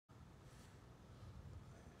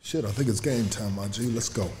Shit, I think it's game time, my G. Let's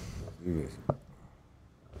go. I've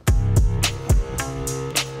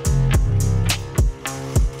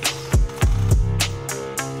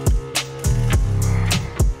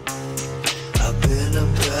been a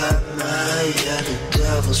bad man, yeah, the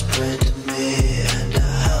devil's praying to me, and I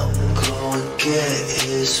help him go and get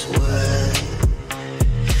his way.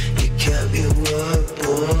 You kept your word,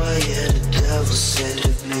 boy, yeah, the devil said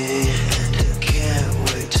to me, and I can't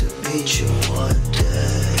wait to meet you one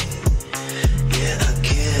day. Yeah, I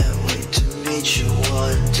can't wait to meet you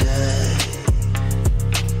one day.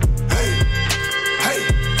 Hey, hey,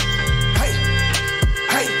 hey,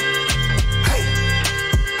 hey, hey,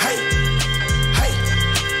 hey, hey,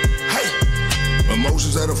 hey.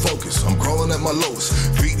 Emotions out of focus, I'm crawling at my lowest.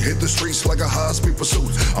 Feet hit the streets like a high-speed pursuit.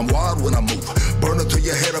 I'm wild when I move, burning through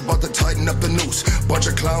your head, about to tighten up the noose. Bunch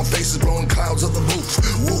of clown faces blowing clouds of the roof.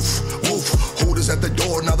 Woof, woof. Hooters at the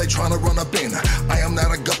door, now they trying to run up in. I am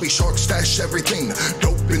not a guppy shark, stash everything.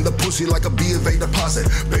 Dope in the pussy like a B of A deposit.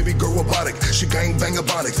 Baby girl robotic, she gang bang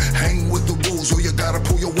robotics. Hang with the wolves or you gotta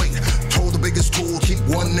pull your weight. Told the biggest tool, keep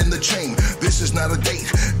one in the chain. This is not a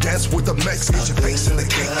date, dance with the Mex, get your face in the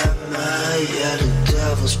cake. Yeah, the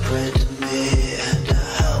devil's praying to me, and I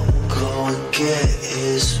help him go and get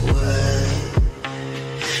his way.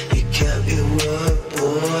 You kept your word,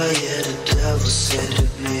 boy, yeah, the devil said to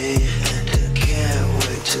me, and I can't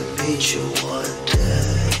wait to meet you one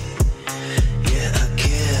day. Yeah, I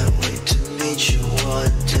can't wait to meet you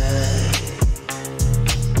one day.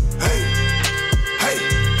 Hey, hey,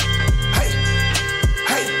 hey, hey,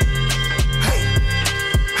 hey,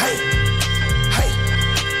 hey, hey,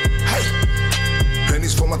 hey.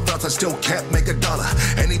 Pennies for my thoughts, I still can't make a dollar.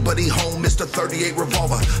 Anybody home, Mr. 38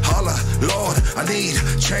 revolver. Holla, Lord, I need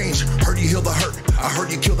change. Heard you heal the hurt, I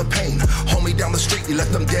heard you kill the pain. Homie down the street, you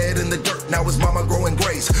left them dead in the dirt. Now his mama growing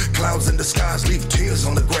grays. Clouds in the skies leave tears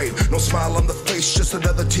on the grave. No smile on the face, just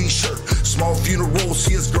another t-shirt. Small funeral,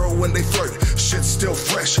 see his girl when they flirt. Shit still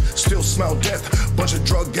fresh, still smell death. Bunch of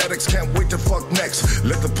drug addicts, can't wait to fuck next.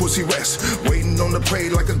 Let the pussy rest, waiting on the prey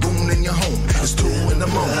like a goon in your home. It's 2 in the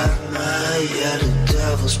morning. Yeah, the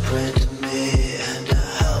devil's praying to me, and I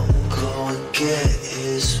help him go and get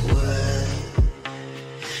his way.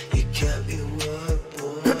 You kept your word,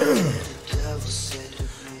 boy, the devil said to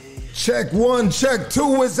me. Check 1, check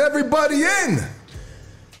 2, is everybody in?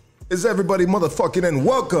 Is everybody motherfucking in?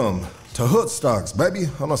 Welcome to Hood Stocks, baby,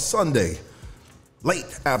 on a Sunday,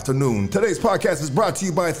 late afternoon. Today's podcast is brought to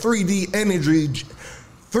you by 3D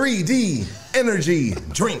Energy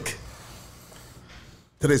Drink.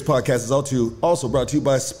 Today's podcast is also brought to you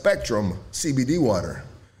by Spectrum CBD water.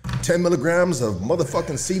 10 milligrams of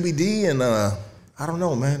motherfucking CBD, and I don't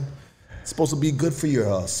know, man. It's supposed to be good for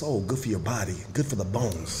your soul, good for your body, good for the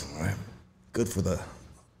bones, right? Good for the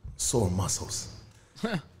sore muscles.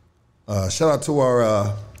 Shout out to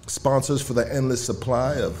our sponsors for the endless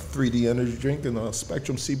supply of 3D Energy Drink and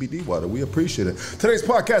Spectrum CBD water. We appreciate it. Today's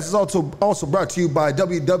podcast is also brought to you by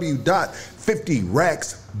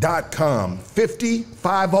www.50racks.com. 50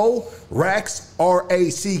 racks,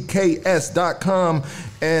 RACKS.com.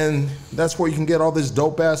 And that's where you can get all this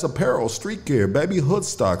dope ass apparel, street gear, baby, hood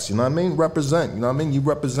stocks. You know what I mean? Represent. You know what I mean? You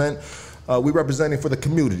represent. We representing for the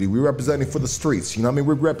community. We representing for the streets. You know what I mean?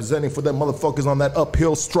 We're representing for them motherfuckers on that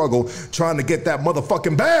uphill struggle trying to get that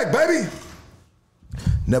motherfucking bag, baby.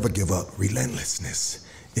 Never give up. Relentlessness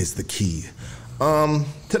is the key.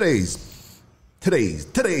 Today.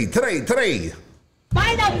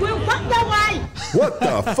 What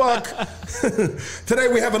the fuck? Today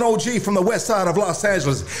we have an OG from the west side of Los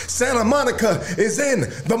Angeles. Santa Monica is in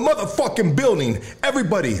the motherfucking building.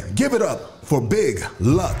 Everybody, give it up for Big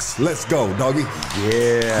Lux. Let's go, doggy.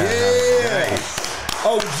 Yeah. Nice.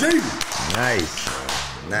 OG. Nice.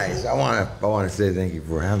 I want to say thank you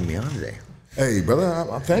for having me on today. Hey, brother,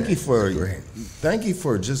 I thank you for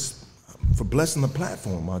blessing the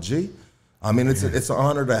platform, my G. I mean, it's an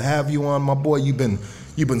honor to have you on, my boy. You've been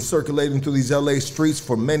circulating through these LA streets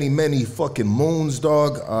for many fucking moons,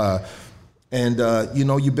 dog. And you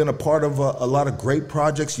know, you've been a part of a lot of great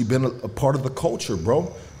projects. You've been a part of the culture,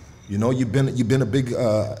 bro. You know, you've been a big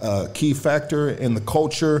key factor in the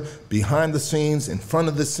culture, behind the scenes, in front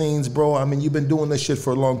of the scenes, bro. I mean, you've been doing this shit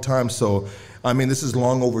for a long time. So, I mean, this is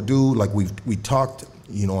long overdue. Like we talked,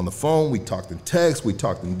 you know, on the phone, we talked in text, we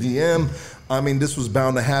talked in DM. I mean, this was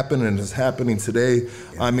bound to happen, and it's happening today.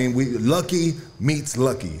 Yeah. I mean, lucky meets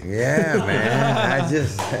lucky. Yeah, man.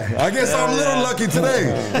 I guess I'm a little lucky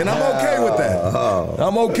today, and I'm okay with that.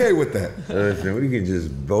 I'm okay with that. Listen, we can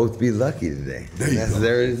just both be lucky today.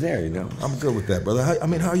 There it is, you know. I'm good with that, brother. How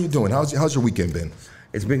are you doing? How's your weekend been?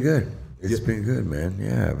 It's been good. It's been good, man.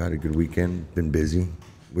 Yeah, I've had a good weekend. Been busy.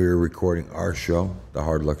 we were recording our show, the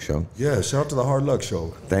Hard Luck Show. Yeah, shout out to the Hard Luck Show.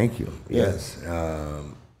 Thank you. Yes.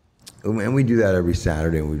 And we do that every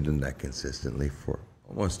Saturday, and we've done that consistently for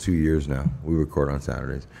almost 2 years now. We record on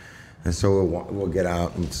Saturdays. And so we'll get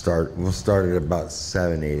out and start. We'll start at about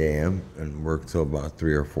 7, 8 a.m. and work till about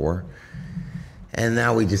 3 or 4. And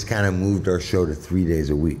now we just kind of moved our show to 3 days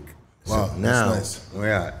a week. Wow, So now, that's nice.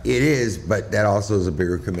 Yeah, it is, but that also is a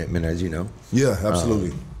bigger commitment, as you know. Yeah,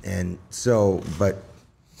 absolutely. And so, but,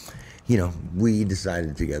 you know, we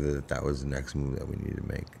decided together that that was the next move that we needed to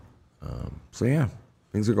make. So, yeah,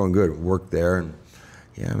 things are going good. Work there, and,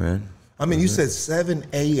 yeah, man. I mean, you said 7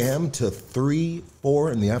 a.m. to 3,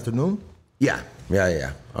 4 in the afternoon? Yeah.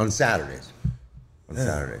 On Saturdays.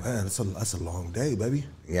 Saturdays. Man, that's a long day, baby.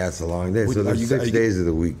 Yeah, it's a long day. Wait, So there's 6 days of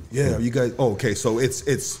the week. Yeah, are you guys? Oh, okay. So it's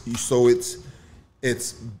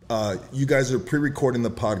you guys are pre-recording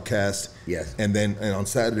the podcast. Yes. And then on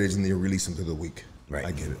Saturdays, and then you release them through the week. Right.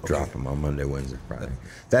 I get it. Okay. Drop them on Monday, Wednesday, Friday.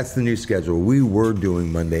 That's the new schedule. We were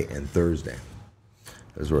doing Monday and Thursday.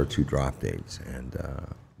 Those were our 2 drop dates, and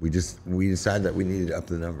we decided that we needed to up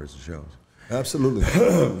the numbers of shows. Absolutely.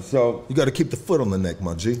 So you got to keep the foot on the neck,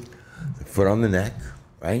 my G. the foot on the neck,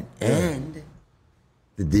 right, and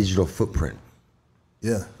the digital footprint.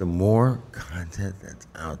 Yeah. The more content that's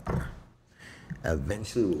out there,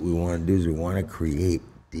 eventually what we want to do is we want to create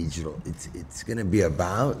digital. It's going to be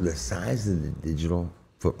about the size of the digital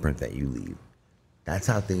footprint that you leave. That's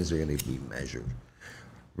how things are going to be measured.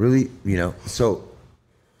 Really, you know, so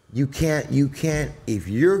you can't, if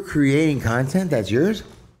you're creating content that's yours,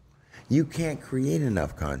 you can't create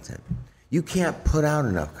enough content. You can't put out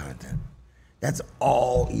enough content. That's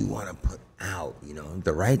all you want to put out, you know,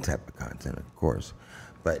 the right type of content, of course.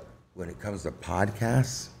 But when it comes to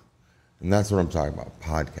podcasts, and that's what I'm talking about,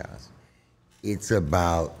 podcasts, it's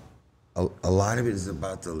about, a lot of it is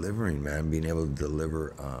about delivering, man, being able to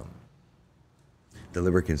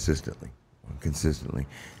deliver consistently,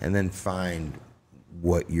 and then find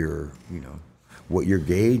what your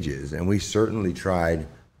gauge is. And we certainly tried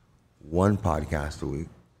 1 podcast a week,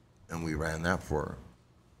 and we ran that for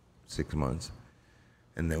 6 months.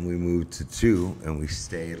 And then we moved to 2, and we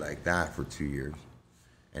stayed like that for 2 years.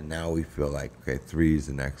 And now we feel like, okay, 3 is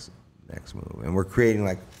the next move. And we're creating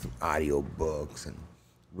like audio books, and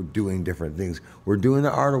we're doing different things. We're doing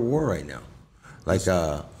the Art of War right now. Like,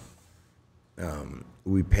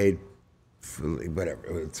 we paid for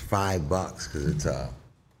whatever, it's $5 because it's I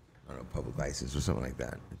don't know, public license or something like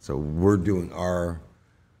that. So we're doing our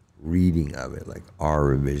reading of it, like our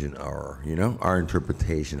revision, our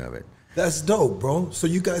interpretation of it. That's dope, bro. So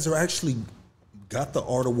you guys are actually got the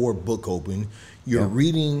Art of War book open. You're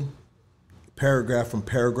reading paragraph from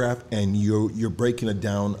paragraph, and you're breaking it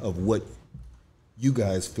down of what you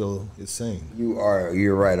guys feel it's saying.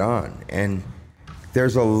 You're right on. And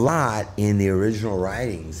there's a lot in the original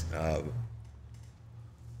writings of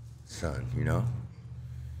Son, you know?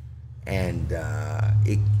 And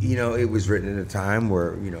it was written at a time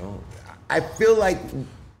where, you know, I feel like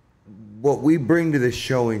what we bring to the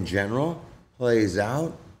show in general plays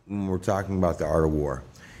out when we're talking about the Art of War.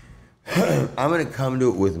 I'm going to come to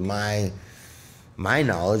it with my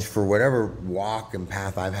knowledge for whatever walk and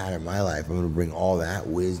path I've had in my life. I'm going to bring all that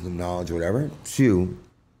wisdom, knowledge, whatever, to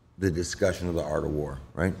the discussion of the Art of War,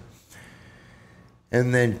 right?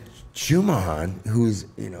 And then Chumahan, who's,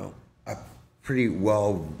 you know, a pretty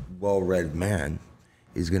well-read man,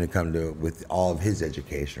 is going to come to it with all of his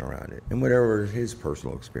education around it and whatever his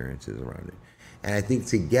personal experiences around it. And I think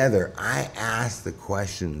together, I ask the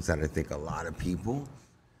questions that I think a lot of people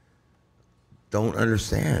don't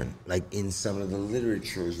understand, like in some of the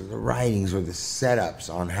literatures or the writings or the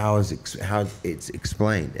setups on how it's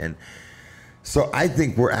explained. And so I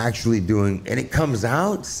think we're actually doing, and it comes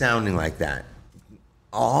out sounding like that,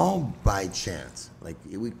 all by chance. Like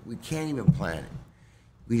we can't even plan it.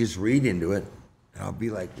 We just read into it, and I'll be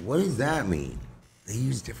like, what does that mean? They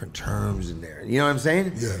use different terms in there. You know what I'm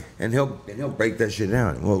saying? Yeah. And he'll break that shit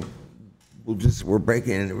down. We're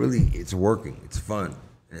breaking it, and it's working. It's fun.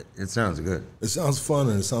 It sounds good. It sounds fun,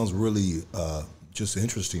 and it sounds really just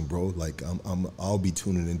interesting, bro. Like I'll be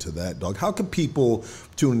tuning into that, dog. How can people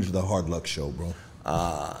tune into the Hard Luck Show, bro?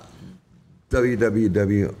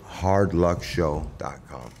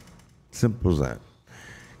 www.hardluckshow.com. Simple as that.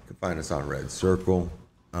 You can find us on Red Circle.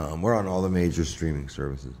 We're on all the major streaming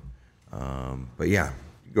services. But yeah,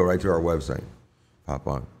 you go right to our website. Pop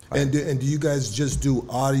on. And do you guys just do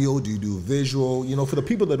audio? Do you do visual? You know, for the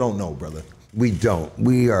people that don't know, brother. We don't.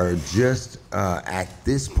 We are just, at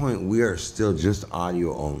this point, we are still just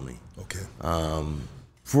audio only. Okay.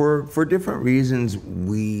 For different reasons,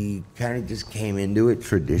 we kind of just came into it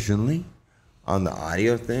traditionally. on the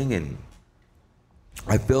audio thing, and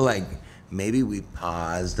I feel like maybe we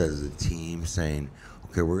paused as a team saying,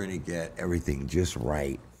 okay, we're going to get everything just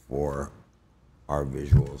right for our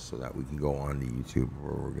visuals so that we can go on to YouTube,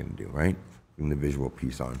 where we're going to do, right? Bring the visual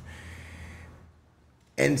piece on.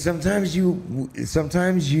 And sometimes you,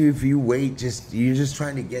 if you wait, you're just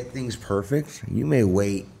trying to get things perfect, you may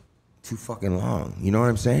wait too fucking long. You know what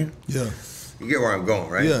I'm saying? Yeah. You get where I'm going,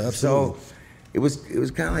 right? Yeah, absolutely. So it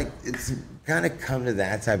was kind of like, it's kind of come to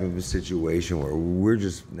that type of a situation where we're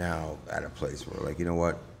just now at a place where, like, you know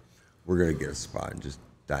what? We're going to get a spot and just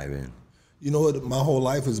dive in. You know what? My whole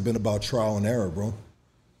life has been about trial and error, bro.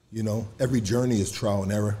 You know, every journey is trial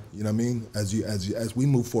and error. You know what I mean? As we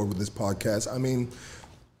move forward with this podcast, I mean,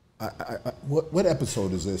 what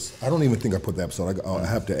episode is this? I don't even think I put the episode. I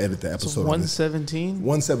have to edit the episode. 117?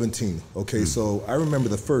 117. Okay, so I remember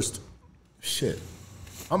the first shit.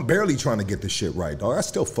 I'm barely trying to get this shit right, dog. I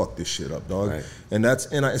still fuck this shit up, dog. Right. And that's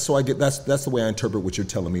the way I interpret what you're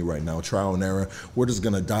telling me right now. Trial and error. We're just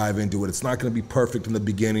gonna dive into it. It's not gonna be perfect in the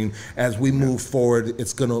beginning. As we move forward,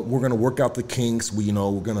 we're gonna work out the kinks.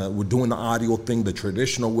 We're doing the audio thing the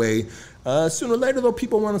traditional way. Sooner or later, though,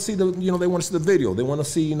 people want to see they want to see the video. They want to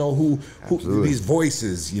see, who these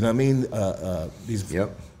voices. You know what I mean? These,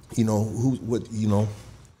 yep.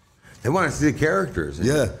 They want to see the characters.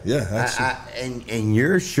 Yeah. And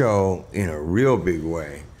your show, in a real big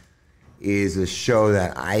way, is a show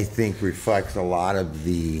that I think reflects a lot of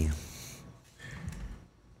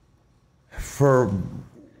for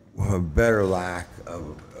a better lack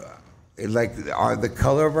of, the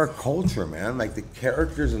color of our culture, man. Like the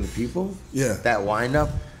characters and the people that wind up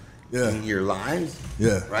in your lives,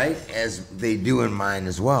 right? As they do in mine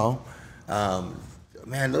as well.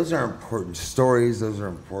 Man, those are important stories. Those are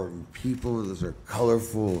important people. Those are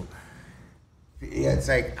colorful. Yeah, it's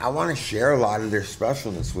like I want to share a lot of their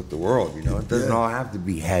specialness with the world. You know, it doesn't all have to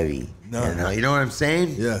be heavy. No, you know what I'm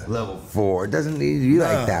saying? Yeah. Level 4. It doesn't need to be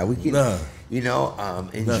like that. We can,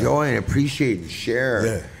 enjoy and appreciate and share.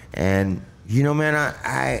 Yeah. And man,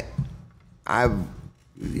 I've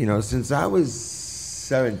since I was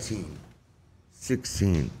 17,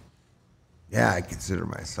 16. Yeah, I consider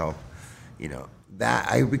myself, that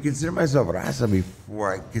I would consider myself raza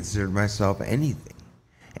before I considered myself anything.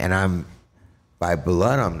 And by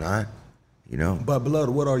blood, I'm not, By blood,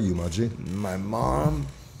 what are you, my G? My mom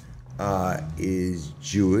is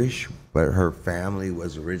Jewish, but her family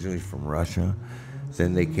was originally from Russia.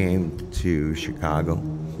 Then they came to Chicago.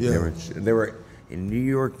 Yeah. They were in New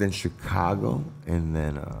York, then Chicago, and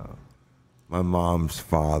then my mom's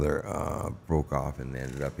father broke off and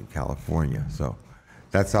ended up in California. So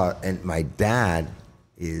that's how. And my dad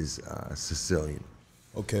is Sicilian.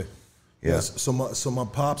 Okay. Yeah. Yes. So my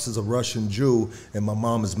pops is a Russian Jew and my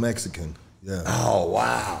mom is Mexican. Yeah. Oh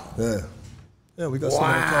wow. Yeah. Yeah, we got something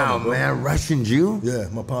in common, bro. Man, Russian Jew? Yeah,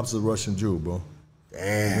 my pops is a Russian Jew, bro.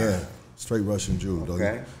 Damn. Yeah. Straight Russian Jew, dog.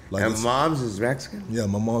 Okay. And mom's is Mexican? Yeah,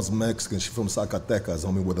 my mom's Mexican. She's from Zacatecas.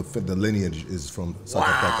 Where the lineage is from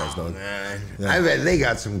Zacatecas, dog. Man. Yeah. I bet they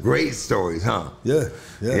got some great stories, huh? Yeah.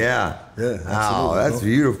 Oh, absolutely, that's bro.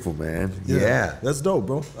 beautiful, man. Yeah. That's dope,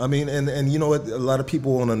 bro. I mean, and you know what? A lot of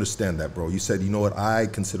people won't understand that, bro. You said, you know what? I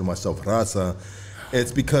consider myself raza.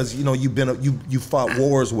 It's because you fought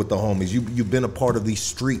wars with the homies. You've been a part of these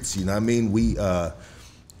streets. You know what I mean? We, the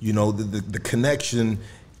connection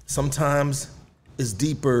sometimes is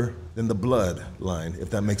deeper than the bloodline, if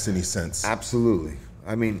that makes any sense. Absolutely.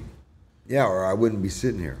 I mean, yeah, or I wouldn't be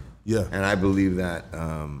sitting here. Yeah. And I believe that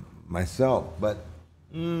myself. But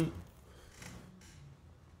I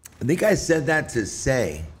think I said that to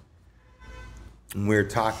say, when we were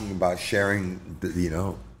talking about sharing,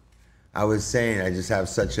 I was saying I just have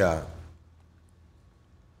such a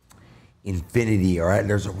infinity, all right?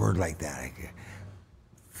 There's a word like that.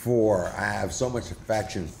 I have so much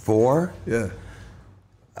affection for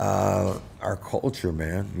our culture,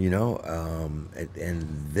 man,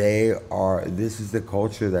 and this is the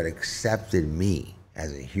culture that accepted me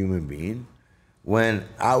as a human being when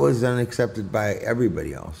I was unaccepted by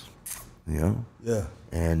everybody else, Yeah.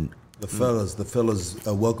 And the fellas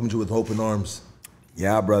welcomed you with open arms.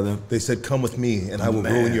 Yeah, brother. They said, come with me and I will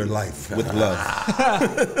ruin your life with love.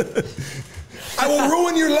 I will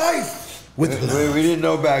ruin your life with love. We didn't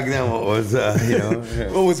know back then what was,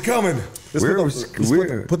 what was coming.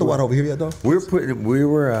 Put the water over here yet, dog? We were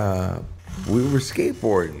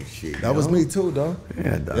skateboarding and shit. That was me too, dog.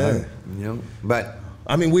 Yeah, dog. Yeah. But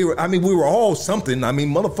we were all something. I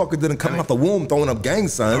mean, motherfucker didn't come out the womb throwing up gang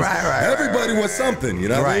signs. Right. Everybody was something, you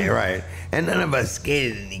know what I mean? Right. And none of us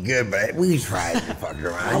skated any good, but we tried to fuck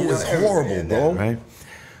around. That was horrible, bro. Right?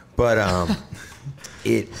 But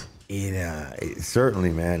it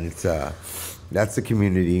Certainly, man. It's that's the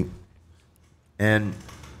community, and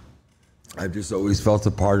I've just always felt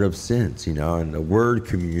a part of since, you know. And the word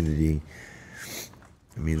community,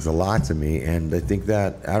 it means a lot to me, and I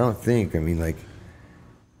mean, like,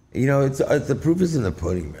 you know, it's the proof is in the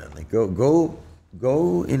pudding, man. Like, go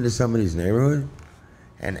into somebody's neighborhood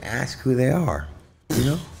and ask who they are. You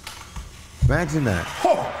know, imagine that.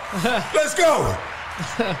 Oh, let's go.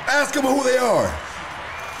 Ask them who they are.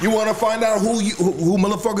 You want to find out who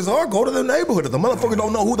motherfuckers are? Go to the neighborhood. If the motherfucker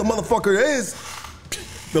don't know who the motherfucker is,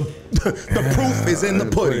 the proof is in the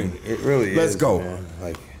pudding. It really is. Let's go. Man.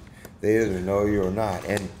 Like, they either know you or not.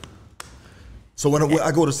 And so when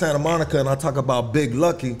I go to Santa Monica and I talk about Big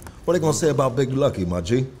Lucky, what are they gonna say about Big Lucky, my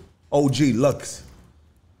G? OG Lux.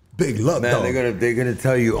 Big Luck, man, dog. they're gonna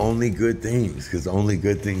tell you only good things because only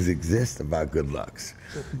good things exist about Good Lucks.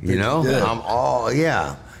 You know,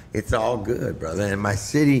 Yeah. It's all good, brother. And my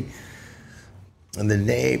city, and the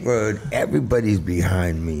neighborhood, everybody's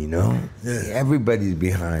behind me. You know, everybody's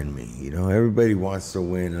behind me. You know, everybody wants to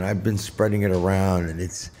win, and I've been spreading it around.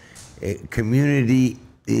 And community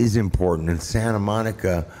is important, and Santa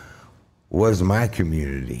Monica was my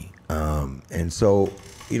community, and so,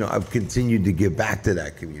 you know, I've continued to give back to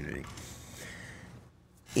that community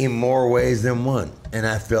in more ways than one. And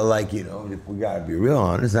I feel like, you know, if we gotta be real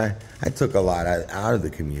honest, I took a lot out of the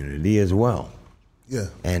community as well. Yeah.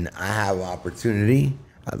 And I have opportunity.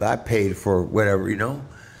 I paid for whatever, you know.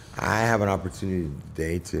 I have an opportunity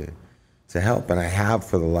today to help, and I have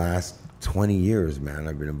for the last 20 years, man.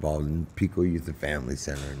 I've been involved in Pico Youth and Family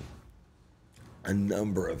Center and a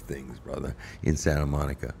number of things, brother, in Santa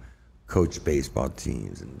Monica. Coach baseball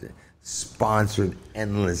teams and sponsored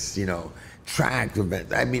endless, you know, track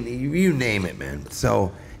events. I mean, you name it, man.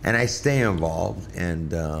 So, and I stay involved,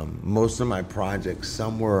 and most of my projects,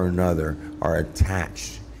 somewhere or another, are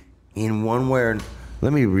attached in one way or.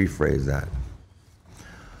 Let me rephrase that.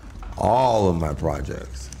 All of my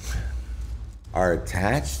projects are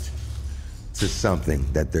attached to something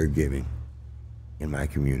that they're giving in my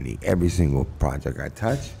community. Every single project I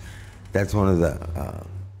touch, that's one of the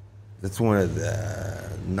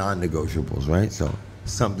non-negotiables, right? So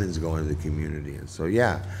something's going to the community. And so,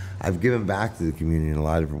 yeah, I've given back to the community in a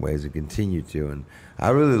lot of different ways and continue to. And I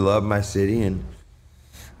really love my city. And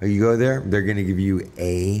you go there, they're going to give you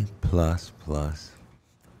A++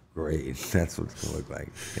 grade. That's what it's going to look like.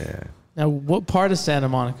 Yeah. Now, what part of Santa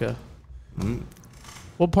Monica?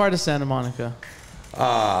 What part of Santa Monica?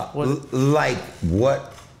 Like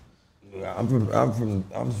what? I'm from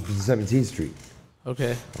 17th Street.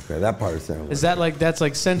 Okay. Okay, that part of Santa Monica. Is that like, that's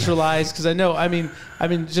like centralized? Because I know, I mean,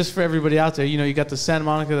 just for everybody out there, you know, you got the Santa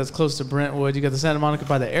Monica that's close to Brentwood. You got the Santa Monica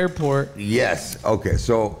by the airport. Yes. Okay.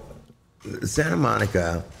 So Santa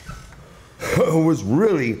Monica was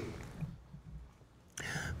really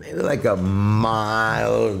maybe like a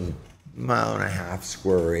mile and a half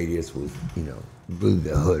square radius was, you know,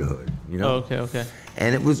 the hood, you know? Oh, okay.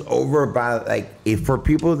 And it was over about, like, if for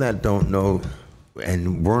people that don't know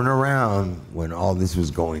and weren't around when all this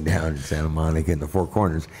was going down in Santa Monica and the Four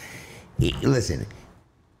Corners, listen,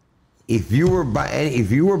 if you were by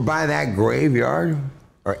that graveyard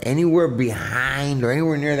or anywhere behind or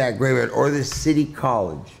anywhere near that graveyard or the city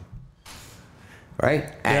college,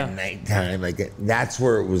 right? At nighttime, like that's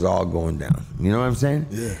where it was all going down. You know what I'm saying?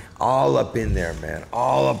 Yeah. All up in there, man.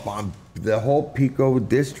 All up on the whole Pico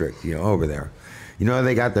district, you know, over there. You know,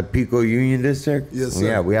 they got the Pico Union District? Yes, sir.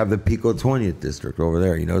 Yeah, we have the Pico 20th District over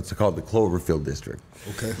there. You know, it's called the Cloverfield District.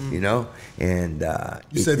 Okay. You know? And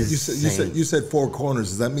you said Four Corners.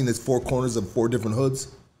 Does that mean it's four corners of four different hoods?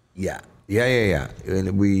 Yeah.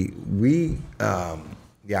 And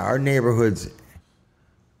our neighborhoods,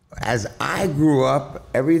 as I grew up,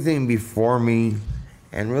 everything before me,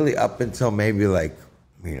 and really up until maybe like,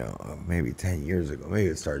 you know, maybe 10 years ago,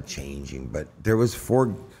 maybe it started changing, but there was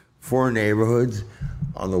four neighborhoods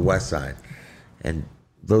on the west side, and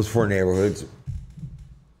those four neighborhoods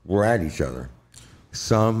were at each other.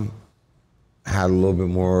 Some had a little bit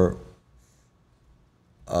more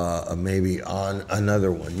maybe on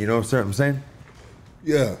another one. You know what I'm saying?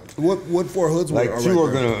 Yeah. What four hoods were like two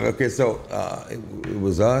are gonna. Okay, so it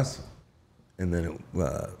was us, and then it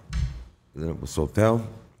was Sotel.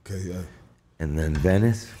 Okay, yeah. And then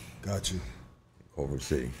Venice. Got you. Culver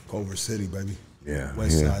City, baby. Yeah.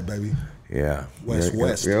 West side, baby. Yeah.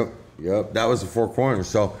 West. Yep. That was the Four Corners.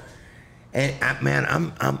 So, and man,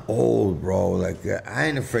 I'm old, bro. Like I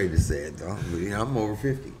ain't afraid to say it though. But, you know, I'm over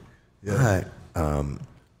 50. Yeah. But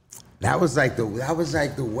that was like the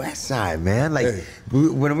west side, man. Like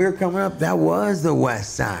when we were coming up, that was the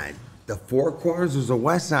west side. The Four Corners was the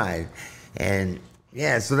west side, and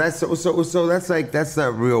Yeah, so that's that's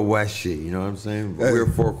that real West shit. You know what I'm saying? But we're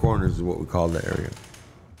Four Corners is what we call that area.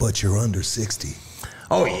 But you're under 60.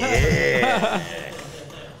 Oh yeah.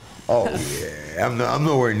 Oh yeah. I'm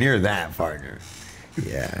nowhere near that, partner.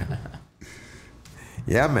 Yeah.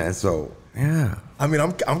 Yeah, man. So yeah. I mean,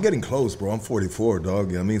 I'm getting close, bro. I'm 44, dog.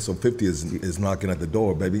 You know what I mean? So 50 is knocking at the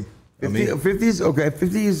door, baby. 50 is okay.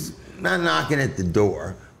 50 is not knocking at the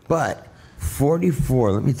door, but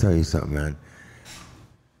 44. Let me tell you something, man.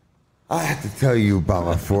 I have to tell you about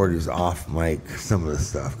my 40s off mic, some of the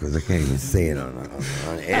stuff, because I can't even say it on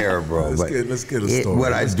air, bro. Let's get a story.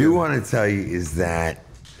 What I do want to tell you is that,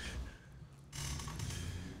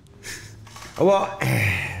 well,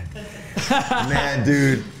 man,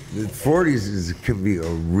 dude, the 40s can be a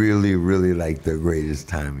really, really like the greatest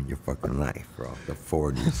time in your fucking life, bro. The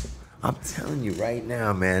 40s. I'm telling you right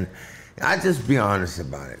now, man. I just be honest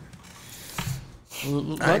about it.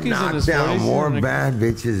 I knocked down more bad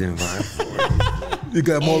bitches in my 40s. You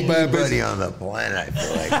got more bad bitches? Anybody on the planet, I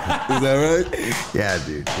feel like. Is that right? Yeah,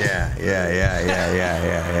 dude. Yeah.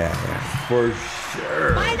 For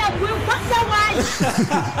sure.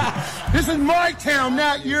 This is my town,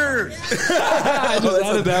 not yours.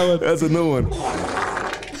 That's a new one.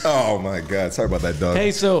 Oh my God! Sorry about that, dog.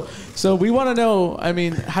 Hey, so we want to know. I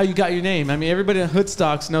mean, how you got your name? I mean, everybody in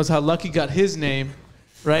Hoodstocks knows how Lucky got his name,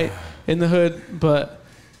 right, in the hood. But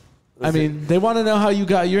I mean, they want to know how you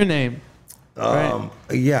got your name. Right?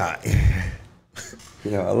 Yeah.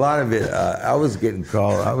 You know, a lot of it. I was being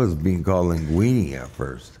called Linguini at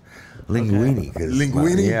first. Linguini. Okay.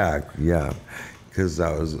 Linguini. Yeah. Because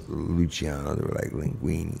I was Luciano, they were like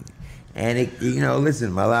Linguini. And it, you know,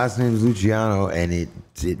 listen, my last name is Luciano, and it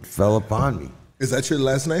fell upon me. Is that your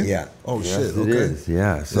last name? Yeah. Oh yes, shit. It is.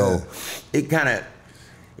 Yeah. So it kind of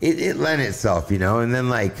it lent itself, you know, and then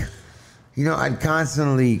like, you know, I'd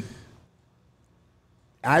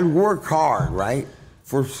work hard, right,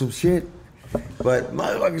 for some shit, but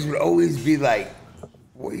motherfuckers would always be like,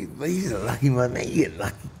 "Boy, he's a lucky man. You get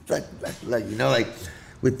lucky, you know, like."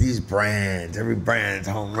 With these brands, every brand's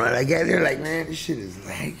home run. I get there like, man, this shit is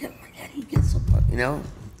like, how do you get so fucking, you know?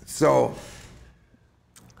 So,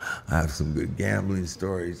 I have some good gambling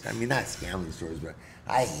stories. I mean, not gambling stories, but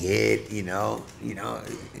I hit, you know.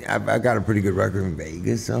 I got a pretty good record in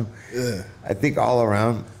Vegas, so yeah. I think all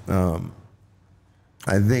around, I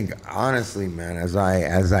think honestly, man, as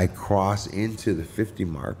I cross into the 50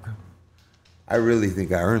 mark, I really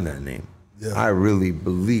think I earned that name. Yeah. I really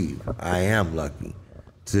believe I am lucky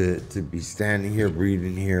to be standing here,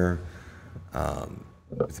 breathing here,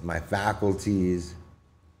 with my faculties,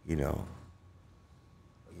 you know,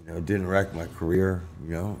 didn't wreck my career,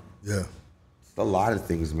 you know. Yeah. It's a lot of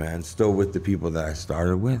things, man. Still with the people that I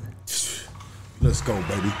started with. Let's go,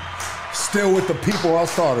 baby. Still with the people I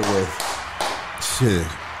started with. Shit.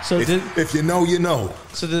 So if you know, you know.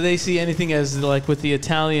 So did they see anything as like with the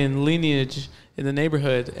Italian lineage in the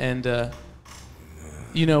neighborhood and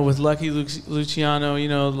you know, with Lucky Luciano, you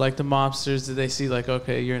know, like the mobsters, did they see like,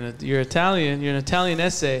 okay, you're Italian, you're an Italian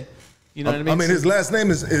essay, you know what I mean? I mean, his last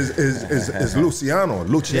name is Luciano,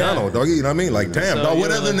 yeah. Doggy. You know what I mean? Like, damn, so, dog,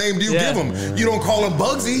 what other name do you give him? You don't call him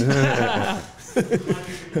Bugsy.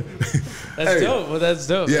 That's dope. Well, that's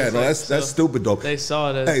dope. Yeah, that's stupid dope. They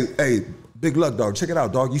saw it as hey. Big luck, dog. Check it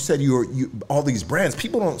out, dog. You said you all these brands.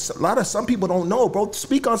 Some people don't know, bro.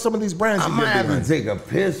 Speak on some of these brands. I might have to take a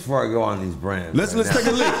piss before I go on these brands. Let's take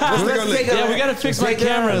a lick. Yeah, we gotta fix my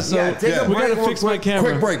camera. So we gotta fix my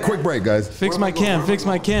camera. Quick break, guys. Fix my cam.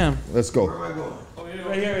 Let's go. Where am I going?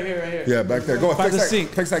 Right here. Yeah, back there. Go.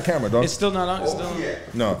 Fix that camera, dog. It's still not on.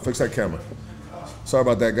 No, fix that camera. Sorry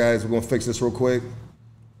about that, guys. We're gonna fix this real quick.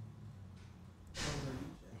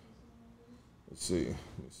 Let's see.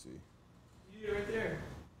 Right there.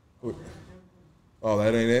 Oh,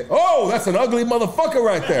 that ain't it. Oh, that's an ugly motherfucker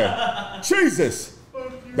right there. Jesus.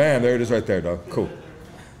 Bam, there it is right there, dog. Cool.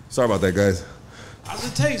 Sorry about that, guys. How's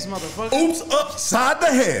it taste, motherfucker? Oops, upside the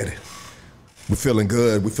head. We're feeling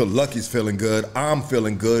good. We feel Lucky's feeling good. I'm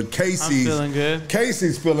feeling good. Casey's feeling good.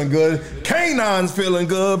 Casey's feeling good. Kanon's feeling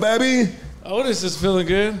good, baby. Otis is feeling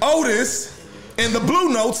good. Otis in the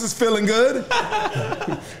Blue Notes is feeling good.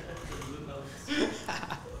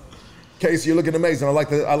 Casey, you're looking amazing. I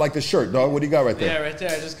like the shirt, dog. What do you got right there? Yeah, right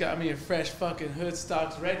there. I just got me a fresh fucking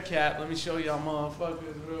Hoodstocks red cap. Let me show y'all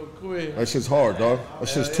motherfuckers real quick. That shit's hard, dog. That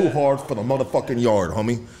shit's too hard for the motherfucking yard,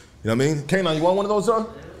 homie. You know what I mean? Kanon, you want one of those,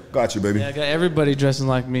 dog? Got you, baby. Yeah, I got everybody dressing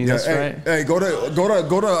like me. That's right. Hey, go to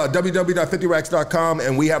www.50racks.com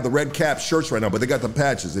and we have the red cap shirts right now, but they got the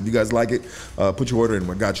patches. If you guys like it, put your order in.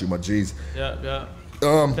 I got you, my G's. Yeah.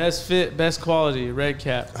 Best fit, best quality, red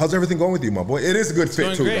cap. How's everything going with you, my boy? It is a good fit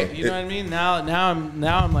Going too, great. though. You know what I mean? Now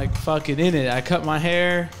I'm like fucking in it. I cut my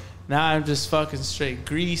hair. Now I'm just fucking straight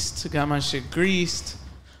greased. Got my shit greased.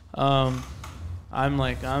 I'm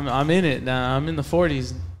in it now. I'm in the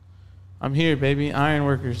 40s. I'm here, baby. Iron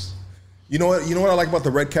workers. You know what? You know what I like about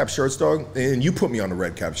the red cap shirts, dog? And you put me on the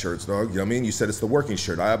red cap shirts, dog. You know what I mean? You said it's the working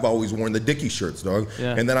shirt. I've always worn the Dickie shirts, dog.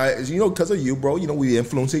 Yeah. And then because of you, bro, we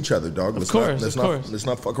influence each other, dog. Of course. Let's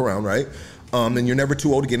not fuck around, right? And you're never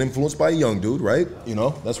too old to get influenced by a young dude, right? You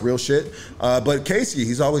know, that's real shit. But Casey,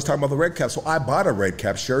 he's always talking about the red cap. So I bought a red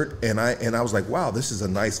cap shirt, and I was like, wow, this is a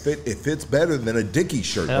nice fit. It fits better than a Dickie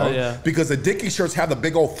shirt, Hell dog. yeah. Because the Dickie shirts have the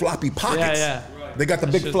big old floppy pockets. Yeah. They got the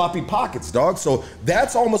big floppy pockets, dog. So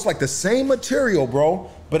that's almost like the same material,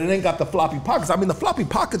 bro, but it ain't got the floppy pockets. I mean, the floppy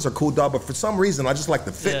pockets are cool, dog, but for some reason, I just like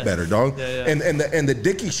the fit better, dog. Yeah. And the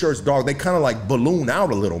Dickie shirts, dog, they kind of like balloon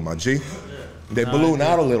out a little, my G. They balloon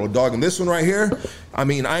out a little, dog. And this one right here, I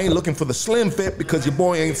mean, I ain't looking for the slim fit because your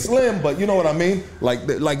boy ain't slim, but you know what I mean? Like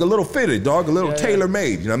a little fitted, dog, a little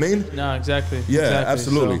tailor-made, you know what I mean? No, exactly. Yeah, exactly.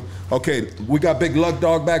 absolutely. So, okay, we got Big Luck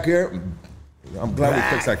Dog back here. I'm glad we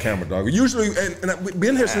fixed that camera, dog. Usually, and we've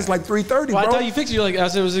been here since like 3:30, bro. I thought you fixed it. You're like, I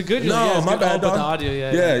said, was it good? You're No, like, yeah, it's my good. bad, But dog. the audio,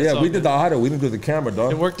 Yeah, we did the audio. We didn't do the camera,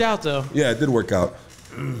 dog. It worked out, though. Yeah, it did work out.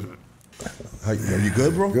 Are you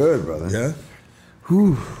good, bro? Good, brother. Yeah.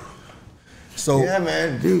 Whew. So Yeah,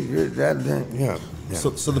 man, dude, yeah. So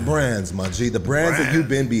the brands, my G, the brands that you've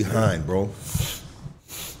been behind, bro.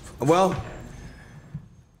 Well,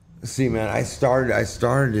 see, man, I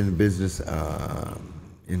started in the business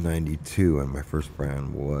in '92, and my first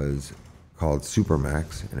brand was called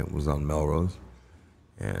Supermax, and it was on Melrose.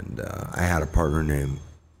 And I had a partner named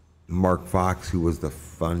Mark Fox, who was the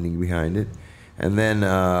funding behind it. And then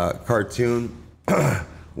Cartoon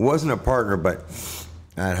wasn't a partner, but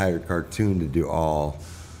I had hired Cartoon to do all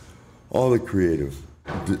the creative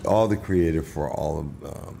for all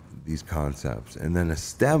of these concepts. And then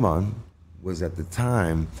Esteban was at the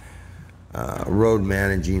time road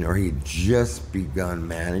managing, or he'd just begun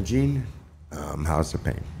managing House of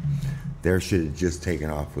Pain. Their shit had just taken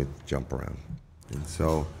off with Jump Around. And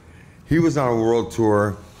so he was on a world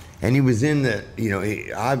tour, and he was in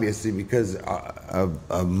the, obviously because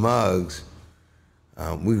of Muggs,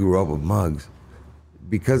 we grew up with Muggs.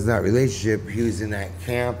 Because of that relationship, he was in that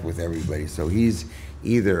camp with everybody. So he's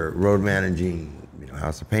either road managing,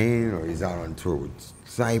 House of Pain, or he's out on tour with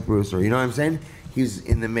Cypress, or you know what I'm saying? He's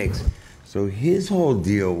in the mix. So his whole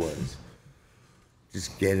deal was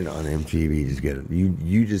just get it on MTV, just get it.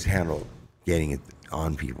 You just handle getting it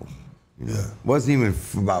on people. Yeah. It wasn't even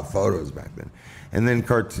about photos back then. And then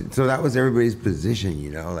Cartoon, so that was everybody's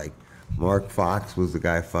position, like Mark Fox was the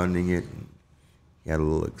guy funding it. He had a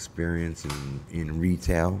little experience in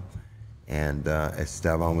retail, and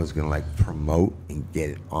Esteban was gonna like promote and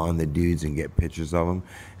get it on the dudes and get pictures of them.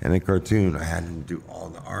 And then Cartoon, I had him do all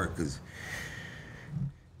the art because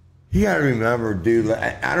you gotta remember, dude.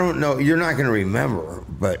 I don't know, you're not gonna remember,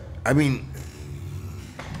 but I mean,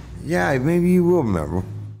 yeah, maybe you will remember.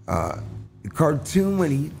 Cartoon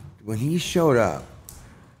when he showed up.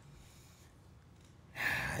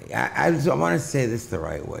 I want to say this the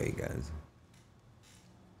right way, guys.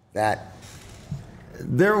 That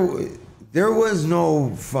there was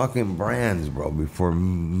no fucking brands, bro, before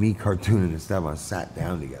me, Cartoon, and Esteban sat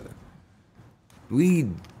down together.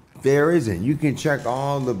 There isn't. You can check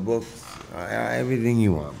all the books, everything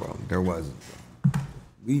you want, bro. There wasn't.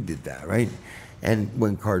 We did that, right? And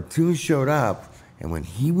when Cartoon showed up, and when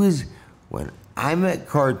I met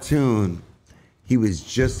Cartoon, he was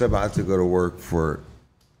just about to go to work for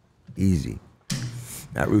Easy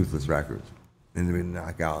at Ruthless Records. And then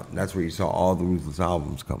Knockout. And that's where you saw all the Ruthless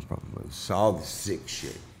albums come from. You saw all the sick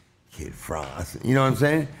shit. Kid Frost. You know what I'm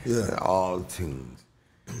saying? Yeah. All the tunes.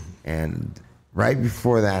 And right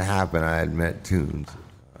before that happened, I had met Tunes.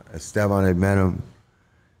 Esteban had met him.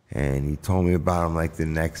 And he told me about him like the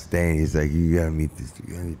next day. And he's like, you gotta meet this dude.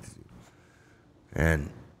 You gotta meet this dude. And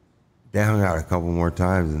they hung out a couple more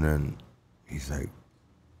times. And then he's like,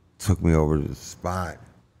 took me over to the spot.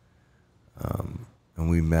 And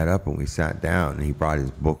we met up and we sat down, and he brought his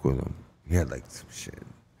book with him. He had like some shit.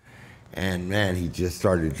 And man, he just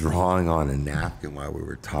started drawing on a napkin while we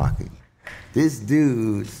were talking. This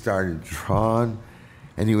dude started drawing,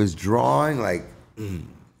 and he was drawing like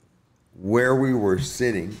where we were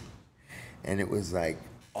sitting, and it was like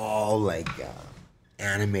all like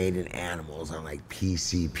animated animals on like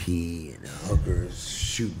PCP and hookers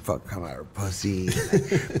shooting fuck come out of pussy,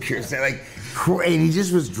 like, piercing, like crazy. And he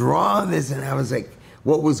just was drawing this, and I was like,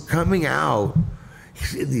 what was coming out?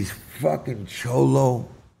 These fucking cholo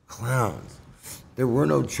clowns, there were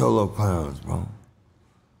no Cholo clowns, bro.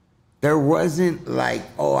 There wasn't like,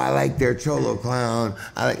 oh, I like their Cholo clown.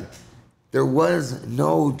 There was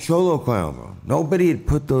no Cholo clown, bro. Nobody had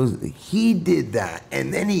put those. He did that,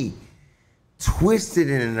 and then he twisted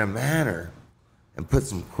it in a manner and put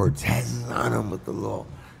some Cortezes on him with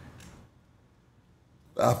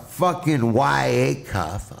a fucking YA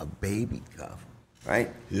cuff, a baby cuff,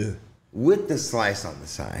 right? Yeah. With the slice on the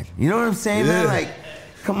side. You know what I'm saying, Yeah. man? Like,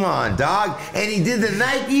 come on, dog. And he did the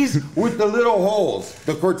Nikes with the little holes,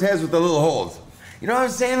 the Cortez with the little holes. You know what I'm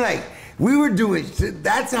saying? Like, we were doing,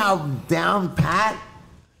 that's how down pat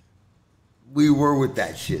we were with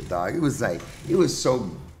that shit, dog. It was like, it was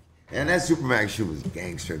so, and that Supermax shit was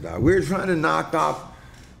gangster, dog. We were trying to knock off,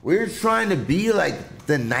 we were trying to be like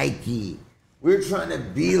the Nike. We were trying to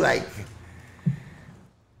be like,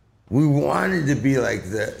 we wanted to be like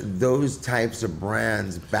those types of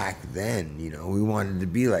brands back then, you know. We wanted to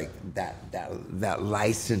be like that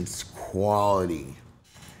licensed quality,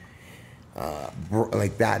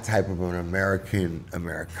 like that type of an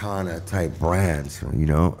Americana type brand, so, you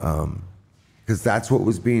know, because that's what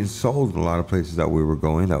was being sold in a lot of places that we were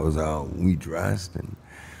going. That was how we dressed,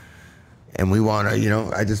 and we want to, you know,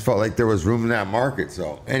 I just felt like there was room in that market.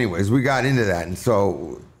 So anyways, we got into that, and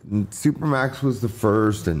so Supermax was the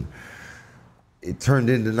first, and it turned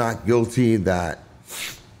into Not Guilty that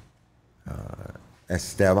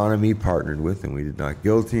Esteban and me partnered with, and we did Not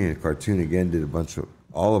Guilty, and Cartoon again did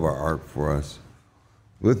all of our art for us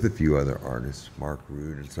with a few other artists, Mark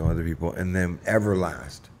Rude and some other people, and then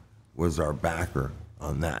Everlast was our backer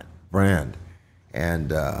on that brand. And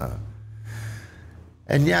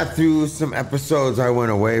yeah, through some episodes, I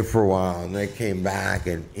went away for a while, and I came back,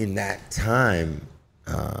 and in that time,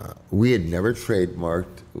 we had never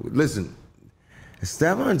trademarked. Listen,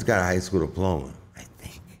 Esteban's got a high school diploma, I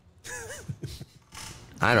think.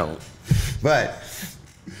 I don't. But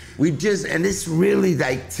we just, and it's really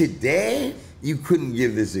like today, you couldn't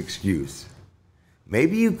give this excuse.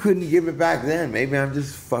 Maybe you couldn't give it back then. Maybe I'm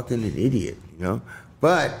just fucking an idiot, you know?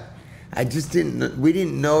 But I just we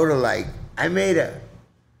didn't know to like, I made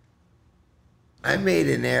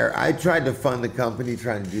an error. I tried to fund the company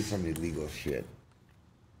trying to do some illegal shit.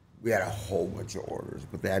 We had a whole bunch of orders,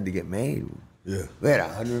 but they had to get made. Yeah. We had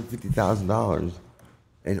 $150,000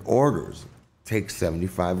 in orders. Takes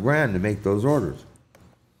 $75,000 to make those orders.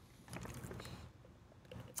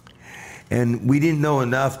 And we didn't know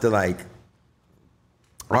enough to like,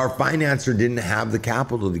 our financer didn't have the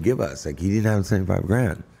capital to give us. Like, he didn't have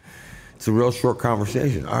 $75,000. It's a real short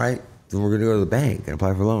conversation. All right, then we're gonna go to the bank and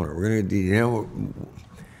apply for a loan. Or we're gonna do, you know,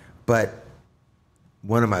 but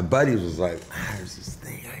one of my buddies was like, there's this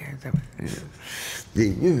thing.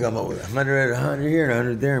 You can come up with 100 here and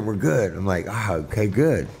 100 there, and we're good. I'm like, okay,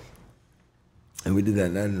 good. And we did that,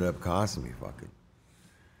 and that ended up costing me fucking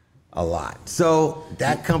a lot. So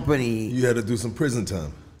that company, You had to do some prison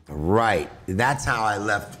time. right? That's how I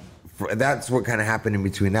left. That's what kind of happened in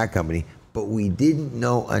between that company. But we didn't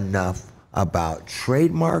know enough about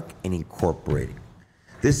trademark and incorporating.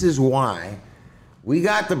 This is why we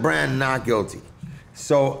got the brand Not Guilty.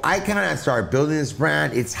 So I kind of started building this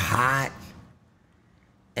brand. It's hot.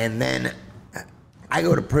 And then I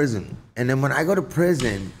go to prison. And then when I go to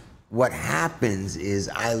prison, what happens is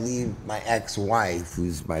I leave my ex-wife,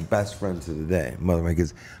 who's my best friend to the day, mother of my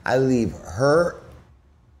kids, I leave her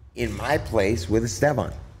in my place with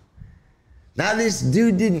Esteban. Now, this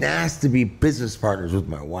dude didn't ask to be business partners with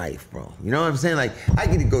my wife, bro. You know what I'm saying? Like, I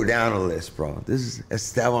get to go down a list, bro. This is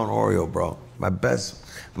Esteban Oreo, bro. My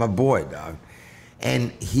boy, dog.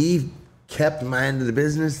 And he kept my end of the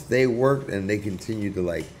business. They worked, and they continued to,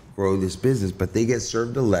 like, grow this business. But they get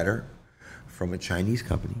served a letter from a Chinese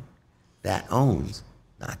company that owns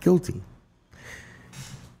Not Guilty.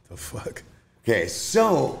 The fuck? Okay,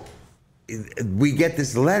 so we get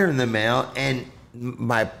this letter in the mail, and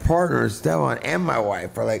my partner, Esteban, and my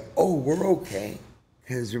wife are like, oh, we're okay.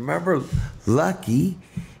 Because remember, Lucky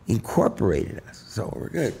incorporated us, so we're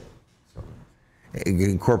good. So,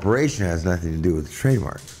 incorporation has nothing to do with the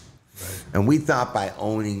trademark. Right. And we thought by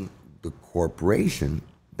owning the corporation,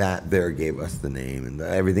 that there gave us the name and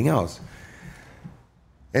everything else.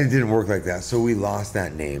 And it didn't work like that, so we lost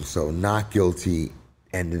that name. So Not Guilty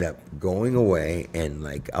ended up going away, and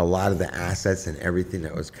like a lot of the assets and everything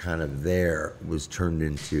that was kind of there was turned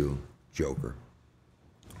into Joker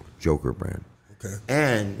brand. Okay.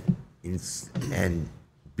 And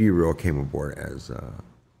Be Real came aboard as a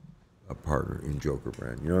partner in Joker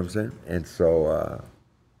brand. You know what I'm saying? And so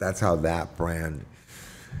that's how that brand.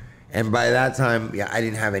 And by that time, yeah, I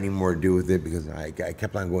didn't have any more to do with it because I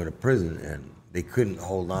kept on going to prison, and they couldn't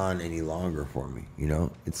hold on any longer for me. You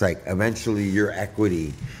know, it's like eventually your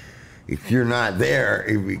equity, if you're not there,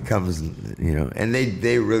 it becomes, you know. And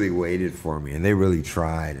they really waited for me, and they really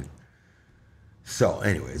tried. So,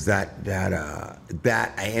 anyways, that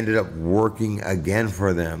I ended up working again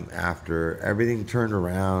for them after everything turned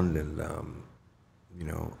around, and you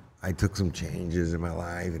know, I took some changes in my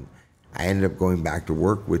life, and I ended up going back to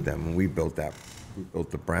work with them, and we built the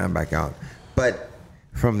brand back out. But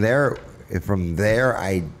from there,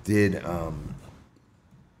 I did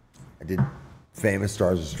Famous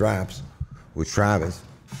Stars and Straps with Travis,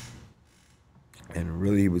 and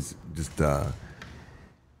really was just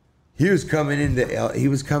he was coming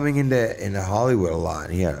into Hollywood a lot.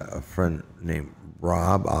 He had a friend named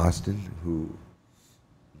Rob Austin, who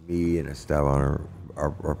me and Esteban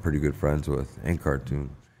are pretty good friends with, and Cartoon.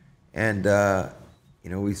 And you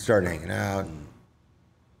know, we started hanging out, and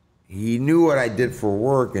he knew what I did for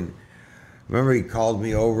work. And I remember he called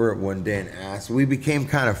me over one day and asked. We became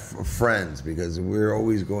kind of friends because we were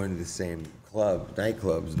always going to the same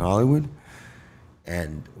nightclubs in Hollywood,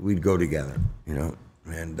 and we'd go together, you know.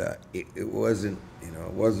 And it wasn't, you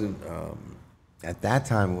know, at that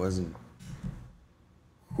time it wasn't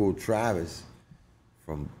Cool Travis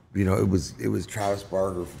from, you know, it was Travis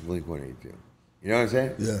Barker from Blink-182. You know what I'm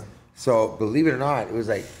saying? Yeah. So believe it or not, it was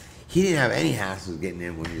like he didn't have any hassles getting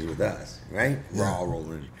in when he was with us, right? We're all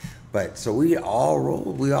rolling. But so we all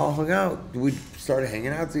rolled, we all hung out. We started hanging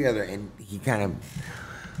out together, and he kind of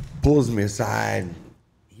pulls me aside.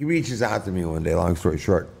 He reaches out to me one day, long story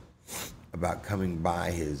short, about coming by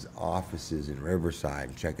his offices in Riverside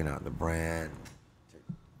and checking out the brand.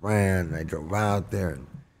 And I drove out there,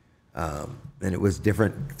 and it was a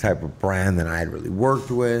different type of brand than I had really worked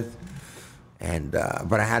with. And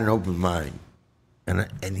but I had an open mind, and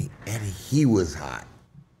he was hot,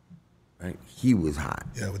 right? He was hot.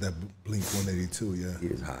 Yeah, with that Blink-182, yeah. He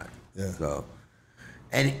was hot. Yeah. So,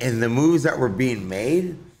 and the moves that were being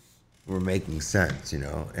made were making sense, you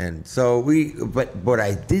know. And so but what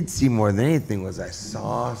I did see more than anything was I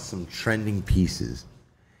saw some trending pieces,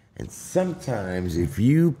 and sometimes if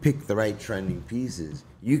you pick the right trending pieces,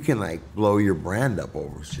 you can like blow your brand up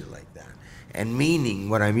over shit like that. And meaning,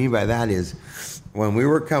 what I mean by that is, when we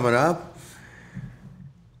were coming up,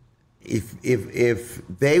 if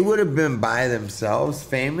they would have been by themselves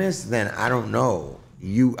famous, then I don't know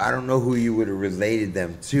who you would have related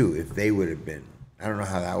them to if they would have been. I don't know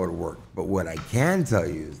how that would have worked. But what I can tell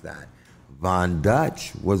you is that Von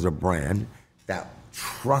Dutch was a brand that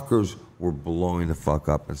truckers were blowing the fuck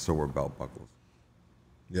up, and so were belt buckles.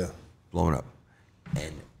 Yeah. Blown up.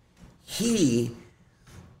 And he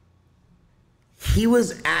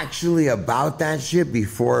was actually about that shit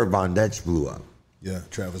before Von Dutch blew up. Yeah,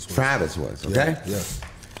 Travis was, okay? Yeah.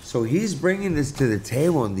 So he's bringing this to the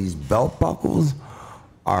table, and these belt buckles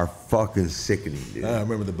are fucking sickening, dude. I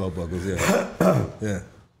remember the belt buckles, yeah. Yeah.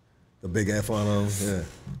 The big F on them, yeah.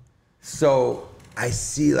 So I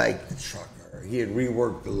see like the trucker. He had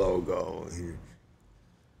reworked the logo.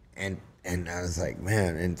 And I was like,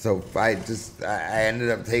 man. And so I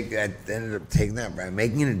ended up taking that by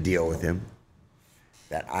making a deal with him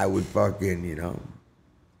that I would fucking, you know,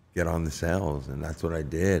 get on the sales. And that's what I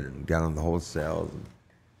did, and got on the whole sales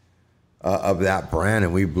of that brand,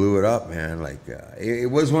 and we blew it up, man. Like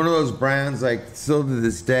it was one of those brands, like, still to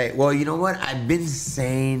this day. Well, you know what? I've been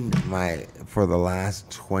saying for the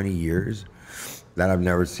last 20 years that I've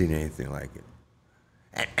never seen anything like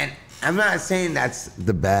it. And I'm not saying that's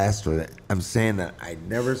the best, or that I'm saying that I've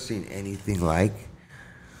never seen anything like.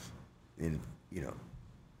 In, you know,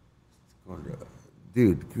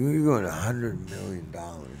 dude, we're going to $100 million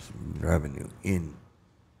in revenue in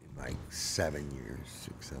like 7 years,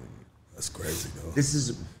 6, 7 years. That's crazy, though.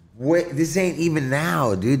 This ain't even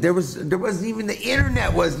now, dude. There wasn't even, the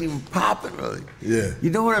internet wasn't even popping really. Yeah. You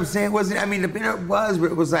know what I'm saying? I mean, the internet was,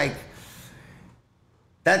 but it was like,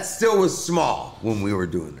 that still was small when we were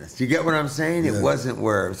doing this. You get what I'm saying? Yeah. It wasn't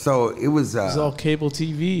where, so it was. It was all cable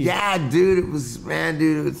TV. Yeah, dude. It was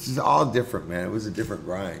just all different, man. It was a different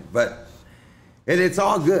grind, but it's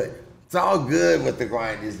all good. It's all good what the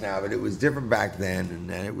grind is now, but it was different back then, and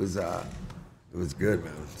then it was good,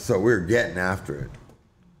 man. So we were getting after it.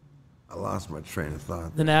 I lost my train of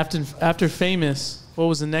thought. Then after Famous, what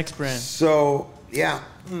was the next brand? So yeah,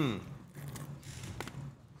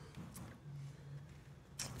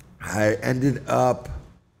 I ended up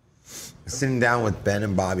sitting down with Ben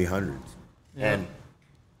and Bobby Hundreds, Yeah.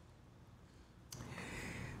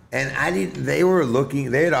 and I didn't. They were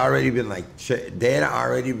looking. They had already been I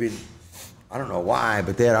don't know why,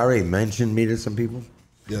 but they had already mentioned me to some people.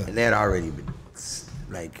 Yeah. And they had already been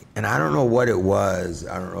like, and I don't know what it was.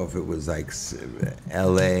 I don't know if it was like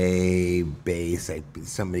L.A. base, like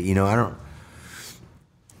somebody, you know, I don't.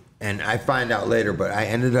 And I find out later, but I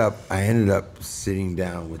ended up sitting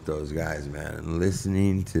down with those guys, man, and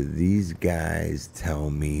listening to these guys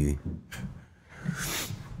tell me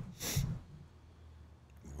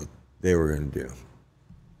what they were gonna do.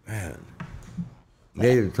 Man,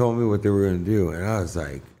 they told me what they were gonna do, and I was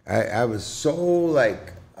like, I was so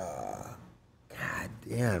like, God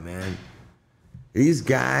damn, man. These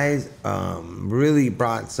guys really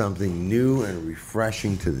brought something new and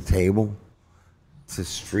refreshing to the table, to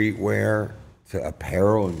streetwear, to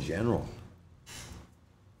apparel in general.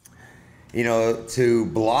 You know, to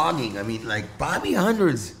blogging. I mean, like Bobby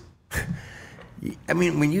Hundreds. I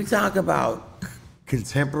mean, when you talk about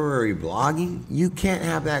contemporary blogging, you can't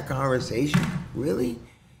have that conversation, really,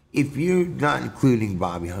 if you're not including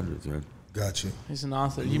Bobby Hundreds, man. Gotcha. He's an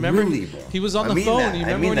author. You remember Really, bro. he was on I the mean phone. that. You I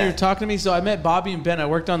remember mean when you were that. talking to me? So I met Bobby and Ben. I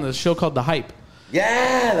worked on the show called The Hype.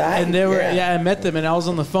 Yeah, And they were, I met them, and I was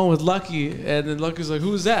on the phone with Lucky, and then Lucky's like,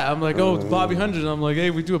 "Who's that?" I'm like, "Oh, it's Bobby Hundred." I'm like, "Hey,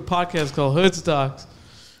 we do a podcast called Hood Stocks,"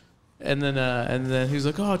 and then he was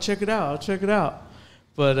like, "Oh, I'll check it out. I'll check it out."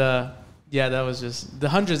 But yeah, that was just the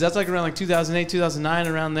hundreds. That's like around like 2008, 2009,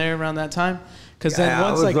 around that time. Because then Yeah, I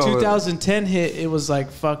once was like over- 2010 hit, it was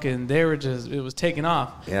like fucking. They were just, it was taking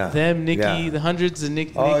off. Yeah. Them, Nikki, Yeah. the hundreds, and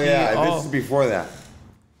Nikki. Oh, Nikki, yeah, all, this is before that.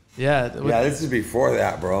 yeah. Yeah, this is before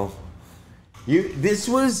that, bro. This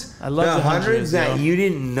was I love the the hundreds hundreds, that yo. you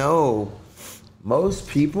didn't know. Most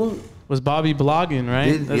people was Bobby blogging,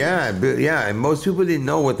 right? did, yeah, and most people didn't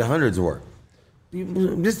know what the hundreds were.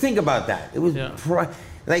 Just think about that. It was Yeah.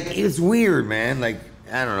 like it's weird, man. Like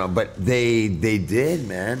I don't know, but they did,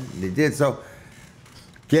 man. They did. So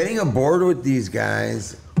getting aboard with these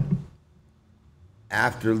guys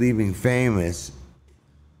after leaving Famous,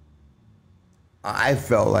 I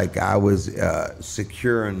felt like I was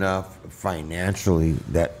secure enough financially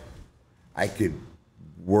that I could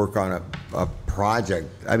work on a project.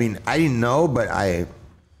 I mean, I didn't know, but I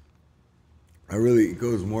really, it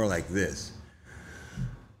goes more like this.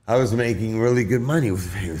 I was making really good money with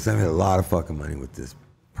Famous. I made a lot of fucking money with this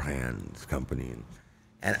brand, this company.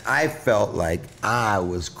 And I felt like I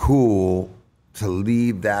was cool to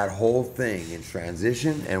leave that whole thing and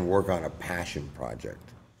transition and work on a passion project.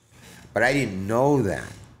 But I didn't know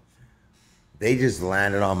that. They just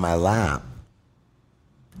landed on my lap.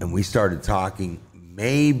 And we started talking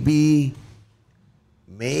maybe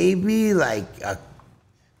like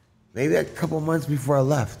maybe a couple months before I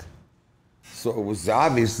left. So it was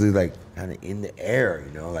obviously like kind of in the air,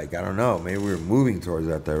 you know, like I don't know, maybe we were moving towards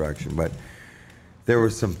that direction, but there were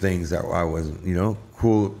some things that I wasn't, you know,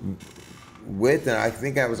 cool with, and I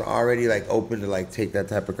think I was already like open to like take that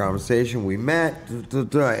type of conversation. We met,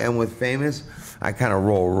 and with Famous, I kind of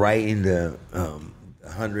roll right into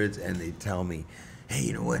hundreds, and they tell me, hey,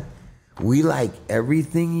 you know what? We like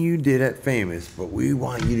everything you did at Famous, but we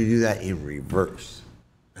want you to do that in reverse.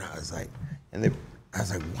 And I was like,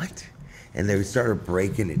 what? And they started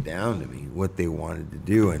breaking it down to me, what they wanted to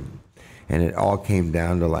do, and it all came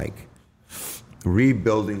down to like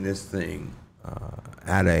rebuilding this thing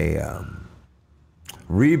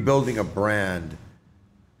rebuilding a brand,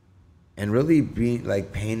 and really being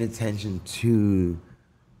like paying attention to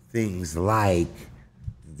things like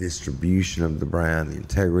the distribution of the brand, the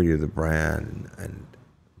integrity of the brand, and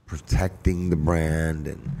protecting the brand,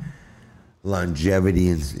 and longevity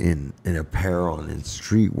in apparel and in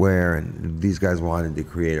streetwear. And these guys wanted to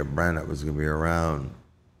create a brand that was going to be around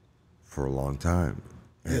for a long time.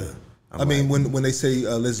 Yeah. I mean, when they say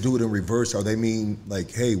let's do it in reverse, are they mean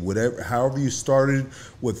like, hey, whatever, however you started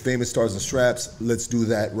with Famous Stars and Straps, let's do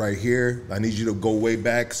that right here. I need you to go way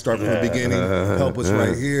back, start from the beginning, help us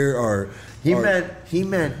right here. Or he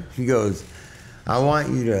goes, I want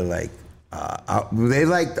you to like, they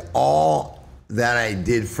liked all that I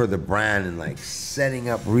did for the brand and like setting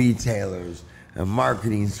up retailers and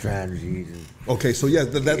marketing strategies. And okay, so yeah,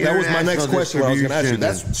 that was my next question. What I was going to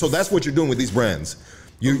ask you. That's what you're doing with these brands.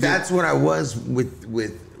 That's what I was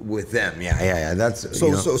with them. Yeah. That's so.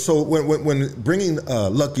 You know. So when bringing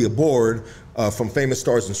Lucky aboard from Famous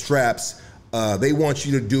Stars and Straps, they want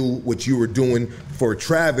you to do what you were doing for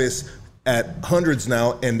Travis at Hundreds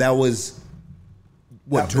now, and that was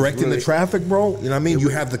what, directing the traffic, bro. You know what I mean? You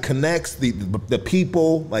have the connects, the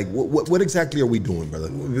people. Like what exactly are we doing, brother?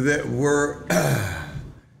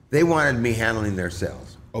 They wanted me handling their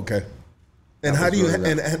sales. Okay. And how do you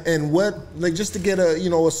and what, like, just to get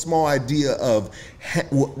a small idea of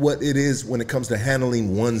what it is when it comes to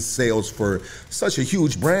handling one's sales for such a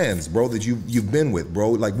huge brands, bro, that you've been with,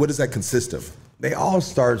 bro. Like, what does that consist of? They all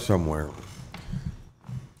start somewhere.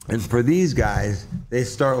 And for these guys, they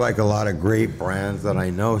start like a lot of great brands that I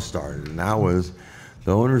know started. And that was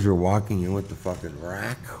the owners are walking in with the fucking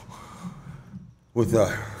rack, with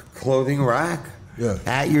a clothing rack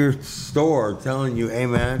at your store telling you, hey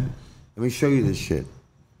man, let me show you this shit.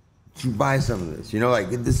 You buy some of this. You know, like,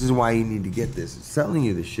 this is why you need to get this. It's selling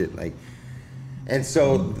you the shit. Like, and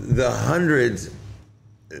so the hundreds,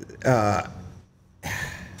 I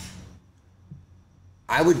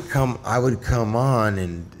would come on,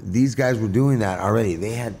 and these guys were doing that already.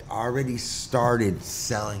 They had already started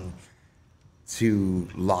selling to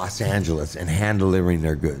Los Angeles and hand delivering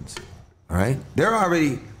their goods. All right? They're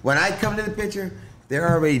already, when I come to the picture, they're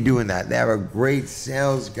already doing that. They have a great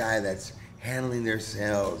sales guy that's handling their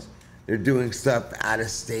sales. They're doing stuff out of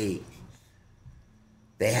state.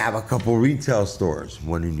 They have a couple retail stores,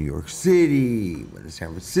 one in New York City, one in San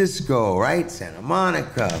Francisco, right? Santa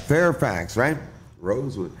Monica, Fairfax, right?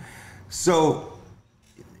 Rosewood. So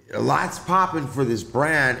a lot's popping for this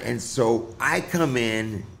brand, and so I come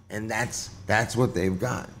in, and that's what they've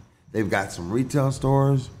got. They've got some retail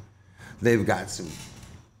stores, they've got some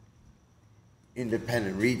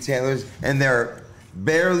independent retailers, and they're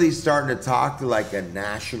barely starting to talk to like a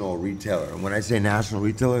national retailer. And when I say national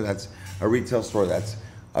retailer, that's a retail store that's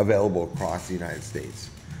available across the United States,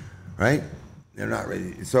 right? They're not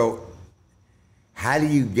ready. So how do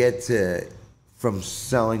you get to, from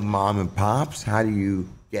selling mom and pops, how do you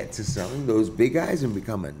get to selling those big guys and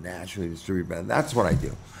become a nationally distributed brand? That's what I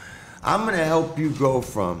do. I'm gonna help you go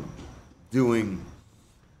from doing,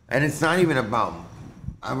 and it's not even about,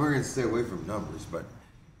 we're gonna stay away from numbers, but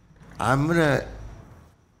I'm gonna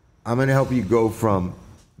help you go from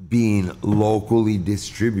being locally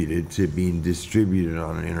distributed to being distributed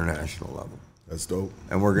on an international level. That's dope.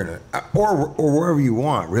 And we're gonna, or wherever you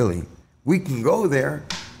want, really. We can go there,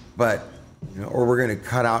 but, you know, or we're gonna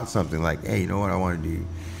cut out something like, hey, you know what, I want to do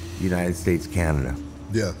United States, Canada.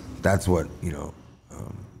 Yeah. That's what, you know.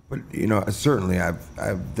 But, you know, certainly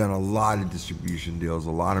I've done a lot of distribution deals,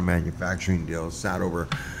 a lot of manufacturing deals, sat over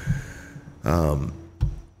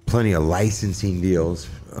plenty of licensing deals.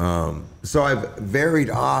 So I've varied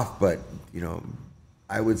off, but, you know,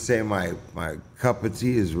 I would say my cup of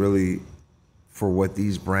tea is really for what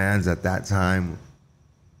these brands at that time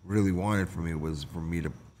really wanted from me, was for me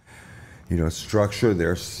to, you know, structure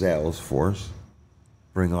their sales force,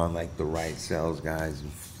 bring on like the right sales guys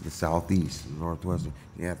in the Southeast and Northwest.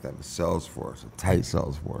 You have to have a sales force, a tight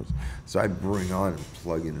sales force. So I bring on and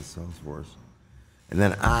plug in the sales force. And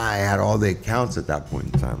then I had all the accounts at that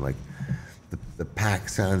point in time, like the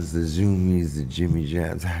PacSuns, the Zoomies, the Jimmy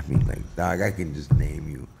Jams. I mean, like, dog, I can just name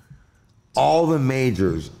you all the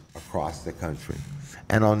majors across the country.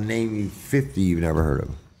 And I'll name you 50 you've never heard of.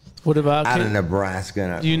 What about out of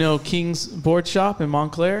Nebraska? Do you know King's Board Shop in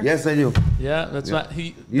Montclair? Yes, I do. Yeah, that's right.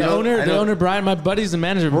 The owner, Brian, my buddy's the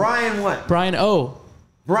manager. Brian what? Brian O.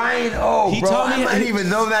 Brian O, He bro. taught me- I didn't even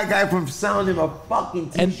know that guy from selling him a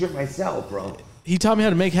fucking t-shirt myself, bro. He taught me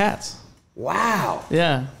how to make hats. Wow.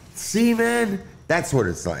 Yeah. See, man? That's what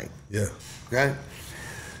it's like. Yeah. Okay?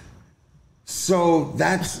 So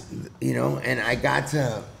that's, you know, and I got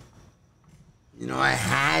to, you know,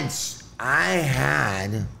 I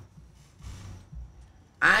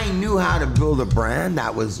knew how to build a brand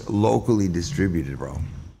that was locally distributed, bro.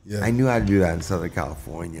 Yeah. I knew how to do that in Southern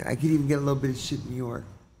California. I could even get a little bit of shit in New York.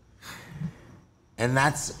 And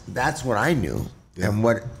that's what I knew. Yeah. And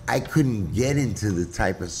what I couldn't get into the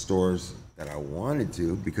type of stores that I wanted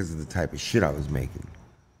to because of the type of shit I was making.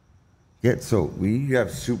 So when you have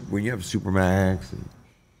Supermax and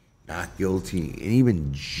Not Guilty and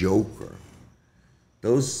even Joker,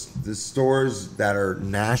 the stores that are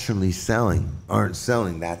nationally selling aren't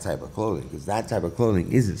selling that type of clothing because that type of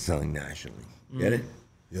clothing isn't selling nationally. Get it?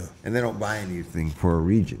 Yeah. And they don't buy anything for a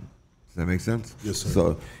region. Does that make sense? Yes, sir.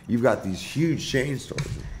 So you've got these huge chain stores.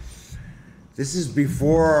 This is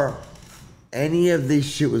before any of this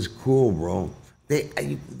shit was cool, bro.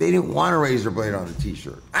 They didn't want a razor blade on a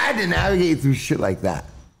t-shirt. I had to navigate through shit like that.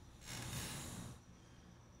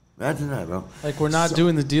 Imagine that, bro. Like, we're not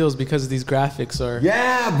doing the deals because these graphics are.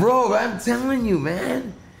 Yeah, bro. I'm telling you,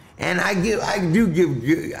 man. And I do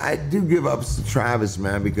give ups to Travis,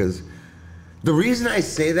 man, because the reason I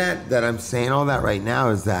say that I'm saying all that right now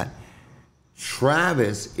is that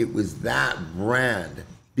Travis, it was that brand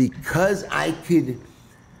because I could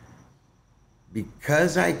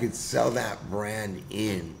sell that brand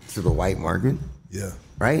in to the white market. Yeah.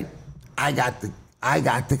 Right? I got the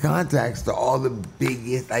contacts to all the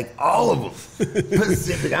biggest, like all of them.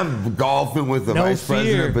 Pacific. I'm golfing with the vice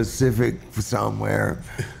president of Pacific Zoomies.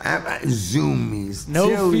 No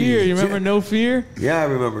Chili's, Fear. You remember No Fear? Yeah, I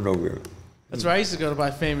remember No Fear. That's where I used to go to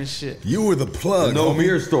buy famous shit. You were the plug. No homie.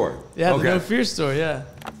 beer store. Yeah, Okay. the No Fear store. Yeah.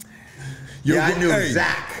 Your- I knew hey,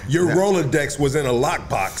 Zach. Your Zach. Rolodex was in a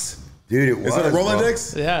lockbox. Dude, it was. Is it a bro.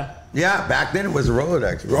 Rolodex? Yeah. Yeah, back then it was a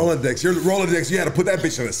Rolodex. Bro. Rolodex. Your Rolodex, you had to put that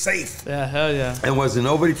bitch in a safe. Yeah. Hell yeah. And wasn't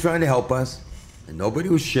nobody trying to help us, and nobody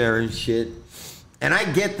was sharing shit. And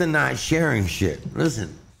I get the not sharing shit.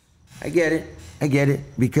 Listen, I get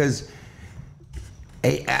it, because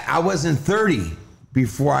I wasn't 30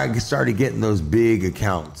 before I started getting those big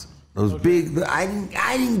accounts. Those big. I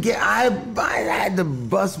had to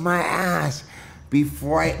bust my ass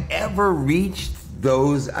before I ever reached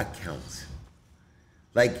those accounts.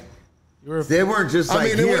 Like, they weren't just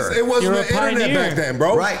like I mean, here. it wasn't You're the a internet pioneer. back then,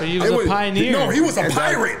 bro. Right. But he It was a pioneer. No, he was a And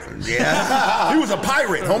pirate. Yeah. He was a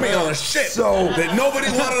pirate, homie, on a ship So- that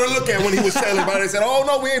nobody wanted to look at when he was sailing by. They said, "Oh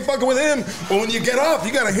no, we ain't fucking with him." But when you get off,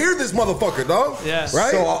 you gotta hear this motherfucker, dog. Yes.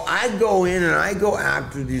 Right. So I go in and I go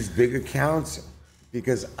after these big accounts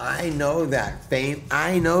because I know that fame.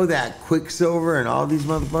 I know that Quicksilver and all these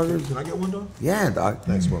motherfuckers. Can I get one, dog? Yeah, dog.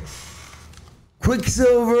 Thanks, bro.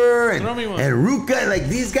 Quicksilver and Throw me one. Ruka. Like,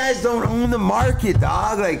 these guys don't own the market,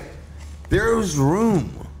 dog. Like, there's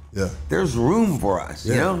room. Yeah. There's room for us,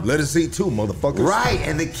 you know? Let us eat too, motherfuckers. Right,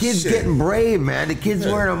 and the kid's Shit. getting brave, man. The kid's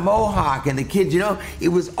Yeah. wearing a mohawk, and the kid, you know, it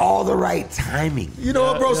was all the right timing. You know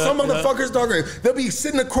what, bro? Yeah, Some yeah. motherfuckers, dog, they'll be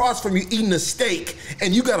sitting across from you eating a steak,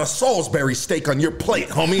 and you got a Salisbury steak on your plate,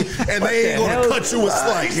 homie, and they ain't the gonna hell? cut you a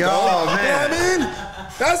slice, Yo, dog. man. You know what I mean?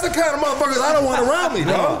 That's the kind of motherfuckers I don't want around me,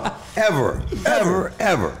 dog. Ever.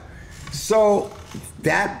 So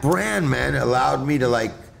that brand, man, allowed me to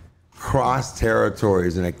like cross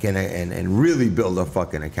territories and really build a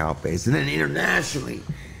fucking account base. And then internationally,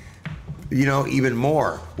 you know, even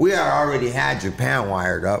more. We had already had Japan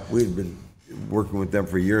wired up. We'd been working with them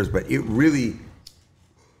for years, but it really,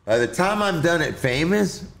 by the time I'm done at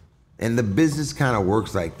Famous, and the business kind of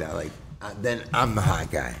works like that, like then I'm the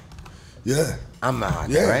hot guy. Yeah. I'm the hot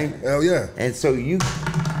Yeah. guy, right? Hell yeah. And so you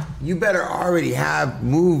better already have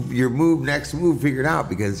your next move figured out,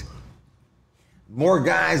 because more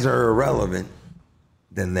guys are irrelevant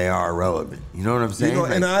than they are relevant. You know what I'm saying?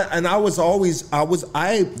 You know,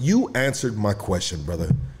 you answered my question, brother.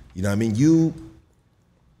 You know what I mean? You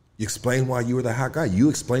explained why you were the hot guy. You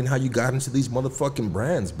explained how you got into these motherfucking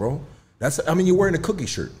brands, bro. You're wearing a cookie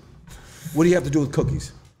shirt. What do you have to do with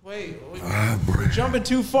cookies? Wait, we're jumping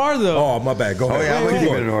too far though. Oh, my bad. Go ahead. yeah, I'm Wait, gonna wait.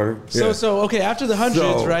 keep it in order. So okay, after the hundreds,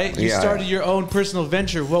 So, right? You yeah. started your own personal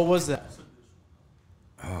venture. What was that?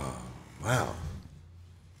 Wow.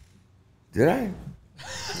 Did I?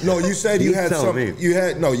 No, you said you You had tell something. me.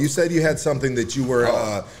 You said you had something that you were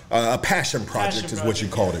a passion project, Passion is what you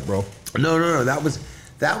project, called it, bro. No. That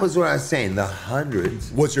was what I was saying. The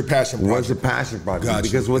hundreds What's your passion project? was a passion project, Gotcha,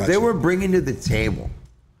 because what they gotcha. were bringing to the table.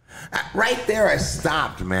 Right there, I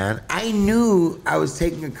stopped, man. I knew I was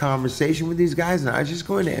taking a conversation with these guys, and I was just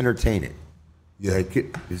going to entertain it. Yeah. Like,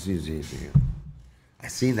 this is easy. I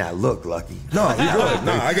seen that look, Lucky. No, you good.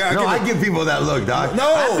 No, I give people that look, dog.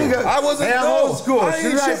 No, I wasn't- Hey, I'm no, old school. I As ain't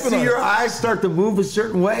soon as I tripping see on your it. eyes start to move a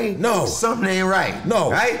certain way, No. something ain't right. No,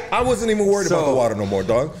 right? I wasn't even worried about So- the water no more,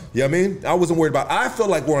 dog. You know what I mean? I wasn't worried about. I feel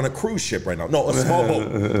like we're on a cruise ship right now. No, a small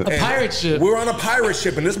boat. A pirate ship. We're on a pirate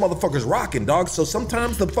ship, and this motherfucker's rocking, dog. So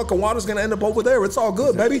sometimes the fucking water's gonna end up over there. It's all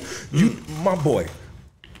good, baby. You, my boy.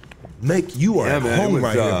 You are Yeah, at man, it home was,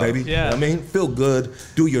 right here, baby. Yeah. You know what I mean, feel good,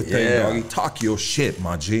 do your thing, Yeah. doggy. Talk your shit,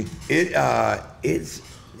 my G. It's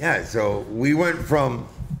yeah. So we went from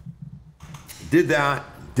did the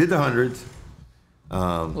hundreds.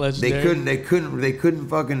 Legendary. They couldn't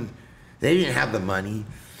fucking. They didn't have the money.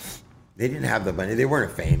 They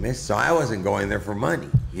weren't famous, so I wasn't going there for money.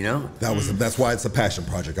 You know. That's why it's a passion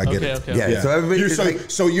project. I get Okay, it. okay. Yeah. So everybody.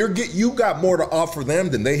 You got more to offer them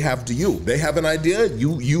than they have to you. They have an idea.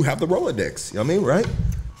 You have the Rolodex. You know what I mean, right?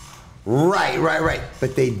 Right.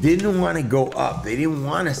 But they didn't want to go up. They didn't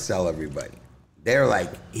want to sell everybody. They're like,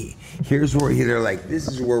 here's where they're like, this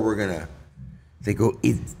is where we're gonna. They go.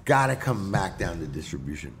 It's got to come back down to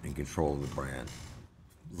distribution and control of the brand,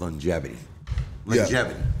 longevity.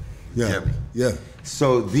 Yeah.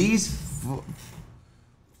 So these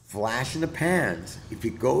flash in the pans, if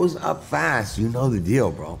it goes up fast, you know the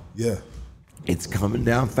deal, bro. Yeah. It's coming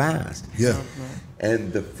down fast. Yeah.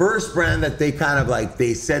 And the first brand that they kind of like,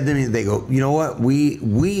 they said to me, they go, you know what? We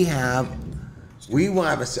want to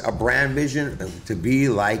have a brand vision to be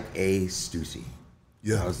like a Stussy.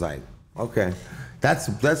 Yeah. I was like, okay, that's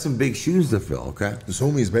some big shoes to fill. Okay. The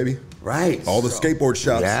homies, baby. Right. All the skateboard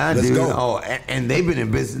shops. Yeah, Let's dude. go. Oh, and they've been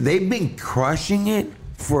in business. They've been crushing it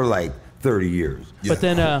for like 30 years.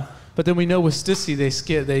 Yeah. But then we know with Stussy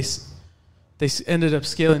They ended up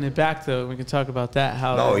scaling it back, though. We can talk about that.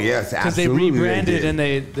 How? Oh, yes, because they absolutely they rebranded did. and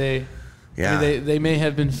they Yeah. I mean, they may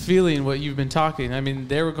have been feeling what you've been talking. I mean,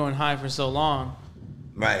 they were going high for so long,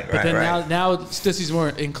 Right, but then now Stussy's more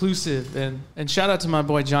inclusive. And shout out to my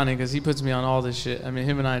boy Johnny because he puts me on all this shit. I mean,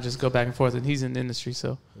 him and I just go back and forth, and he's in the industry,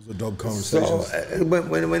 so. Those are dope So conversations.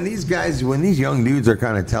 when these young dudes are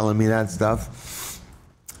kind of telling me that stuff,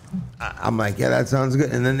 I'm like, yeah, that sounds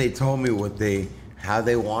good. And then they told me how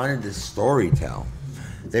they wanted to story tell.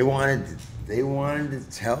 They wanted to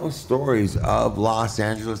tell stories of Los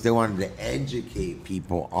Angeles. They wanted to educate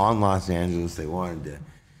people on Los Angeles. They wanted to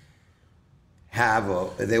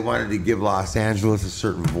they wanted to give Los Angeles a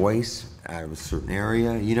certain voice out of a certain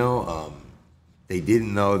area. You know, they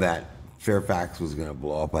didn't know that Fairfax was going to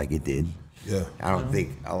blow up like it did. Yeah. I don't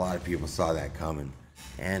think a lot of people saw that coming.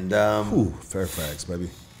 And Ooh, Fairfax, baby.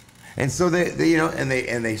 and so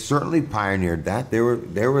they certainly pioneered that. They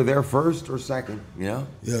were there first or second, you know?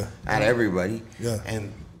 Yeah. At everybody. Yeah.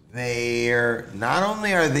 And not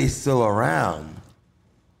only are they still around,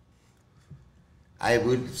 I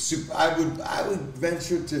would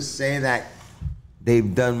venture to say that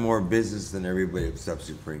they've done more business than everybody except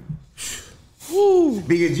Supreme.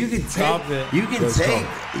 Because you can Stop it.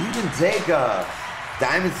 take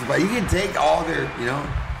Diamond Supply, you can take all their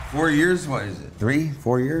 4 years. What is it?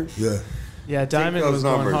 3-4 years? Yeah. Yeah, Take Diamond those was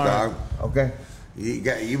going numbers, hard. dog. Okay.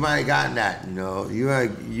 You might have gotten that.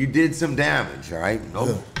 You did some damage. All right. Nope.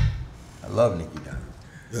 Yeah. I love Nicky Diamond.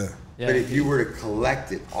 Yeah. Yeah. But if you were to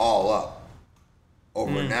collect it all up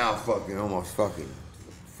over now, almost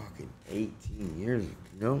 18 years,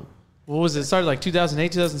 What was it? Started like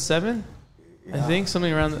 2008, 2007? I think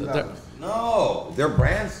something around No, their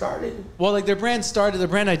brand started. well, like their brand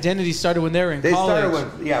identity started when they were in They college.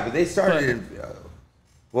 but they started in.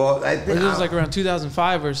 Well, I But think it was like around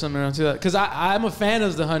 2005 or something around 2000. Because I'm a fan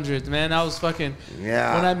of the 100, man. I was fucking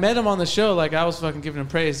Yeah. When I met him on the show, like I was fucking giving him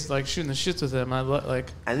praise, like shooting the shits with him. I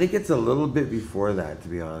think it's a little bit before that, to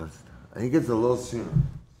be honest. I think it's a little sooner.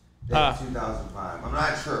 Than 2005. I'm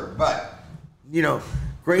not sure, but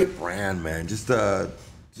great brand, man. Just,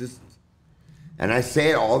 and I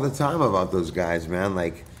say it all the time about those guys, man.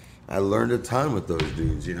 Like, I learned a ton with those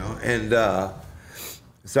dudes, And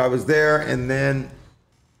so I was there, and then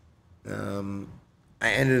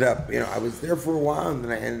I ended up, I was there for a while, and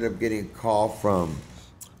then I ended up getting a call from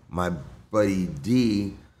my buddy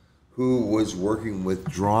D, who was working with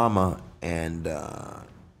Drama and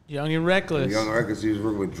Young and Reckless. Young Records. He was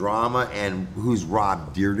working with Drama, and who's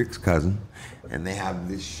Rob Dyrdek's cousin, and they have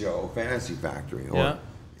this show, Fantasy Factory,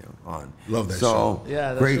 on. Love that show.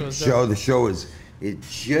 Yeah, that great show was show. dope. The show it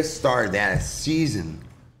just started. They had a season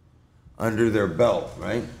under their belt,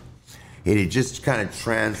 right? It had just kind of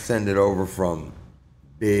transcended over from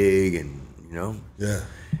big and Yeah.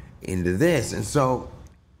 into this, and so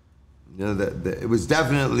it was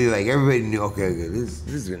definitely like everybody knew. Okay, this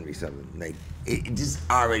is gonna be something. Like it just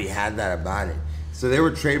already had that about it. So they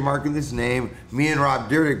were trademarking this name. Me and Rob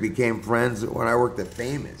Dyrdek became friends when I worked at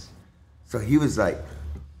Famous. So he was like,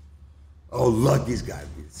 "Oh, Lucky's got to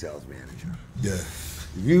be the sales manager. Yeah. If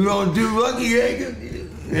you don't do Lucky, you ain't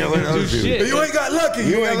gonna do shit. You ain't got lucky.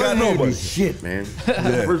 You ain't got nobody. Shit, man.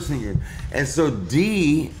 The first thing you're, and so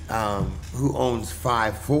D, who owns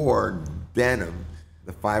 5-4 Denim,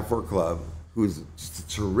 the 5-4 Club, who's just a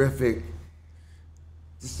terrific,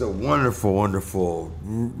 just a wonderful, wonderful,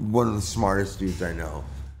 one of the smartest dudes I know.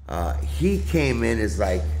 He came in as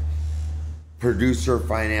like producer,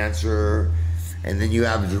 financer, and then you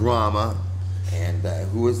have Drama, and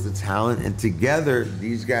who was the talent, and together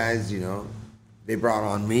these guys, they brought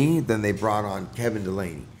on me, then they brought on Kevin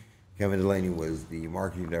Delaney. Kevin Delaney was the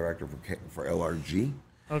marketing director for LRG.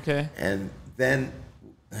 Okay. And then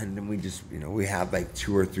we just, we had like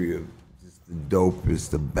 2 or 3 of just the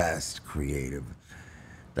dopest, the best creative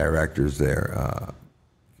directors there.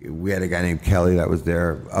 We had a guy named Kelly that was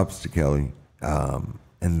there, ups to Kelly.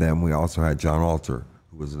 And then we also had John Alter,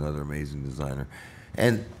 who was another amazing designer.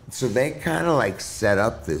 And so they kind of like set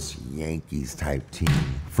up this Yankees type team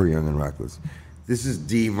for Young and Reckless. This is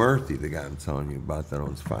D. Murphy, the guy I'm telling you about that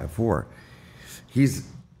owns 5-4.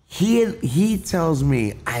 He tells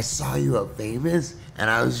me, I saw you at Famous, and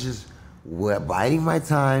I was just biding my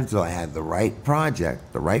time till I had the right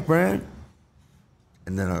project, the right brand,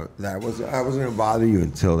 and then I wasn't going to bother you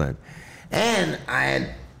until then. And I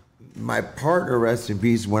had my partner, rest in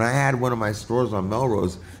peace, when I had one of my stores on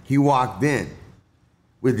Melrose, he walked in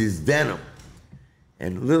with his denim.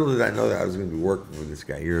 And little did I know that I was going to be working with this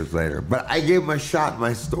guy years later. But I gave him a shot in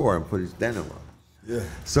my store and put his denim on. Yeah.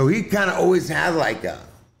 So he kind of always had like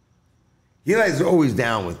Eli's always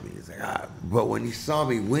down with me. He's like, but when he saw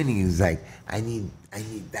me winning, he's like, I need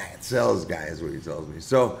that sales guy is what he tells me.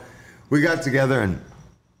 So we got together and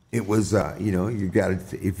it was, you know, if you got an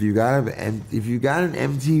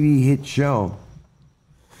MTV hit show.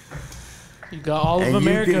 You got all of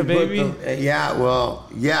America, baby. But here's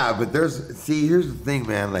the thing,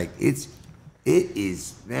 man. Like it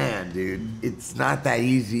is, man, dude. It's not that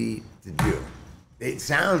easy to do. It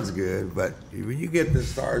sounds good, but when you get the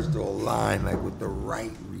stars to align, like with the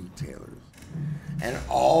right retailers and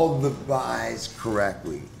all the buys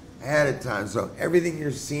correctly ahead of time, so everything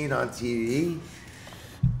you're seeing on TV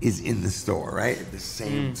is in the store, right? At the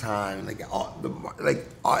same time,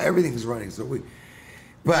 everything's running.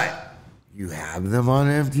 But you have them on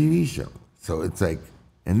an MTV show, so it's like,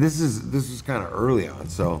 and this was kind of early on,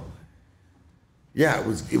 so yeah, it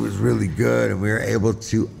was really good, and we were able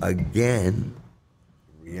to again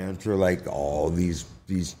re-enter like all these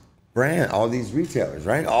brands, all these retailers,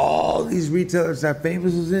 right? All these retailers that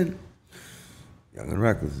Famous was in, Young and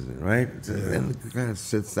Reckless is in, right? So, and it kind of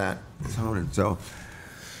sets that tone, and so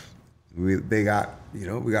we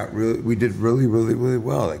did really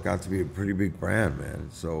well. It got to be a pretty big brand, man.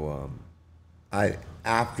 So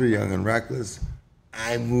after Young and Reckless,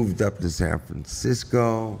 I moved up to San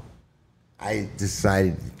Francisco. I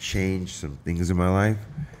decided to change some things in my life,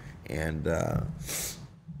 and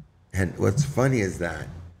what's funny is that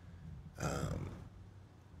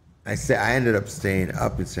I ended up staying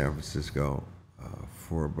up in San Francisco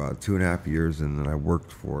for about 2.5 years, and then I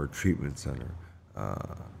worked for a treatment center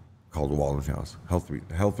called Walden House, Health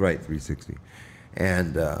Right 360,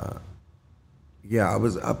 and I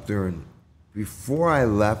was up there, and before I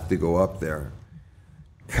left to go up there,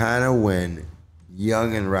 kind of when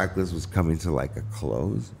Young and Reckless was coming to like a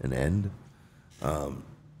close, an end, I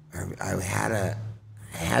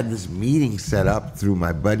had this meeting set up through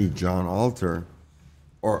my buddy John Alter,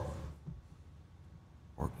 or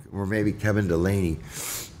maybe Kevin Delaney,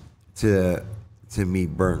 to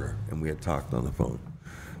meet Burner, and we had talked on the phone,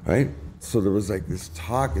 right? So there was like this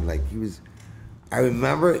talk, and like I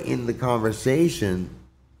remember in the conversation,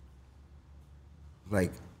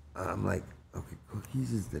 like I'm like, okay,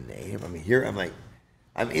 Cookies is the name. I mean, here I'm like,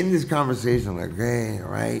 I'm in this conversation. I'm like, okay, all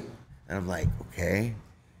right, and I'm like, okay.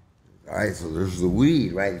 All right, so there's the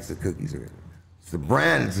weed, right? It's the cookies. It's the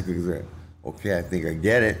brand, it's the cookies. Okay, I think I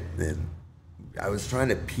get it. Then I was trying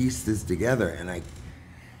to piece this together, and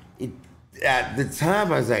at the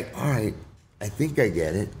time I was like, all right, I think I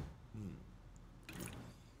get it.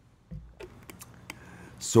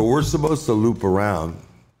 So we're supposed to loop around,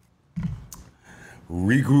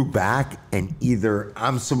 regroup back, and either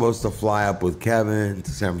I'm supposed to fly up with Kevin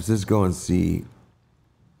to San Francisco and see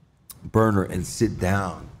Burner and sit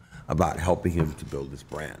down about helping him to build this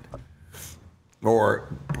brand, or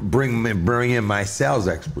bring in my sales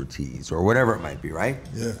expertise, or whatever it might be, right?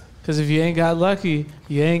 Yeah. Because if you ain't got lucky,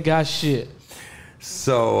 you ain't got shit.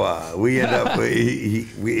 So we end up,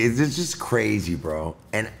 it's just crazy, bro.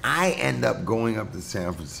 And I end up going up to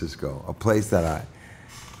San Francisco, a place that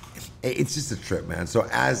it's just a trip, man. So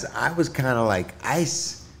as I was kind of like, I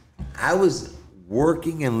was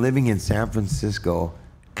working and living in San Francisco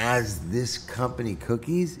as this company,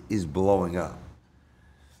 Cookies, is blowing up.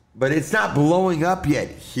 But it's not blowing up yet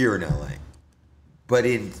here in LA. But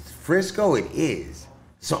in Frisco, it is.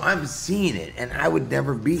 So I'm seeing it, and I would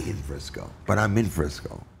never be in Frisco, but I'm in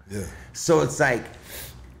Frisco. Yeah. So it's like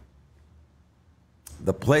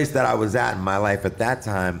the place that I was at in my life at that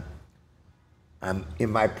time, I'm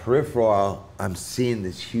in my peripheral, I'm seeing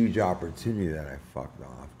this huge opportunity that I fucked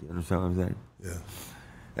off. Do you understand what I'm saying? Yeah.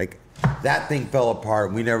 Like, that thing fell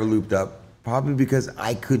apart. We never looped up, probably because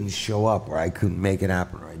I couldn't show up, or I couldn't make it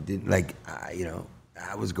happen, or I didn't, like,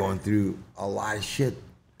 I was going through a lot of shit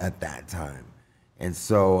at that time. And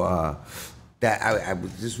so I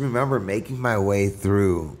just remember making my way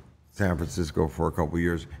through San Francisco for a couple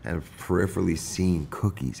years and peripherally seeing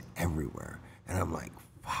Cookies everywhere. And I'm like,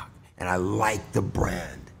 fuck. And I like the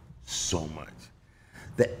brand so much.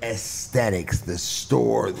 The aesthetics, the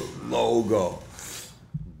store, the logo,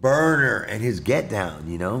 Burner and his get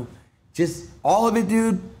down, just all of it,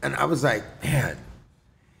 dude. And I was like, man.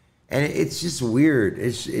 And it's just weird.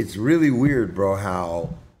 It's really weird, bro,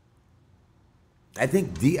 how I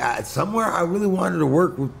think somewhere I really wanted to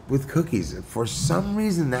work with Cookies. For some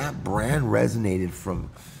reason, that brand resonated it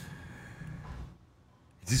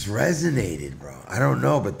just resonated, bro. I don't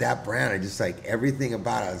know, but that brand, I just like everything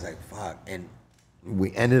about it. I was like, fuck. And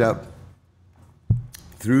we ended up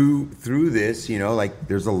through this, like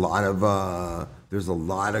there's a lot of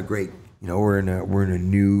great, we're in a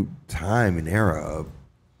new time and era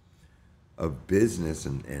of business,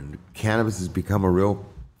 and cannabis has become a real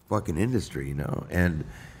fucking industry, you know. And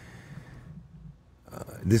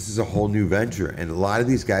this is a whole new venture, and a lot of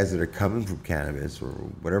these guys that are coming from cannabis or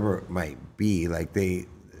whatever it might be, like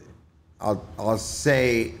I'll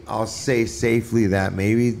say safely that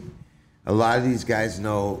maybe a lot of these guys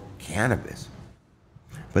know cannabis,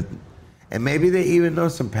 and maybe they even know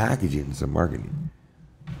some packaging and some marketing,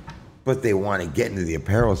 but they want to get into the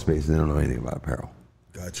apparel space and they don't know anything about apparel.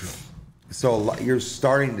 Gotcha. So you're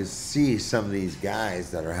starting to see some of these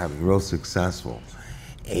guys that are having real successful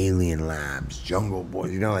Alien Labs, Jungle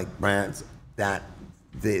Boys, you know, like brands that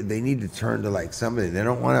they need to turn to like somebody. They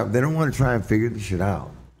don't want to try and figure this shit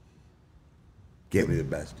out. Get me the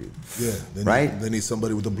best dude. Yeah. Right? They need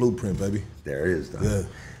somebody with a blueprint, baby. There it is, though. Yeah.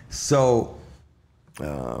 So,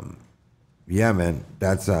 yeah, man.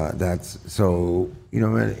 That's so, you know,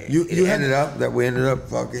 man. We ended up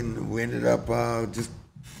just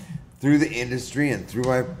through the industry and through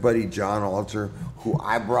my buddy John Alter, who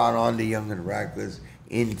I brought on to Young and Reckless,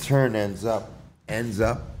 in turn ends up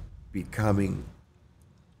becoming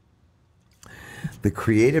the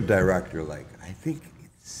creative director. Like, I think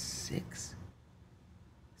it's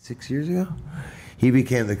 6 years ago, he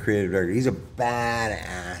became the creative director. He's a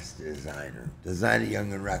badass designer. Designed at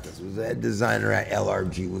Young and Reckless. Was a designer at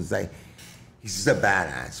LRG. He's just a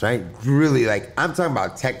badass, right? Really, like, I'm talking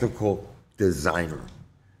about technical designer,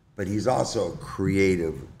 but he's also a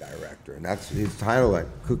creative director, and that's his title at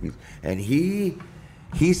Cookies. And he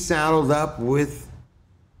saddled up with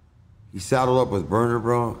Burner,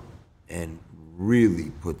 bro, and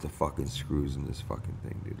really put the fucking screws in this fucking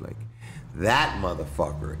thing, dude. Like, that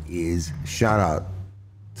motherfucker is, shout out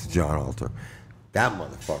to John Alter, that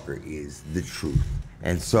motherfucker is the truth.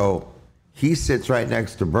 And so he sits right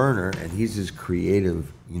next to Burner, and he's just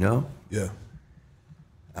creative, you know? Yeah.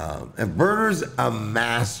 And Burner's a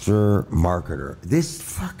master marketer. This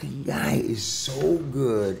fucking guy is so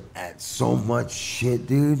good at so much shit,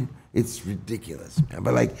 dude. It's ridiculous, man.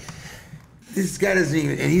 But like, this guy doesn't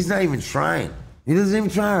even, and he's not even trying. He doesn't even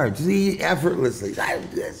try hard. Just he effortlessly, I do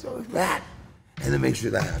this or that, and then make sure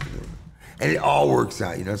that happens. And it all works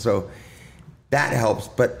out, you know? So that helps.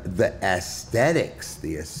 But the aesthetics,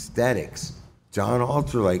 John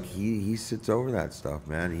Alter, like, he sits over that stuff,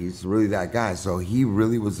 man. He's really that guy. So he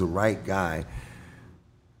really was the right guy.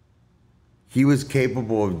 He was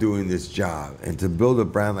capable of doing this job. And to build a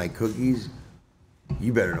brand like Cookies,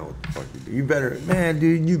 you better know what the fuck you do. You better, man,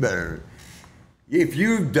 dude, you better. If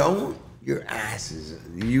you don't, your ass is,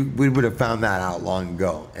 we would have found that out long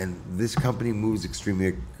ago. And this company moves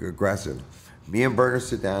extremely aggressive. Me and Burner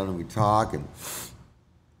sit down and we talk, and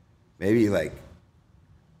maybe like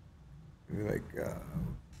it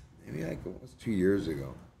was 2 years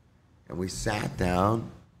ago, and we sat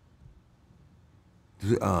down.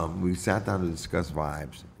 We sat down to discuss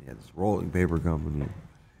Vibes. He had this rolling paper company.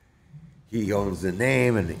 He owns the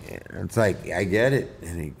name, and it's like, I get it.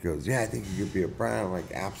 And he goes, yeah, I think you could be a brand. I'm like,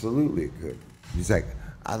 absolutely, it could. He's like,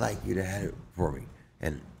 I'd like you to head it for me,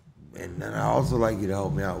 and then I also like you to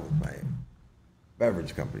help me out with my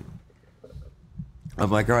beverage company. I'm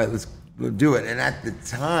like, all right, let's do it. And at the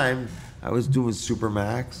time, I was doing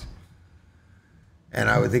Supermax, and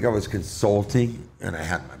I would think I was consulting, and I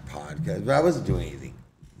had my podcast, but I wasn't doing anything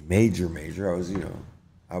major. I was, you know,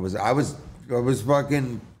 I was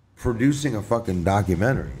fucking producing a fucking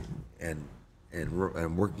documentary and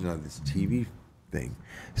working on this TV thing.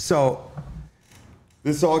 So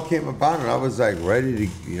this all came about, and I was like ready to,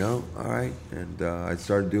 you know, all right. And I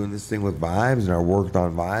started doing this thing with Vibes, and I worked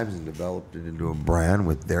on Vibes and developed it into a brand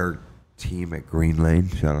with their team at Green Lane.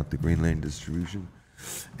 Shout out to Green Lane Distribution.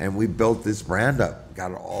 And we built this brand up,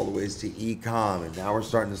 got it all the ways to e-com, and now we're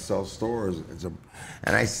starting to sell stores.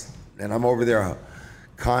 And I'm over there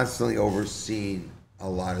constantly overseeing a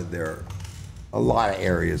lot of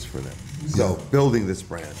areas for them. So building this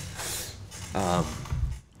brand.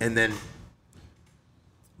 And then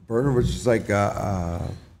Burner was just like, at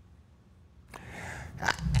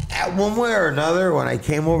one way or another, when I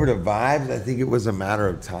came over to Vibes, I think it was a matter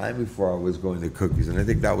of time before I was going to Cookies. And I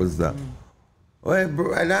think that was the,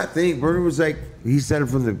 Burner was like, he said it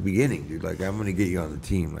from the beginning, dude, like, I'm going to get you on the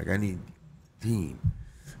team. Like, I need a team.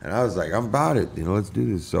 And I was like, I'm about it, you know, let's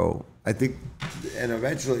do this. So I think, and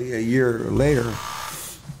eventually a year later,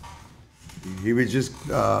 he was just,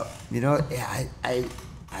 you know, I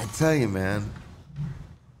tell you, man,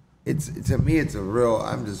 it's to me, it's a real,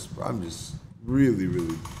 I'm just really,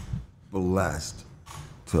 really blessed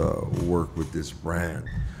to work with this brand,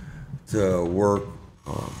 to work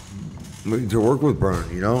to work with Burn.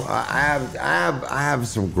 You know, I have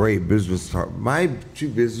some great business. My 2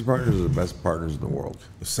 business partners are the best partners in the world.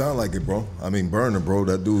 It sound like it, bro. I mean, Burner, bro,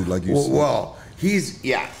 that dude, like you said. Well,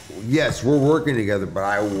 yes, we're working together, but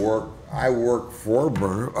I work for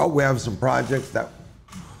Burner. Oh, we have some projects that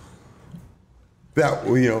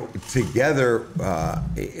you know together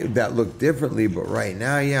that look differently. But right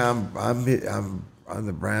now, I'm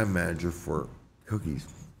the brand manager for cookies.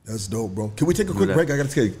 That's dope, bro. Can we take a quick break? I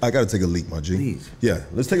gotta take a leak, my G. Please. Yeah,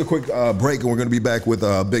 let's take a quick break, and we're gonna be back with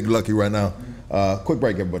Big Lucky right now. Quick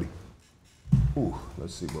break, everybody. Ooh,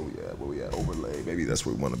 let's see where we at. Where we at? Overlay, maybe that's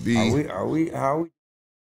where we want to be. Are we? How are we?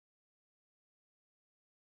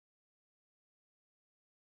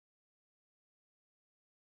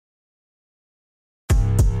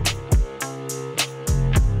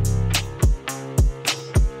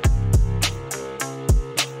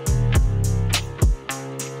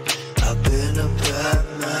 I've been a bad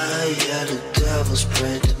man, yeah, the devil's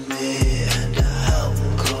prayed to me, and I help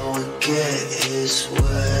him go and get his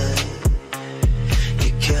way.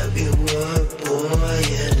 You kept your word, boy,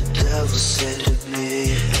 yeah, the devil said to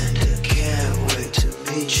me, and I can't wait to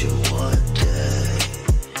meet you one day.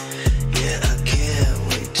 Yeah, I can't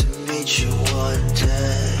wait to meet you one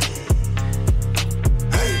day.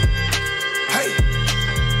 Hey, hey,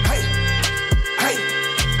 hey, hey,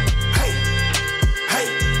 hey, hey,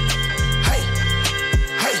 hey,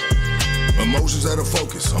 hey. Emotions out of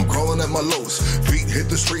focus, I'm crawling at my lowest. Feet hit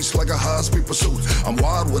the streets like a high-speed pursuit. I'm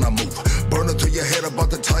wild when I move, burning to your head, about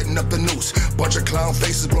to tighten up the noose. Bunch of clown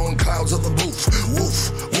faces blowing clouds of the roof.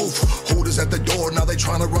 Woof, woof, hooters at the door, now they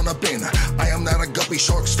trying to run up in. I am not a guppy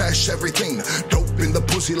shark, stash everything. Dope in the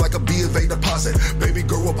pussy like a B of A deposit. Baby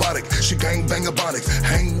girl robotic, she gang bang abonic.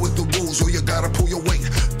 Hang with the wolves or you gotta pull your weight.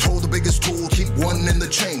 Throw the biggest tool, keep one in the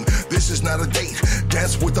chain. This is not a date,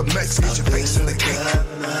 dance with the Mex, get your face in the cake.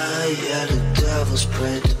 Yeah, the devil's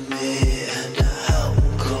prayed to me, and I help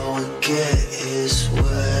him go and get his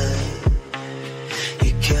way.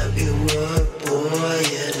 You kept your word, boy,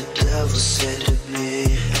 yeah, the devil said to me,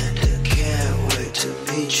 and I can't wait to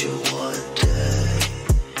meet you one day.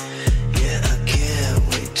 Yeah, I can't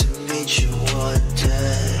wait to meet you one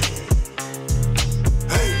day.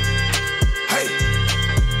 Hey, hey,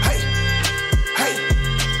 hey, hey,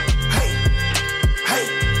 hey, hey,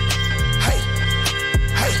 hey,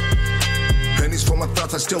 hey. Pennies for my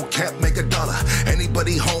thoughts, I still can't make a dollar.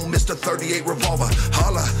 Anybody home, Mr. 38 revolver.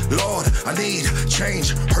 Holla, Lord, I need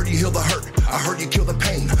change. Heard you heal the hurt, I heard you kill the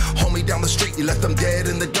pain. Homie down the street, you left them dead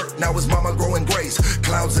in the dirt. Now his mama growing grays.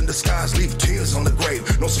 Clouds in the skies leave tears on the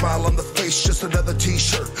grave. No smile on the face, just another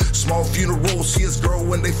t-shirt. Small funeral, see his girl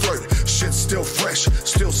when they flirt. Shit still fresh,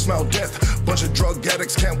 still smell death. Bunch of drug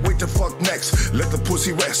addicts, can't wait to fuck next. Let the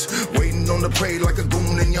pussy rest, waiting on the prey like a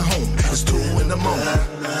goon in your home. It's 2 in the morning.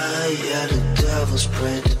 Yeah, the devil's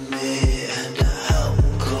prayed to me, and I help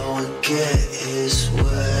him go and get his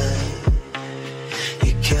way.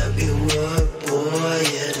 You kept your word, boy,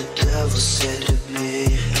 yeah, the devil said to me,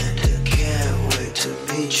 and I can't wait to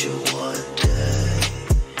meet you one day.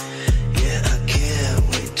 Yeah, I can't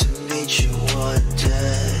wait to meet you one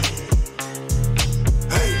day.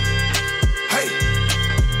 Hey, hey,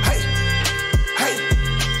 hey, hey,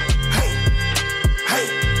 hey, hey,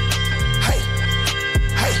 hey,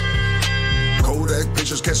 hey. Kodak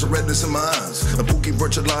pictures catch the redness in my eyes. The Pookie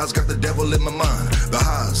virtualized got the devil in my mind. The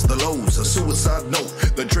highs, the lows, a suicide note.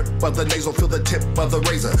 The drip of the nasal, feel the tip of the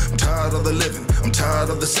razor. I'm tired of the living, I'm tired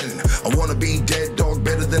of the sinning. I wanna be dead, dog,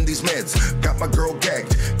 better than these meds. Got my girl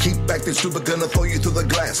gagged, keep back this stupid, gonna throw you through the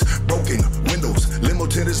glass. Broken windows, limo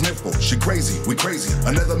tinted nipple. She crazy, we crazy,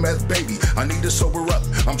 another meth baby. I need to sober up,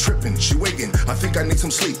 I'm tripping, she waking. I think I need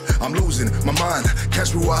some sleep, I'm losing my mind.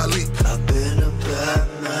 Catch me while I leap. I've been a bad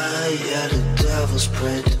man, yeah, the devil's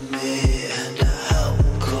prayed to me, and I help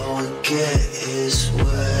him go and get his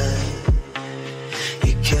way.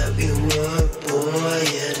 You kept your word, boy,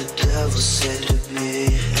 yeah, the devil said to me,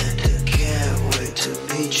 and I can't wait to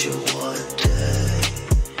meet you one day.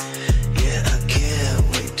 Yeah, I can't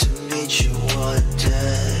wait to meet you one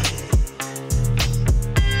day.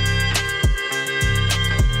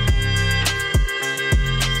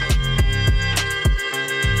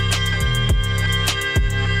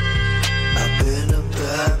 I've been a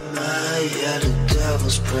bad man, yeah, the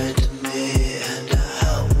devil's prayed to me, and I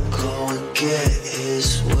help him go and get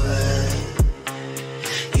his way.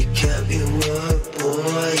 You kept your word,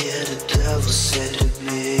 boy, yeah, the devil said to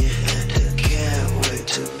me, and I can't wait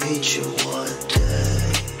to meet you one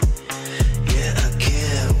day. Yeah, I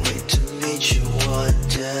can't wait to meet you one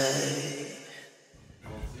day.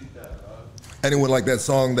 Anyone like that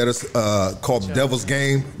song that is called Devil's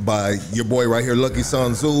Game by your boy right here, Lucky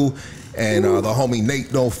Sanzu? and the homie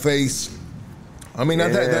Nate No Face. I mean,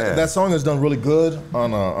 that song has done really good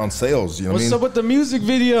on sales. You know What's what I mean? up with the music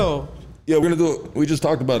video? Yeah, we're gonna do it. We just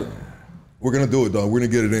talked about it. We're gonna do it, dog. We're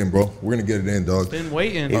gonna get it in, bro. We're gonna get it in, dog. Been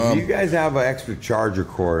waiting. If you guys have an extra charger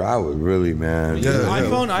cord, I would really, man.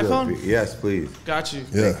 iPhone? Yes, please. Got you.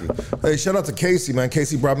 Yeah. Hey, shout out to Casey, man.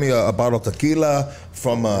 Casey brought me a bottle of tequila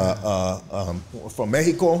from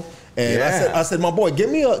Mexico. And I said, my boy, give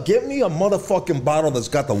me a motherfucking bottle that's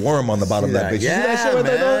got the worm on the bottom of that bitch. Yeah, you see that shit right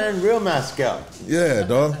there, dog? man. Real mezcal. Yeah,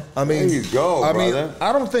 dog. I mean, There you go, I mean, brother.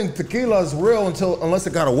 I don't think tequila is real unless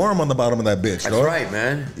it got a worm on the bottom of that bitch, That's dog. right,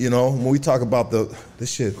 man. You know, when we talk about this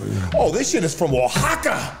shit. Oh, this shit is from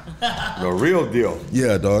Oaxaca. The real deal.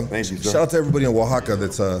 Yeah, dog. Thank you, sir. Shout out to everybody in Oaxaca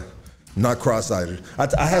that's not cross-eyed.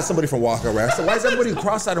 I had somebody from Oaxaca. I said, "Why is everybody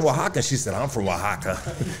cross-eyed in Oaxaca?" She said, "I'm from Oaxaca."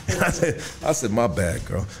 I said, "My bad,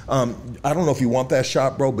 girl." I don't know if you want that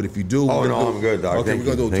shot, bro, but if you do, I'm good, dog. Okay, Thank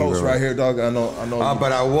we're gonna you. do a Thank you toast very right much. here, dog. I know.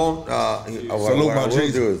 But I won't. Salute, what my I will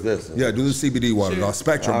G's. do is this. Yeah, do the CBD water, dog.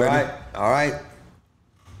 Spectrum, All baby. right. All right.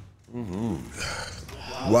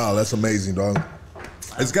 Wow, that's amazing, dog.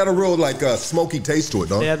 It's got a real smoky taste to it,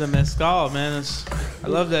 dog. Yeah, the mezcal, man. I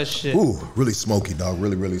love that shit. Ooh, really smoky, dog.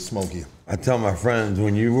 Really, really smoky. I tell my friends,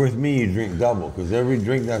 when you're with me, you drink double, because every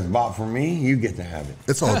drink that's bought for me, you get to have it.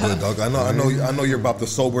 It's all good, dog. I know you're about the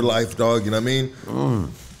sober life, dog. You know what I mean?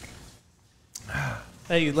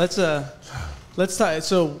 Hey, let's talk.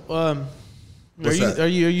 So, What's that? are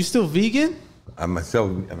you still vegan? Am I still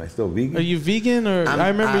vegan? Are you vegan, or I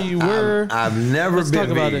remember you were? I've never Let's been talk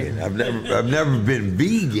about vegan. it. I've never been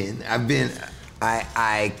vegan.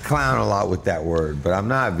 I clown a lot with that word, but I'm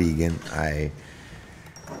not vegan. I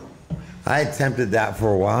attempted that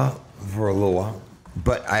for a little while,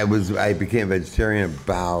 but I became vegetarian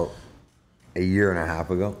about a year and a half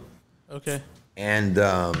ago. Okay. And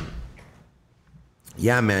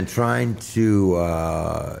yeah, man, trying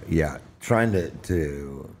to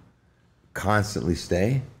constantly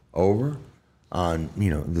stay over on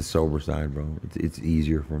the sober side, bro. It's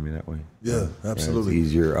easier for me that way. Yeah, absolutely. It's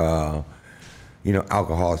easier.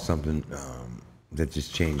 Alcohol is something that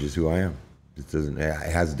just changes who I am. It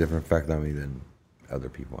has a different effect on me than other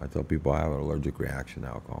people. I tell people I have an allergic reaction to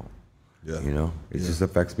alcohol. Yeah. It just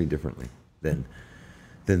affects me differently than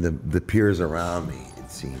the peers around me, it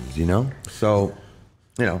seems, So,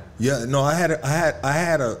 Yeah, no, I had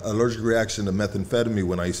an allergic reaction to methamphetamine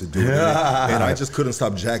when I used to do it, and I just couldn't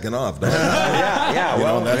stop jacking off. Dog.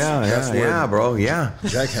 yeah, bro, yeah.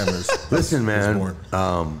 Jackhammers. Listen, man.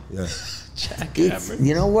 Yeah. It's,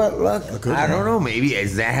 you know what, Luck? I don't know. Maybe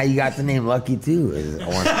is that how you got the name Lucky too?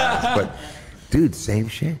 But dude, same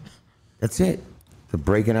shit. That's it. The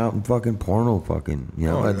breaking out in fucking porno,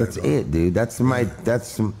 that's it, dude.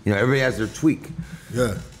 Everybody has their tweak.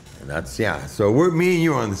 Yeah. And that's So me and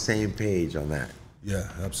you are on the same page on that. Yeah,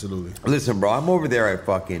 absolutely. Listen, bro, I'm over there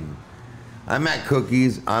I'm at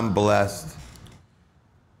Cookies. I'm blessed.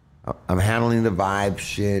 I'm handling the vibe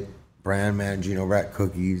shit, brand managing over at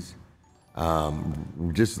Cookies.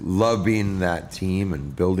 Just love being in that team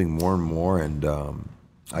and building more and more. And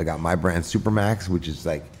I got my brand Supermax, which is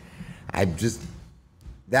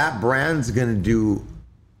that brand's gonna do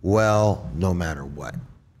well no matter what,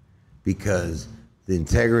 because the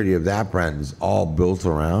integrity of that brand is all built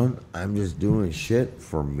around I'm just doing shit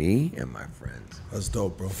for me and my friends. That's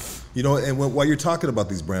dope, bro. And while you're talking about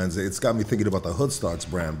these brands, it's got me thinking about the Hoodstocks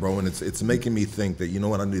brand, bro, and it's making me think that,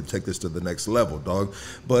 I need to take this to the next level, dog.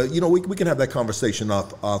 But, we can have that conversation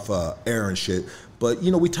off air and shit. But,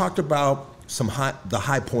 we talked about the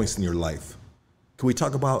high points in your life. Can we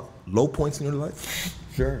talk about low points in your life?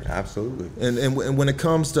 Sure, absolutely. And when it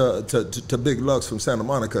comes to Big Lux from Santa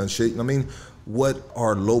Monica and shit, what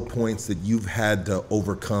are low points that you've had to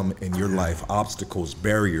overcome in your life? Obstacles,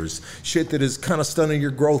 barriers, shit that is kind of stunning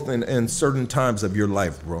your growth in certain times of your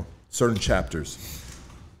life, bro. Certain chapters.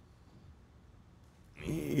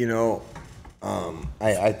 I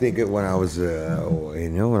think when I was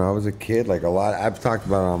a kid, I've talked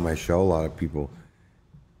about it on my show. A lot of people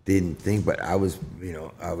didn't think, but I was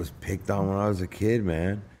picked on when I was a kid,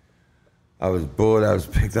 man. I was bullied, I was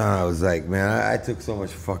picked on. I was like, man, I took so much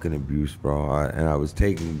fucking abuse, bro. And I was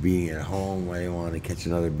taking beating at home. I didn't want to catch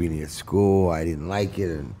another beating at school. I didn't like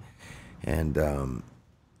it, and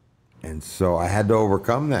so I had to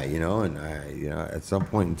overcome that, And I, at some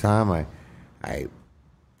point in time, I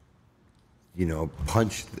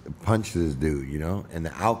punched this dude, And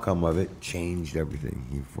the outcome of it changed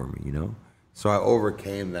everything for me, So I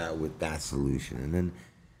overcame that with that solution, and then.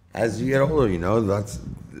 As you get older,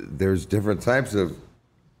 there's different types of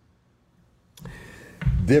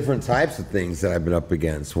different types of things that I've been up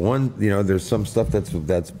against. One, you know, there's some stuff that's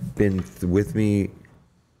been with me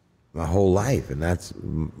my whole life, and that's,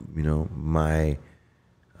 you know, my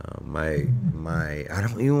I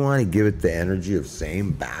don't even want to give it the energy of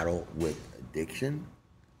saying battle with addiction.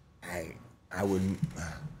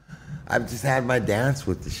 I've just had my dance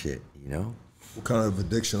with the shit, you know. What kind of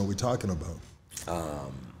addiction are we talking about?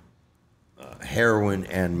 Heroin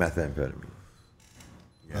and methamphetamine.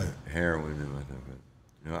 Yeah, Right. heroin and methamphetamine.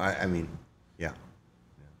 You know, I mean, yeah.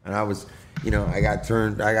 And I was, you know, I got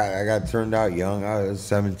turned out young. I was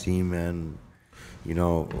 17, man. You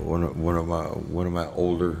know, one of my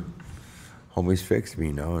older homies fixed me,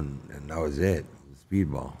 you know, and that was it.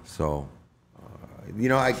 Speedball. So, you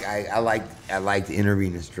know, I liked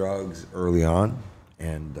intravenous drugs early on,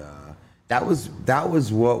 and that was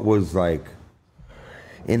what was like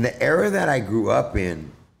in the era that I grew up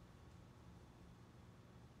in.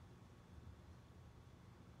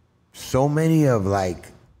 So many of like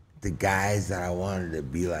the guys that I wanted to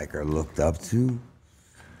be like or looked up to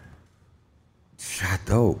shot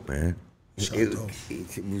dope, man. It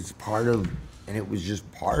was part of, and it was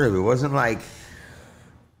just part of it. It wasn't like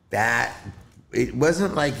that. It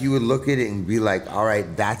wasn't like you would look at it and be like, all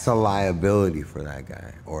right, that's a liability for that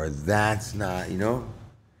guy, or that's not, you know.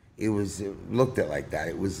 It looked at like that.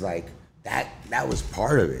 It was like that was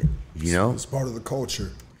part of it, you know. It's part of the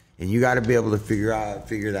culture. And you got to be able to figure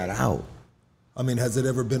that out. I mean, has it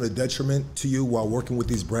ever been a detriment to you while working with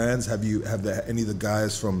these brands? Have any of the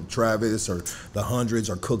guys from Travis or the Hundreds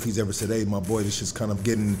or Cookies ever said, "Hey, my boy, this is kind of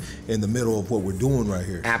getting in the middle of what we're doing right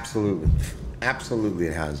here"? Absolutely,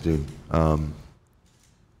 it has, dude. And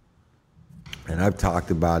I've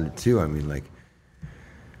talked about it too. I mean, like,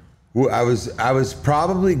 I was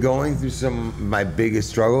probably going through some of my biggest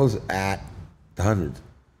struggles at the Hundreds.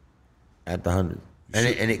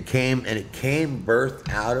 And it came birthed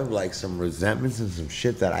out of like some resentments and some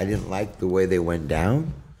shit that I didn't like the way they went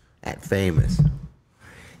down at Famous,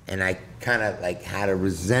 and I kind of like had a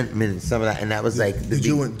resentment in some of that, and that was like. Did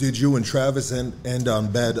you and Travis end on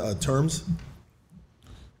bad terms?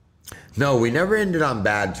 No, we never ended on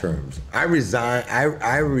bad terms. I resigned.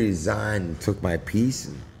 I resigned and took my piece.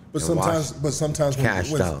 But sometimes when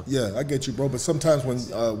cashed out. Yeah, I get you, bro. But sometimes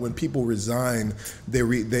when people resign,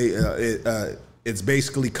 it's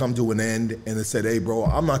basically come to an end, and it said, "Hey, bro,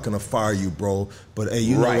 I'm not gonna fire you, bro, but hey,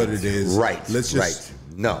 you know what it is, right? Let's just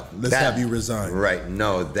let's have you resign." Right?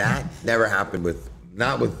 No, that never happened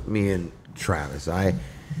not with me and Travis. I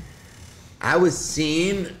was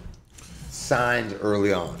seeing signs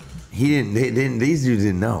early on. These dudes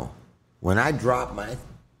didn't know. When I dropped my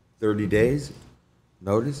 30 days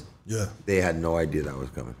notice, yeah, they had no idea that was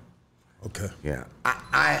coming. Okay. Yeah,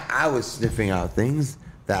 I was sniffing out things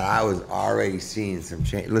that I was already seeing some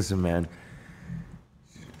change. Listen, man.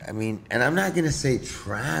 I mean, and I'm not gonna say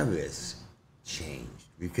Travis changed,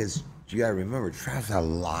 because you gotta remember, Travis had a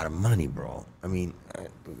lot of money, bro. I mean,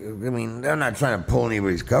 they're not trying to pull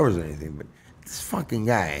anybody's covers or anything, but this fucking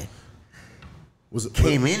guy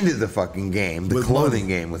came into the fucking game, the clothing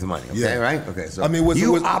game, with money. Okay, yeah. Right? Okay, so I mean,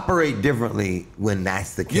 you operate differently when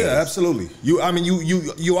that's the case. Yeah, absolutely. You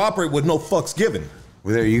operate with no fucks given.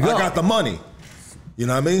 Well, there you go. I got the money. You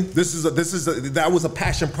know what I mean? That was a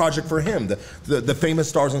passion project for him. The Famous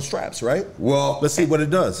Stars and Straps, right? Well, let's see what it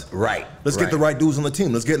does. Right. Let's get the right dudes on the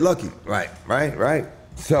team. Let's get lucky. Right.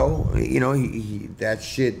 So, you know, he that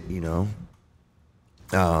shit, you know.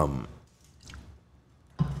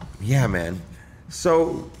 Yeah, man.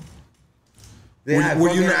 So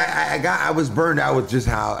I was burned out with just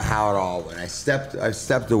how it all went. I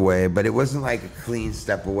stepped away, but it wasn't like a clean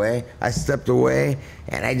step away. I stepped away,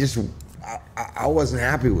 and I wasn't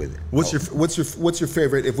happy with it. What's your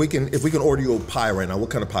favorite? If we can order you a pie right now, what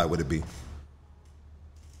kind of pie would it be?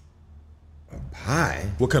 A pie?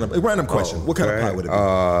 What kind of random question? What kind of pie would it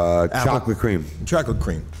be? Chocolate cream. Chocolate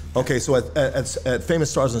cream. Okay, so at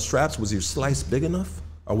Famous Stars and Straps, was your slice big enough,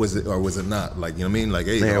 or was it not? Like, you know what I mean? Like,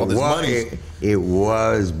 hey, all this money. It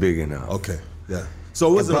was big enough. Okay, yeah.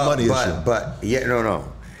 So it wasn't a money issue. But yeah,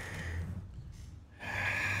 no.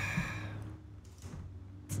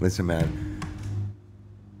 Listen, man,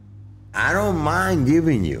 I don't mind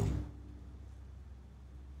giving you.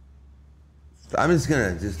 I'm just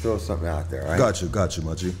gonna throw something out there, right? Got you,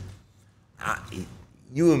 Machi.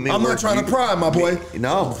 You and me. I'm not trying to pry, my boy.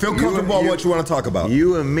 No. Feel comfortable on what you want to talk about.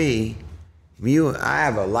 You and me, I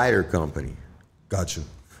have a lighter company. Got you.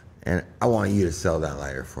 And I want you to sell that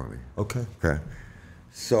lighter for me. Okay.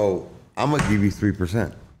 So I'm gonna give you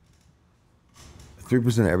 3%.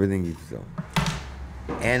 3% of everything you sell.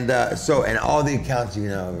 And and all the accounts, you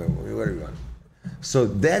know, whatever you want. So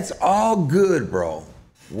that's all good, bro.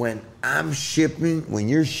 when I'm shipping, when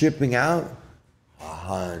you're shipping out,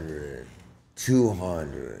 100,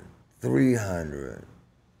 200, 300,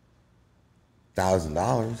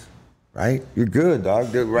 $1,000, right? You're good, dog.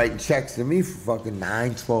 They're writing checks to me for fucking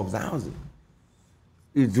 9, 12,000.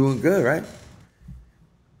 You're doing good, right?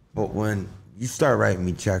 But when you start writing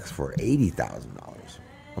me checks for $80,000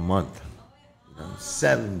 a month, you know,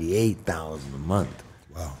 $78,000 a month,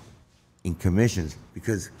 Wow. in commissions,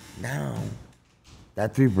 because now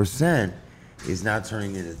that 3% is now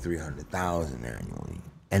turning into 300,000 annually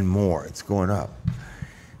and more. It's going up.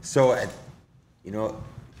 So, you know,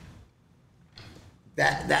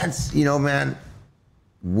 that's, you know, man,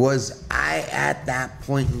 was I at that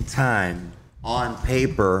point in time on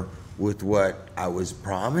paper with what I was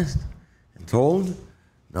promised and told?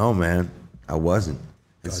 No, man, I wasn't.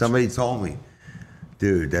 And somebody told me,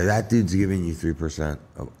 dude, that dude's giving you 3%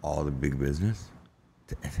 of all the big business.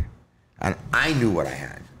 And I knew what I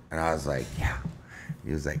had. And I was like, yeah.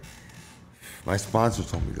 He was like, my sponsor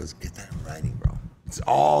told me, he goes, get that in writing, bro. It's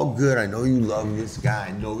all good. I know you love this guy.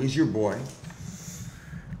 I know he's your boy.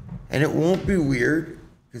 And it won't be weird,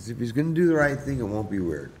 because if he's going to do the right thing, it won't be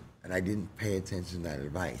weird. And I didn't pay attention to that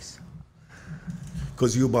advice.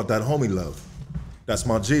 Because you about that homie love. That's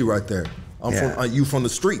my G right there. You from the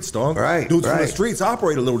streets, dog. Right. Dudes from the streets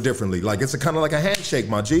operate a little differently. Like, it's kind of like a handshake,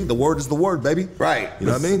 my G. The word is the word, baby. Right. You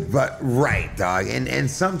know what I mean? But right, dog. And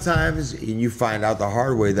sometimes you find out the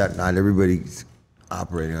hard way that not everybody's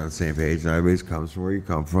operating on the same page. Not everybody comes from where you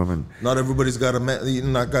come from, and Not everybody's got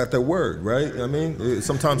not got their word, right? You know what I mean,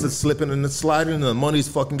 sometimes it's slipping and it's sliding, and the money's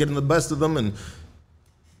fucking getting the best of them, and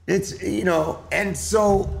it's, you know, and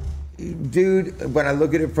so, dude, when I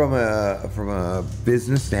look at it from a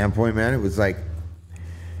business standpoint, man, it was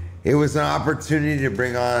an opportunity to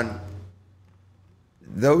bring on.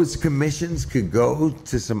 Those commissions could go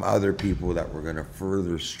to some other people that were going to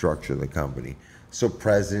further structure the company. So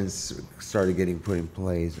presidents started getting put in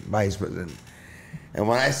place, vice president. And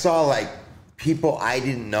when I saw like people I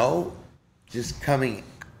didn't know just coming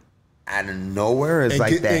out of nowhere as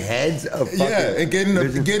like the heads of fucking and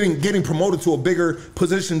getting promoted to a bigger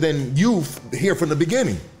position than you here from the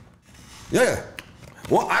beginning. Yeah.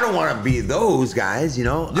 Well, I don't want to be those guys, you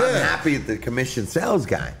know. Yeah. I'm happy at the commission sales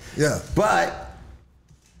guy. Yeah. But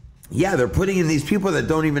yeah, they're putting in these people that we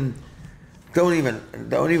don't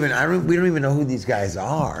even know who these guys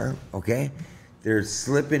are, okay? They're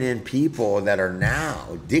slipping in people that are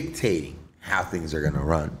now dictating how things are going to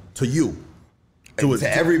run. To you. To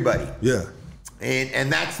everybody. Yeah.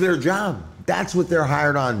 And that's their job. That's what they're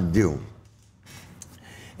hired on to do.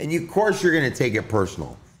 And of course you're going to take it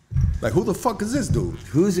personal. Like, who the fuck is this dude?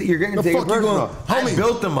 You're going to take it personal. I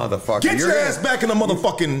built the motherfucker. Get your ass back in the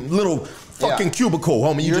motherfucking little fucking cubicle,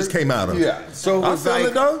 homie. You just came out of. Yeah. So I feel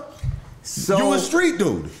it, dog. So you a street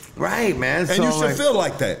dude. Right, man. And you should feel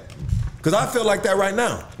like that. Because I feel like that right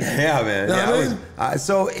now. Yeah, man. You know what I mean?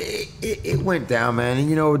 So it went down, man. And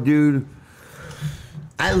you know, dude,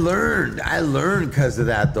 I learned because of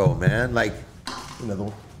that, though, man. Like, another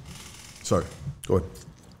one. Sorry. Go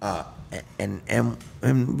ahead. And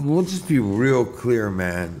we'll just be real clear,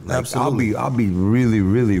 man. Like, Absolutely. I'll be really,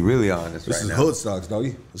 really, really honest This right is now. Hood Stocks,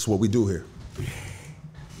 doggy. This is what we do here.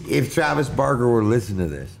 If Travis Barker were to listen to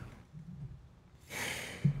this,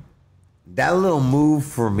 that little move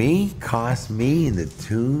for me cost me in the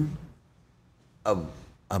tune of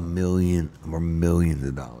 $1 million or millions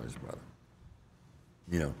of dollars, brother.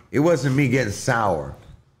 You know, it wasn't me getting sour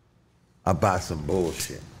about some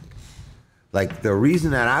bullshit. Like, the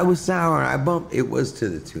reason that I was sour and I bumped, it was to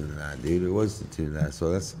the tune of that, dude. It was to the tune of that.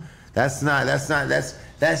 So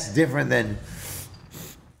that's different than,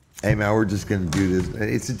 hey man, we're just gonna do this.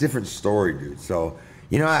 It's a different story, dude. So,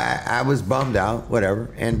 you know, I was bummed out,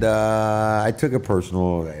 whatever, and I took it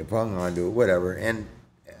personal. If I'm gonna do it, whatever. And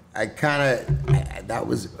that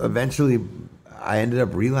was eventually, I ended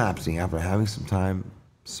up relapsing after having some time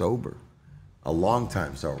sober, a long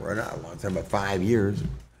time sober, not a long time, but 5 years.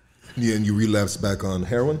 Yeah, and you relapsed back on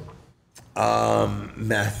heroin?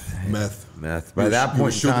 Meth. Meth. By that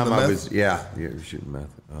point in shooting time, the I meth? was shooting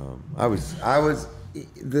meth. I was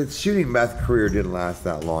the shooting meth career didn't last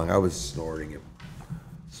that long. I was snorting it.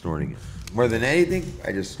 More than anything,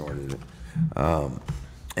 I just snorted it.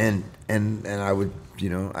 And I would, you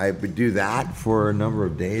know, I would do that for a number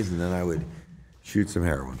of days, and then I would shoot some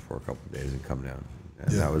heroin for a couple of days and come down.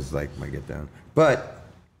 And that was like my get down. But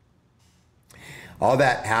all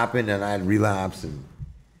that happened, and I'd relapse,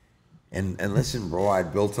 and listen, bro,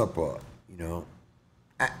 I'd built up a, you know,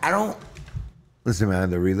 I don't, listen, man,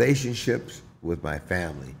 the relationships with my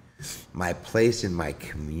family, my place in my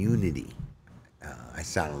community, I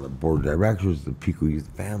sat on the board of directors of the Pico Youth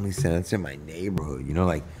Family Center. It's in my neighborhood, you know,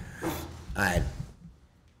 like I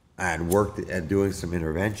had worked at doing some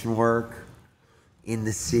intervention work in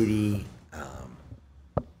the city,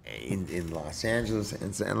 in Los Angeles,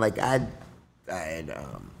 and like I'd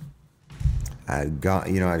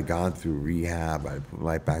gone through rehab. I'd put my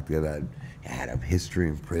life back together. I had a history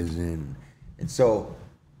in prison, and so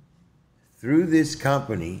through this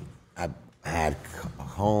company, I had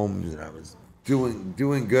homes, and I was doing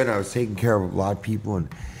good. And I was taking care of a lot of people, and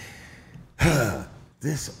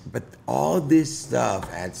but all this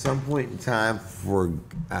stuff at some point in time for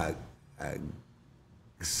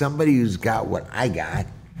somebody who's got what I got,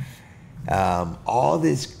 all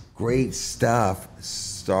this great stuff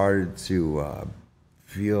started to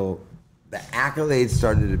feel, the accolades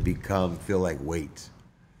started to feel like weights.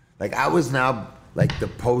 Like I was now like the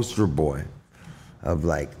poster boy of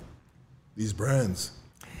like These brands.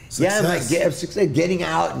 Yeah, like getting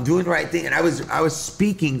out and doing the right thing. And I was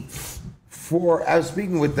speaking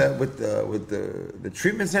with the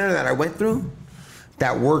treatment center that I went through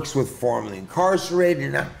that works with formerly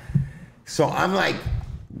incarcerated. And so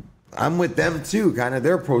I'm with them too, kind of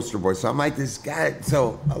their poster boy. So I'm like this guy.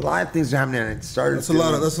 So a lot of things are happening, and it started. That's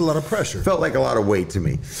a lot of pressure. Felt like a lot of weight to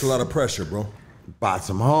me. It's a lot of pressure, bro. Bought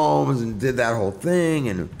some homes and did that whole thing,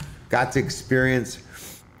 and got to experience.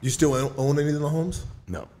 You still own any of the homes?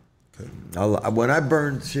 No. Okay. When I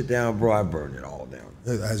burned shit down, bro, I burned it all down.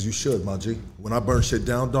 As you should, my G. When I burn shit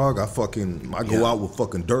down, dog, I go out with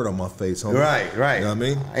fucking dirt on my face, homie. Right. You know what I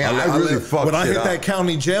mean? I really fucked when I hit up. that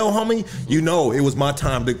county jail, homie, you know it was my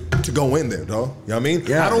time to go in there, dog. You know what I mean?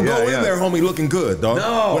 Yeah, I don't go in there, homie, looking good, dog.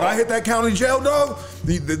 No. When I hit that county jail, dog,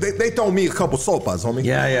 they throw me a couple sopas, homie.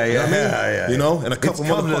 Yeah. You know what I mean? Yeah. You know, and a couple It's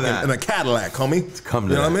come to motherfucking, that. and a Cadillac, homie. It's come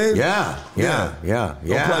to You know that. what I mean? Yeah.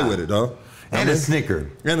 Don't play with it, dog. And a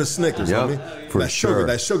Snicker. And a Snickers, Yep, homie. for sure.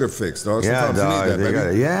 That sugar fix, dog. Yeah, Sometimes dog. you need that,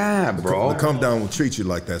 baby. Yeah, bro. The come down will treat you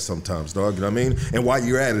like that sometimes, dog. You know what I mean? And while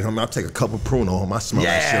you're at it, homie, I'll take a couple pruno home. I smell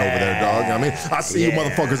that shit over there, dog. You know what I mean? I see you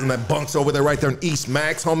motherfuckers in that bunks over there right there in East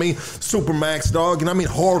Max, homie. Super Max, dog. You know what I mean?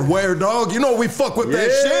 Hardware, dog. You know we fuck with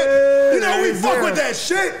that shit. You know we fuck with that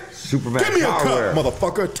shit. Super Max Give me a hardware. cup,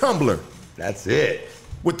 motherfucker. Tumbler. That's it.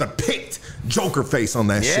 With the picked Joker face on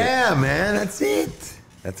that shit. Yeah, man. That's it.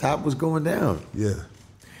 That's how it was going down. Yeah.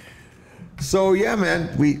 So yeah,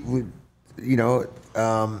 man, we you know,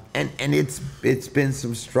 and it's been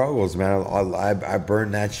some struggles, man. I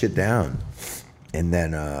burned that shit down, and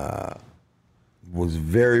then was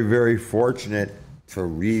very, very fortunate to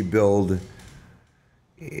rebuild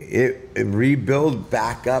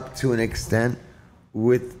back up to an extent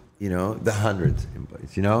with, you know, the hundreds in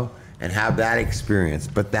place, you know, and have that experience.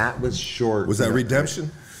 But that was short. Was that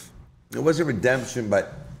redemption? It wasn't redemption,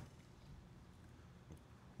 but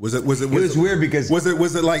Was it was weird because was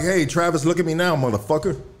it like, hey, Travis, look at me now,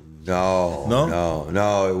 motherfucker? No.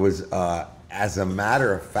 It was, as a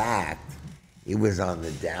matter of fact, it was on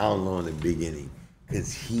the down low in the beginning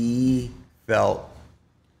because he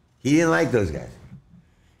didn't like those guys.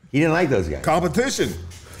 Competition.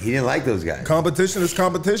 He didn't like those guys. Competition is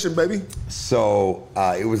competition, baby. So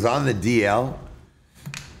it was on the DL.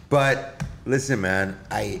 But listen, man,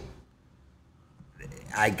 I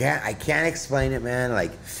can't explain it, man.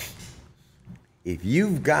 Like, if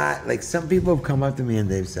you've got, like, some people have come up to me and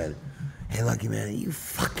they've said, "Hey, Lucky, man, you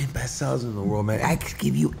fucking best sellers in the world, man. I could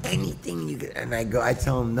give you anything you could." And I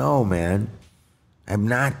tell them, "No, man, I'm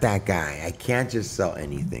not that guy. I can't just sell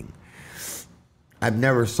anything. I've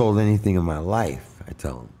never sold anything in my life." I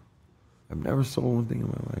tell them, "I've never sold one thing in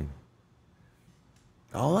my life.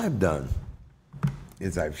 All I've done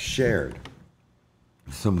is I've shared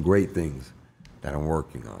some great things that I'm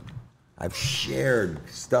working on. I've shared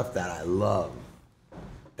stuff that I love,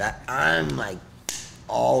 that I'm like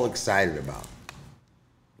all excited about,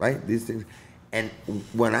 right? These things. And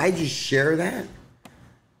when I just share that,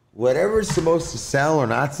 whatever's supposed to sell or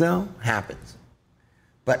not sell happens.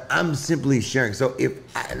 But I'm simply sharing. So if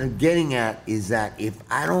I'm getting at is that if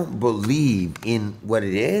I don't believe in what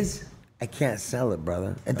it is, I can't sell it,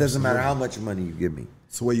 brother. It doesn't matter how much money you give me.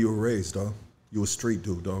 It's the way you were raised, dog. You a street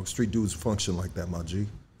dude, dog. Street dudes function like that, my G.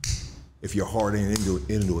 If your heart ain't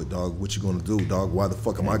into it, dog, what you gonna do, dog? Why the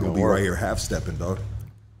fuck am I gonna be right here half-stepping, dog?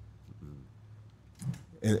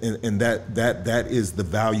 And that is the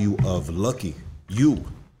value of Lucky. You.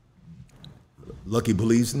 Lucky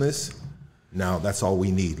believes in this. Now that's all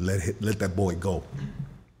we need. Let that boy go.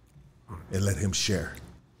 And let him share.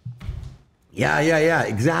 Yeah,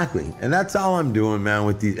 exactly. And that's all I'm doing, man,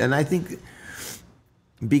 with these. And I think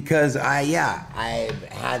because I've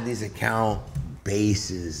had these account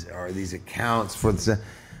bases or these accounts for the,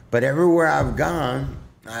 But everywhere I've gone,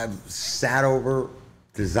 I've sat over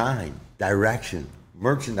design, direction,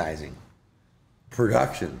 merchandising,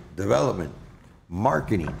 production, development,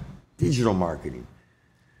 marketing, digital marketing.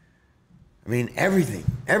 I mean, everything.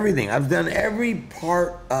 I've done every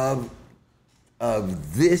part of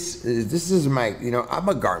this. This is my, I'm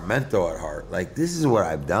a Garmento at heart. Like, this is what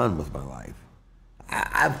I've done with my life.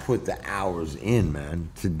 I've put the hours in, man,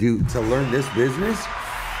 to learn this business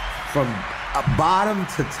from bottom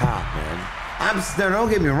to top, man. Don't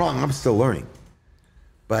get me wrong, I'm still learning.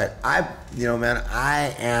 But I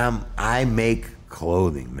make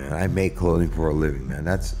clothing, man. I make clothing for a living, man.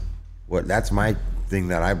 That's my thing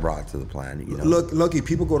that I brought to the planet, Look, Lucky,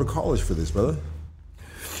 people go to college for this, brother.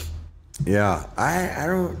 Yeah, I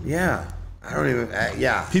don't even,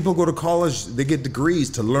 People go to college, they get degrees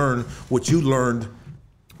to learn what you learned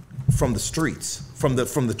from the streets, from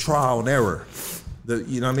the trial and error.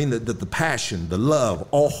 The passion, the love,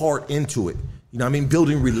 all heart into it.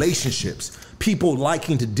 Building relationships, people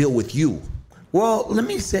liking to deal with you. Well, let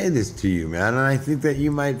me say this to you, man, and I think that you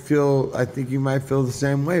might feel the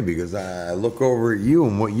same way, because I look over at you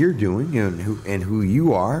and what you're doing and who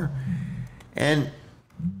you are, and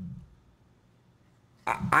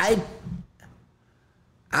I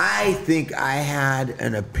think I had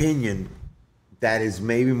an opinion that is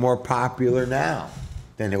maybe more popular now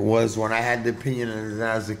than it was when I had the opinion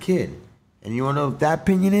as a kid. And you want to know what that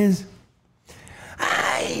opinion is?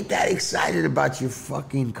 I ain't that excited about your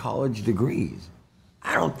fucking college degrees.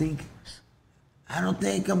 I don't think I'm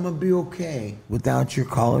gonna be okay without your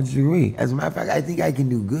college degree. As a matter of fact, I think I can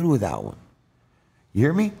do good without one. You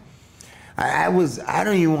hear me? I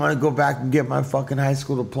don't even want to go back and get my fucking high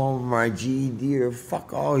school diploma, my GED, or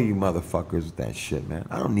fuck all you motherfuckers with that shit, man.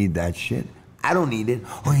 I don't need that shit. I don't need it.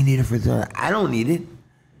 Oh, you need it for that. I don't need it.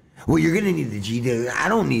 Well, you're gonna need the GED. I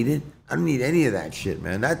don't need it. I don't need any of that shit,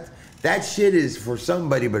 man. That shit is for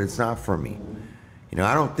somebody, but it's not for me.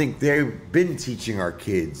 I don't think they've been teaching our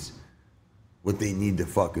kids what they need to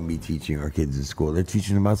fucking be teaching our kids in school. They're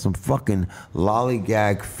teaching about some fucking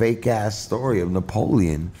lollygag, fake-ass story of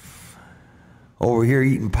Napoleon over here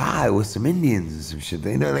eating pie with some Indians and some shit.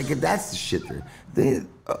 That's the shit. They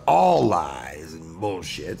all lies and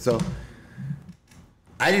bullshit. So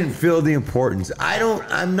I didn't feel the importance.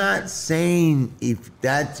 I'm not saying if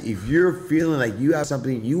you're feeling like you have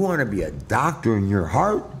something, you want to be a doctor in your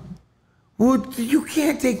heart, well, you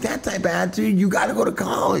can't take that type of attitude. You got to go to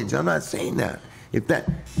college. I'm not saying that.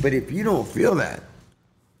 But if you don't feel that,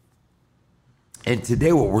 and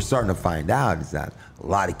today what we're starting to find out is that a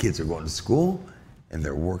lot of kids are going to school and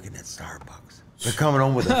they're working at Starbucks. They're coming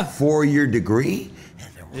home with a 4-year degree.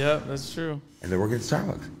 Yeah, that's true. And they're working at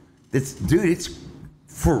Starbucks. It's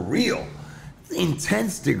for real. It's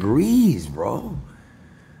intense degrees, bro.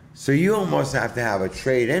 So you almost have to have a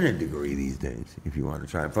trade and a degree these days if you want to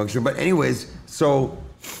try and function. But anyways, so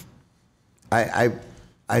I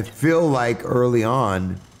feel like early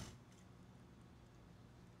on,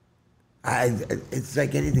 it's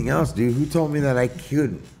like anything else, dude. Who told me that I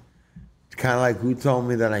couldn't? It's kind of like who told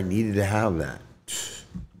me that I needed to have that?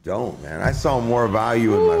 Don't, man. I saw more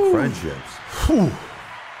value in my friendships.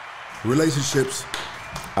 Relationships.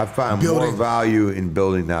 I find more value in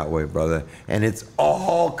building that way, brother. And it's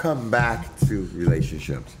all come back to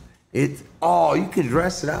relationships. It's all, you can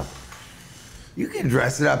dress it up. You can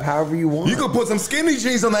dress it up however you want. You can put some skinny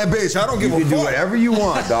jeans on that bitch. I don't give a fuck. You can do whatever you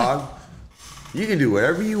want, dog. You can do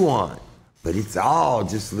whatever you want. But it's all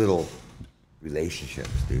just little relationships,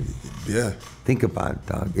 dude. Yeah. Think about it,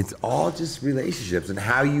 dog. It's all just relationships and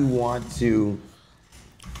how you want to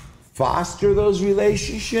foster those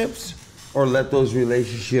relationships or let those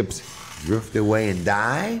relationships drift away and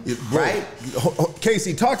die, right?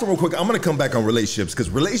 Casey, talk to me real quick. I'm going to come back on relationships because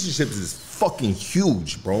relationships is fucking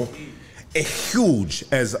huge, bro. Huge,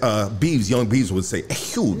 as Young Beeves would say,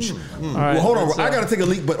 huge. Right, well, hold on. I got to take a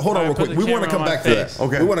leak, but hold on real quick. We want to come back to that.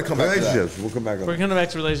 Okay. We want to come back to that. We'll come back on We're coming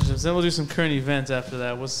back to relationships. Then we'll do some current events after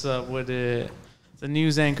that. What's up with it? The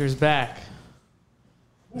news anchor's back.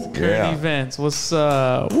 Current events. What's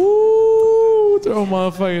up? Woo! Throw a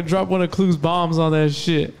motherfucker. Drop one of Clue's bombs on that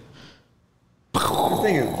shit. This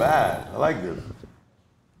thing is bad. I like this.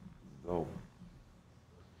 Oh.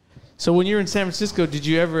 So when you were in San Francisco, did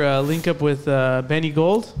you ever link up with Benny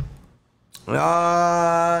Gold? No,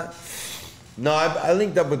 I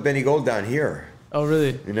linked up with Benny Gold down here. Oh,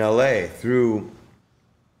 really? In L.A. through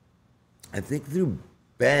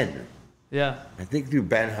Ben. Yeah. I think through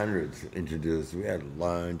Ben Hundreds introduced. We had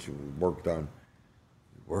lunch. We worked on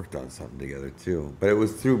something together too. But it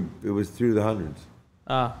was through the Hundreds.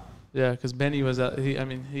 Ah, yeah, because Benny was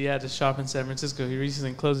he had a shop in San Francisco. He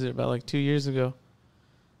recently closed it about like 2 years ago.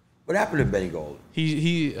 What happened to Benny Gold?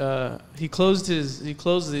 He closed his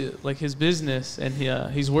his business, and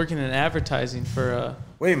he's working in advertising for.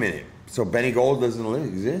 Wait a minute. So Benny Gold doesn't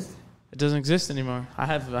exist? It doesn't exist anymore. I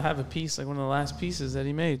have a piece, like one of the last pieces that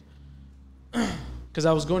he made. Because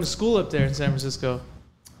I was going to school up there in San Francisco.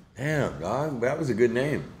 Damn, dog, that was a good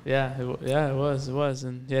name. Yeah, it was,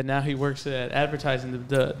 and yeah, now he works at advertising,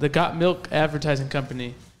 the Got Milk advertising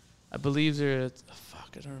company. I believe they're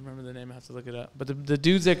I don't remember the name. I have to look it up. But the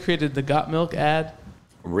dudes that created the Got Milk ad,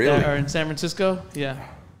 Really? that are in San Francisco, yeah,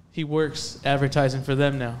 he works advertising for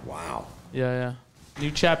them now. Wow. Yeah.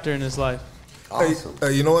 New chapter in his life. Awesome.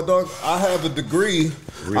 Hey, you know what, dog? I have a degree.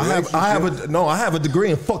 I have a degree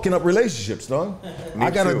in fucking up relationships, dog. I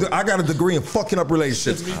got a degree in fucking up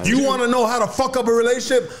relationships. You want to know how to fuck up a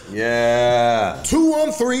relationship? Yeah.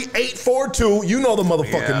 213-842. You know the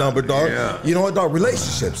motherfucking number, dog. Yeah. You know what, dog?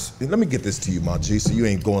 Relationships. Let me get this to you, my G, so you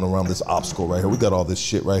ain't going around this obstacle right here. We got all this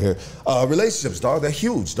shit right here. Relationships, dog. They're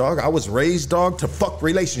huge, dog. I was raised, dog, to fuck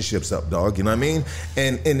relationships up, dog. You know what I mean?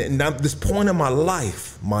 And now this point in my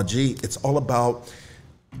life, my G, it's all about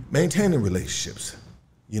maintaining relationships,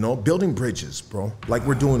 you know, building bridges, bro. Like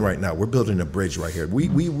we're doing right now. We're building a bridge right here. We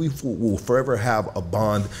will forever have a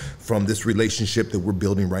bond from this relationship that we're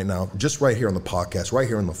building right now, just right here on the podcast, right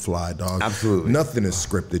here on the fly, dog. Absolutely. Nothing is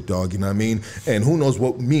scripted, dog, you know what I mean? And who knows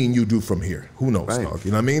what me and you do from here? Who knows, Right. dog,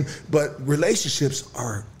 you know what I mean? But relationships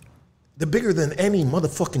they're bigger than any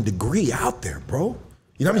motherfucking degree out there, bro.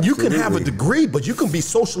 You know what I mean? You can have a degree, but you can be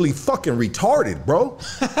socially fucking retarded, bro.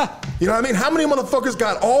 You know what I mean? How many motherfuckers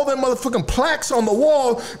got all them motherfucking plaques on the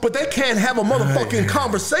wall, but they can't have a motherfucking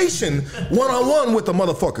conversation one-on-one with the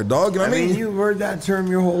motherfucker, dog? You know what I mean? You've heard that term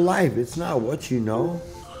your whole life. It's not what you know.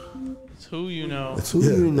 It's who you know. It's who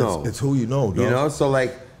you know. It's who you know, dog. You know, so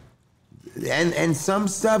like, and some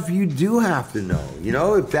stuff you do have to know, you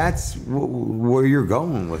know, if that's where you're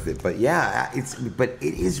going with it. But yeah, it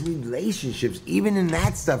is relationships. Even in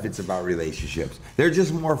that stuff, it's about relationships. They're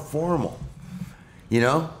just more formal, you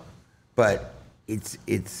know. But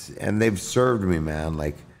and they've served me, man.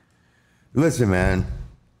 Like, listen, man.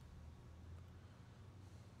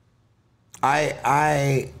 I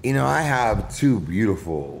have two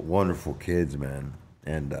beautiful, wonderful kids, man,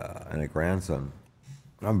 and a grandson.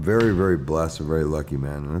 I'm very, very blessed and very lucky,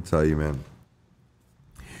 man. And I tell you, man,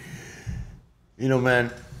 you know,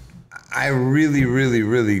 man, I really, really,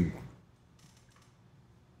 really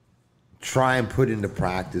try and put into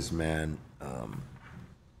practice, man,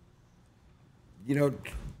 you know,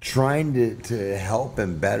 trying to help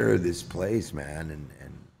and better this place, man,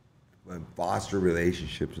 and foster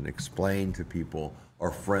relationships and explain to people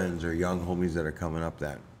or friends or young homies that are coming up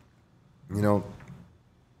that, you know,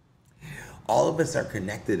 all of us are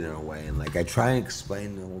connected in a way. And like, I try and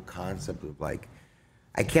explain the whole concept of like,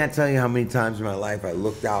 I can't tell you how many times in my life I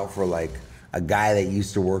looked out for like a guy that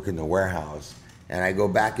used to work in the warehouse, and I go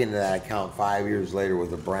back into that account 5 years later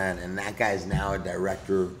with a brand, and that guy's now a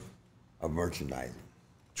director of merchandising.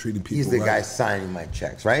 Treating people He's the right. guy signing my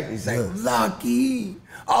checks, right? He's like, Lucky,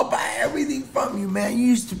 I'll buy everything from you, man. You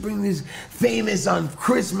used to bring this famous on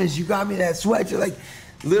Christmas. You got me that sweatshirt. Like,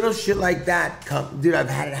 little shit like that. Dude, I've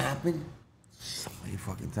had it happen so many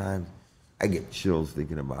fucking times. I get chills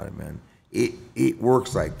thinking about it, man. It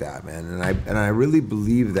works like that, man. And I really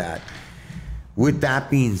believe that. With that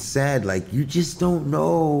being said, like, you just don't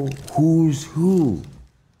know who's who.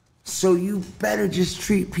 So you better just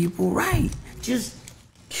treat people right. Just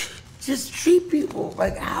treat people.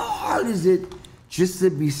 Like, how hard is it just to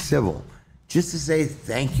be civil? Just to say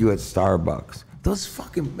thank you at Starbucks. Those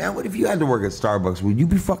fucking, man, what if you had to work at Starbucks? Would you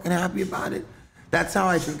be fucking happy about it? That's how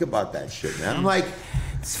I think about that shit, man. I'm like,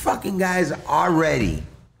 this fucking guy's already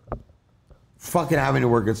fucking having to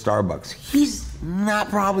work at Starbucks. He's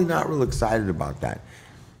probably not real excited about that.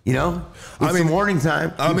 You know? It's the morning time.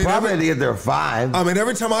 You probably had to get there at 5. I mean,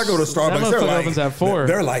 every time I go to Starbucks, That motherfucker opens at 4.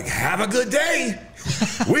 they're like, have a good day.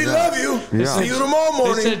 We love you. Yeah. See you tomorrow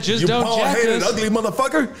morning. They said, just you don't jack bald-headed, us. ugly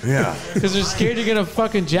motherfucker. Yeah. Because they're scared you're going to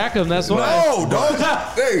fucking jack them. That's why. No, dog.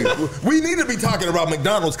 Hey, we need to be talking about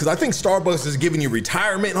McDonald's because I think Starbucks is giving you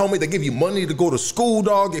retirement, homie. They give you money to go to school,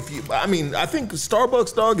 dog. I think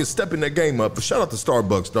Starbucks, dog, is stepping their game up. But shout out to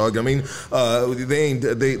Starbucks, dog. I mean,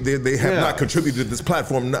 they have not contributed to this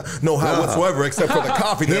platform no how whatsoever except for the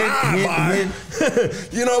coffee that I buy.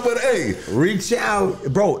 You know, but hey, Reach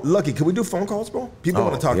out. bro, Lucky, can we do phone calls, bro? People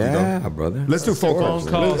want to talk to you, Yeah, dog. brother. Let's do phone calls.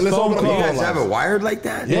 calls. Let's Phone open up the calls. You phone guys have lines. it wired like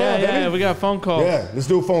that? Yeah, we got phone calls. Yeah, let's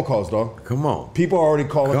do phone calls, dog. Come on. People are already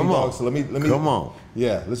calling Come me, on. dog. So let me. Come on.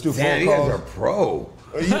 Yeah, let's do Man, phone you guys calls. are pro.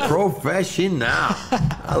 Professional.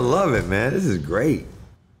 I love it, man. This is great.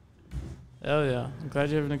 Hell yeah. I'm glad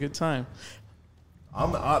you're having a good time.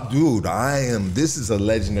 Dude, I am. This is a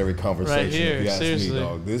legendary conversation. Right here, if you ask seriously. me,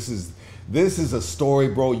 dog. This is a story,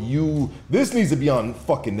 bro. This needs to be on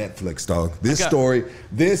fucking Netflix, dog. This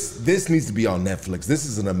needs to be on Netflix. This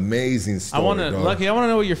is an amazing story. dog. Lucky, I want to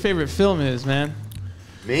know what your favorite film is, man.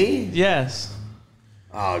 Me? Yes.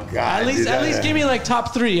 Oh God. At least give me like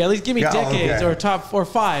top 3. At least give me Yeah, decades okay. or top or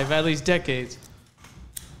 5. At least decades.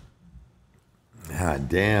 God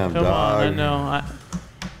damn, Come dog. on, I know.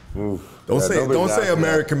 Oof. Don't Yeah, say nobody's asking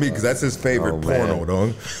American that. Me, because that's his favorite Oh, porno, man.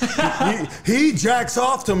 dog. he jacks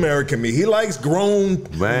off to American Me. He likes grown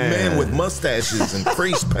men with mustaches and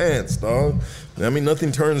creased pants, dog. I mean,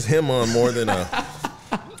 nothing turns him on more than a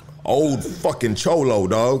old fucking cholo,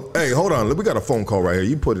 dog. Hey, hold on. We got a phone call right here.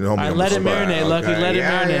 You put it on me. All right, let it marinate, Lucky. Let it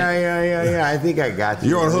marinate. Yeah. I think I got you.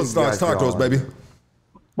 You're on I Hood think Stocks. got Talk to you us, all. baby.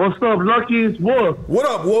 What's up, Lucky? It's Wolf. What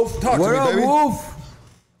up, Wolf? Talk What to me, up, baby. Wolf?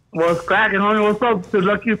 What's cracking, homie? What's up to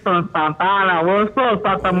Lucky from Santana? What's up,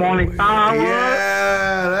 Santa Monica?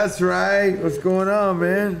 Yeah, that's right. What's going on,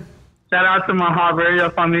 man? Shout out to my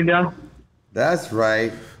Harvard familia. That's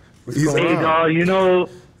right. What's He's- going Hey, on? dog, you know,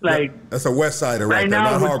 like, That's a West Sider right right there,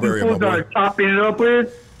 now, not with Harbury, people my boy. that are chopping it up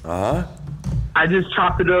with, Uh-huh. I just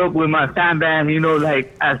chopped it up with my fan band, you know,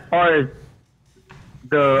 like, as far as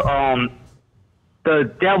the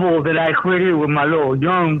devil that I created with my little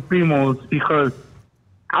young primos, because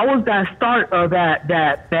I was that start of that,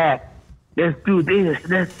 let's do this,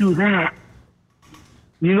 let's do that.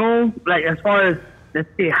 You know, like, as far as, let's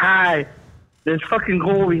say hi, let's fucking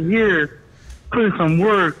go over here, put in some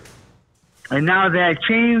work. And now that I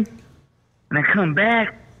changed and I come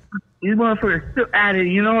back, these motherfuckers still at it,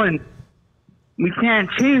 you know, and we can't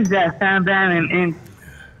change that fan band, and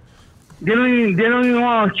they don't even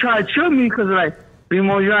want to try to chill me because they're like,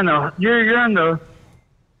 Primo, you're on the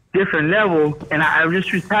different level, and I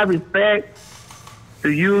just have respect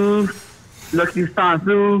to you, Lucky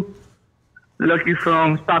Sansu, Lucky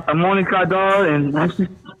from Santa Monica, dog, and I just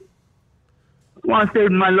want to say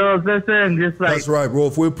my love, sister, and just like. That's right,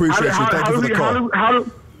 Wolf. We appreciate you. Thank you for the call.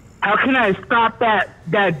 How can I stop that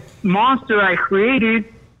monster I created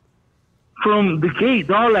from the gate,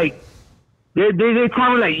 dog? Like, they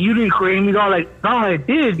tell me, like, you didn't create me, dog. Like, no, I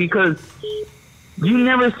did, because you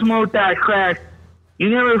never smoked that crack. You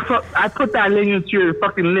never I put that linear to your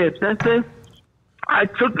fucking lips. That's it. I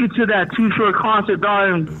took you to that Too Short concert, dog,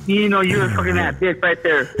 and you know, you're fucking that bitch right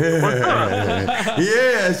there. What's up?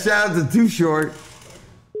 Yeah, shout out to Too Short.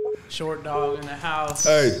 Short dog in the house.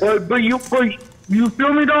 Hey, But you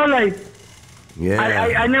feel me, dog? Like, Yeah.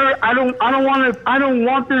 I don't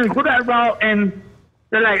want them to go that route, and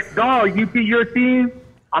they're like, dog, you beat your team,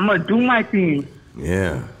 I'm gonna do my team.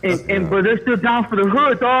 Yeah. And but they're still down for the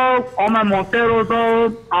hood, dog. All my Monteros,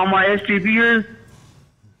 dog. All my SGBers.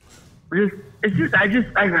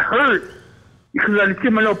 I hurt because I just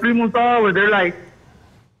get my little primos, dog, where they're like,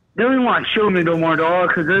 they don't even want to show me no more, dog,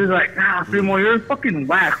 because they're just like, nah, primo, you're fucking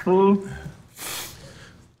whack, fool.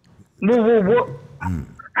 What?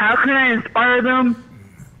 How can I inspire them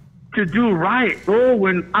to do right, bro,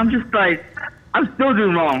 when I'm just like, I'm still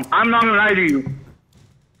doing wrong. I'm not gonna lie to you.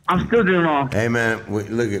 I'm still doing wrong. Hey, man,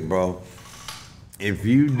 look at, bro. If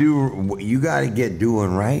you got to get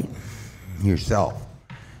doing right yourself.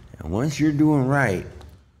 And once you're doing right,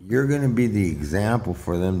 you're going to be the example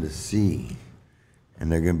for them to see.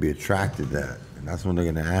 And they're going to be attracted to that. And that's when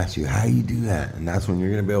they're going to ask you, how you do that? And that's when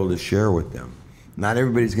you're going to be able to share with them. Not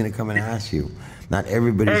everybody's going to come and ask you. Not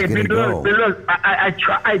everybody's going to go. Look,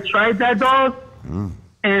 I tried that, dog,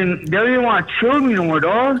 and they don't even want to chill me no more,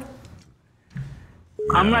 dog.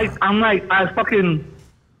 Yeah. I'm like, I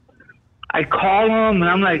call them, and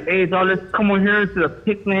I'm like, hey, dog, let's come over here to the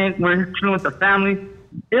picnic. We're chilling with the family.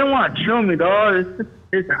 They don't want to chill me, dog.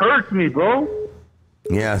 It hurts me, bro.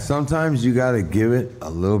 Yeah, sometimes you got to give it a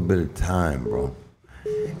little bit of time, bro,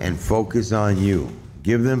 and focus on you.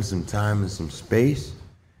 Give them some time and some space,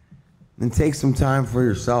 and take some time for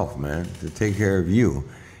yourself, man, to take care of you.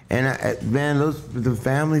 And man, the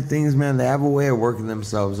family things, man, they have a way of working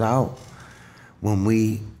themselves out when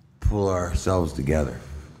we pull ourselves together.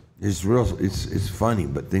 It's funny,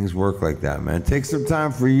 but things work like that, man. Take some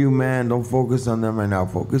time for you, man. Don't focus on them right now.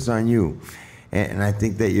 Focus on you. And I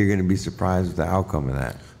think that you're going to be surprised with the outcome of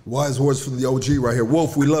that. Wise words from the OG right here.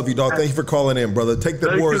 Wolf, we love you, dog. Thank you for calling in, brother. Take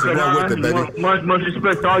the words and run with it, baby. Much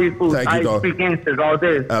respect to all you fools. Thank you, dog. I speak answers all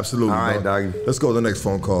day. Absolutely, all right, dog. Let's go to the next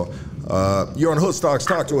phone call. You're on Hood Stocks.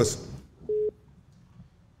 Talk to us.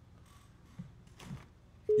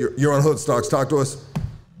 You're on Hood Stocks. Talk to us.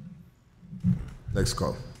 Next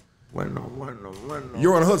call. Bueno.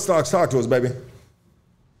 You're on Hood Stocks. Talk to us, baby.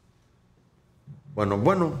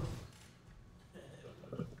 Bueno.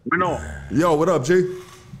 No. Yo, what up, G?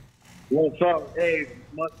 What's up? Hey,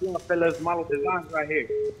 much love, fellas. Model Designs right here.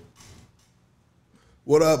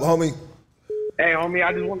 What up, homie? Hey, homie,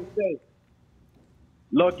 I just want to say,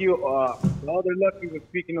 Lucky, the other Lucky was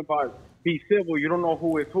speaking about be civil. You don't know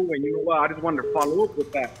who is who, and you know what? I just wanted to follow up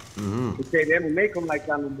with that. To say they don't make them like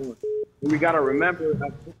that no more. And we got to remember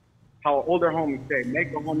how older homies say,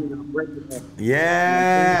 make a homie not break the homie.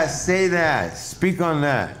 Yeah, say that. Speak on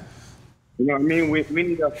that. You know what I mean? We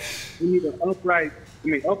need to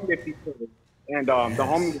uplift each other. And the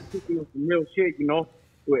homie was speaking of some real shit, you know.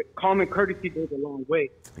 With common courtesy goes a long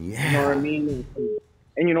way. Yeah. You know what I mean?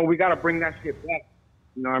 And you know, we got to bring that shit back.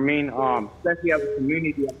 You know what I mean? Especially as a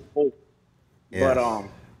community as a whole. Yes. But,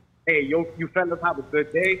 hey, you fellas have a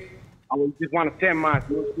good day. I just want to send my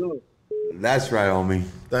good. That's right, homie.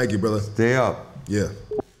 Thank you, brother. Stay up. Yeah.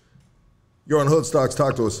 You're on Hood Stocks.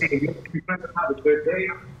 Talk to us. Hey, you fellas have a good day.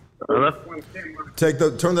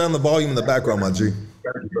 Turn down the volume in the background, my G.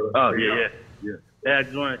 Oh, yeah. Yeah, I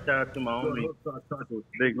just want to shout out to my homie,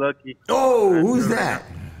 Big Lucky. Oh, who's that?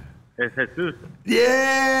 It's Jesus.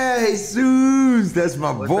 Yeah, Jesus. That's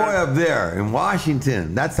my boy up there in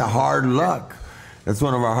Washington. That's a Hard Luck. That's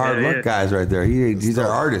one of our Hard Luck guys right there. He's our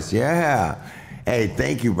artist. Yeah. Hey,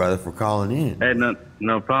 thank you, brother, for calling in. Hey,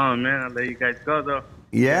 no problem, man. I'll let you guys go, though.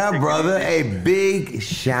 Yeah, brother. Hey, big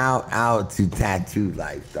shout out to Tattoo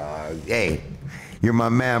Life, dog. Hey, you're my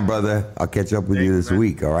man, brother. I'll catch up with you this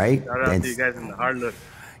week, all right? Shout out to you guys in the Hard Luck.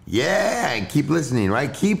 Yeah, and keep listening,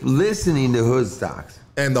 right? Keep listening to Hood Stocks.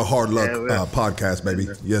 And the Hard Luck podcast, baby.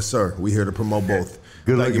 Yes, sir. We here to promote both.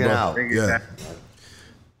 Good Thank looking you, bro. out. Yeah.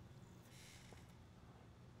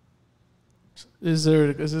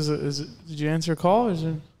 Did you answer a call? Or is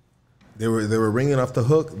there... They were ringing off the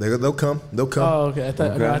hook. They'll come. Oh, okay. I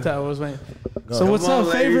thought I was waiting. So what's Come on,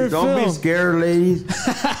 up, favorite ladies. Don't film? be scared, ladies.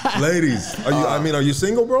 Ladies, are you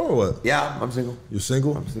single, bro, or what? Yeah, I'm single. You're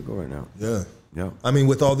single? I'm single right now. Yeah. Yeah. I mean,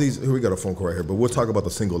 with all these, here we got a phone call right here, but we'll talk about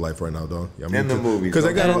the single life right now, dog. Yeah, I mean, And the movies, because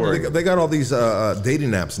they don't got worry. they got all these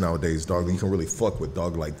dating apps nowadays, dog. That you can really fuck with,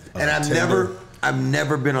 dog. Like, And I've Tinder.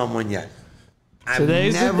 never been on one yet.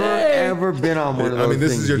 Today's I've the never day. ever been on one of those I mean,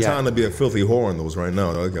 this things is your yet. time to be a filthy whore on those right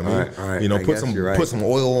now, dog. I mean, All right. you know, I put guess some you're right. put some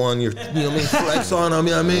oil on your, you know what I mean, flex on them,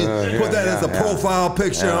 you know what I mean? Put that as a profile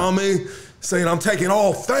picture on me, saying I'm taking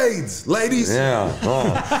all fades, ladies. Yeah.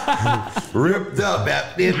 Ripped up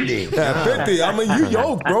at 50. At 50, I mean, you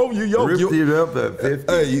yoked, bro. You yoked. Ripped it up at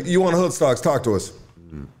 50. Hey, you on Hood Stocks? Talk to us.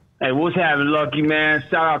 Hey, what's happening, Lucky, man?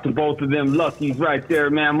 Shout out to both of them Luckies right there,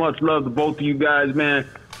 man. Much love to both of you guys, man.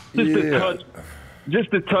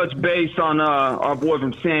 Just to touch base on our boy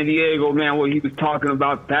from San Diego, man, what he was talking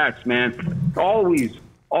about, facts, man. Always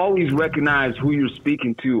recognize who you're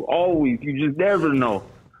speaking to. Always. You just never know.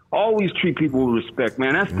 Always treat people with respect,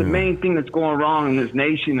 man. That's the main thing that's going wrong in this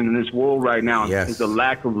nation and in this world right now is the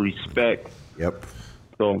lack of respect. Yep.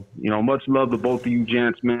 So, you know, much love to both of you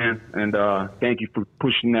gents, man. And thank you for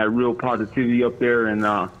pushing that real positivity up there. And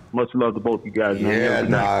much love to both you guys, man. Yeah,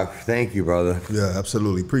 Good night. dog. Thank you, brother. Yeah,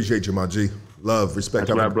 absolutely. Appreciate you, my G. Love, respect.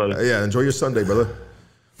 That's right, brother. Yeah, enjoy your Sunday, brother.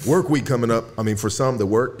 Work week coming up. I mean, for some, the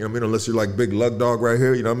work, you know what I mean? Unless you're like Big Lug Dog right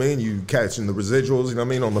here, you know what I mean? You catching the residuals, you know what I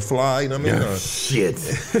mean? On the fly, you know what I mean? Yeah, shit.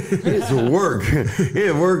 It's work.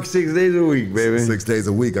 It works 6 days a week, baby. 6 days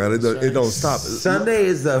a week. It don't stop. Sunday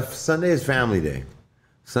is family day.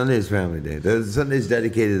 Sunday is family day. Sunday is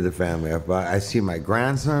dedicated to the family. I see my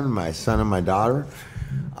grandson, my son, and my daughter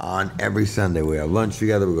on every Sunday. We have lunch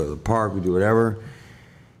together. We go to the park. We do whatever.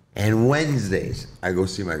 And Wednesdays, I go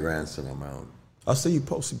see my grandson on my own. I see you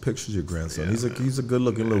posting pictures of your grandson. Yeah. He's a good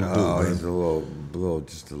looking little dude, man. He's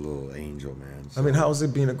just a little angel, man. So, I mean, how is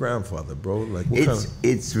it being a grandfather, bro? Like,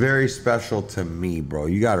 it's very special to me, bro.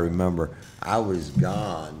 You got to remember, I was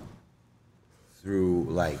gone through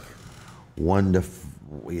like 1 to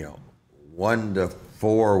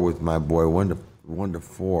 4 with my boy, 1 to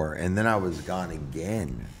 4, and then I was gone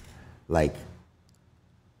again, like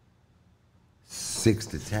 6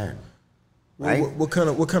 to 10. Right? What kind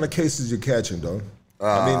of cases you catching, dog?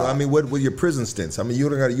 I mean, what with your prison stints? I mean, you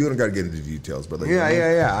don't got to get into details, but like, Yeah. I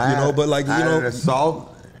had an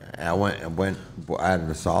assault. I had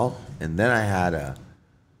an assault, and then I had a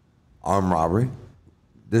armed robbery.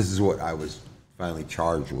 This is what I was finally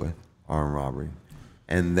charged with: armed robbery,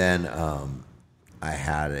 and then I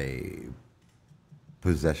had a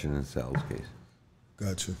possession and sales case.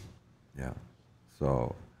 Gotcha. Yeah.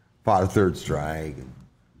 So fought a third strike and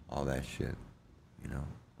all that shit. You know.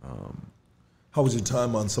 How was your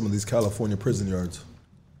time on some of these California prison yards?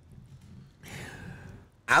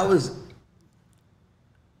 I was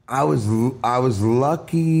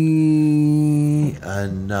lucky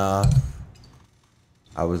enough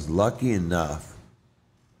I was lucky enough.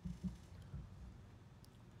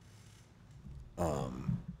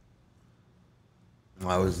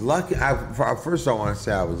 I was lucky. First, I want to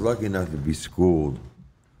say I was lucky enough to be schooled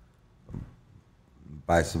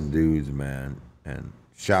by some dudes, man. And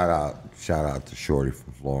shout out to Shorty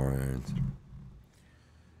from Florence,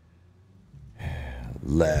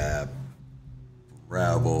 Leb,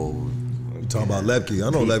 Rebel. You talking about Lepke? I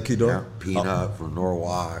know Lepke, dog. Peanut from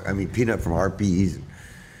Norwalk. I mean, Peanut from Harpies.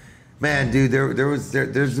 Man, dude, there was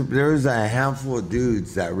a handful of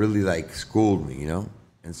dudes that really like schooled me, you know.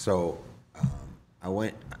 And so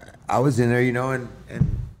I was in there, you know, and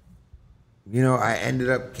you know, I ended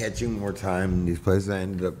up catching more time in these places. I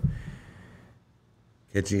ended up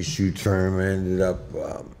catching a shoe term. I ended up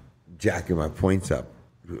jacking my points up,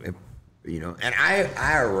 you know. And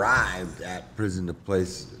I arrived at prison to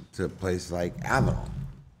a place like Avenel,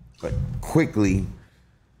 but quickly.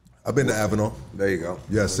 I've been to Avenel. There you go.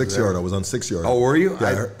 Yeah, 6 yard. I was on 6 yard. Oh, were you?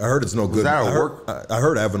 Yeah, I heard it's no good. that a I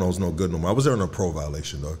heard Avenel's no good no more. I was there on a pro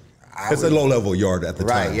violation, though. It's a low level yard at the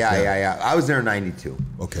time. Right, yeah. I was there in 92.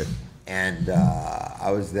 Okay. And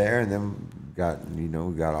I was there, and then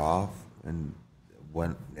we got off and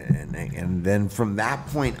went, and then from that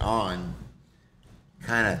point on,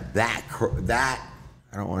 kind of that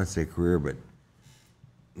I don't want to say career, but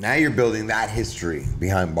now you're building that history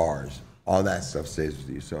behind bars. All that stuff stays with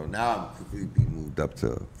you. So now I'm quickly being moved up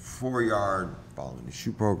to 4 yard, following the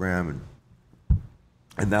shoe program,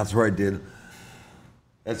 and that's where I did.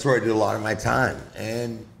 That's where I did a lot of my time,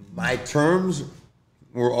 and my terms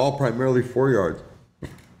were all primarily 4 yards.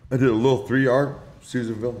 I did a little 3 yard,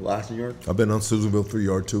 Susanville, Lassen yard. I've been on Susanville 3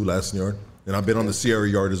 yard too, Lassen yard, and I've been on the Sierra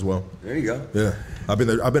yard as well. There you go. Yeah, I've been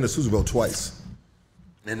there. I've been to Susanville twice.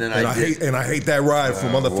 And then I hate that ride from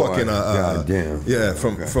motherfucking goddamn. Yeah,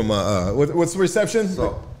 from what's the reception?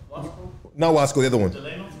 So, not Wasco, the other one.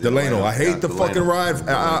 Delano. I hate the Delano. fucking ride.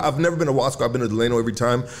 I've never been to Wasco. I've been to Delano every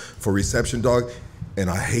time for reception, dog.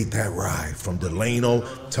 And I hate that ride from Delano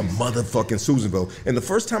to motherfucking Susanville. And the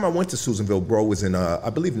first time I went to Susanville, bro, was in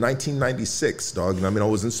I believe 1996, dog. And I mean, I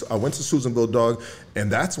went to Susanville, dog,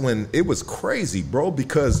 and that's when it was crazy, bro,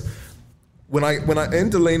 because when I in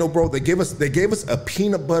Delano, bro, they gave us a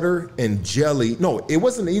peanut butter and jelly. No, it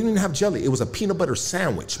wasn't. It didn't have jelly. It was a peanut butter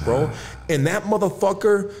sandwich, bro. And that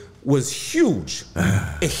motherfucker was huge,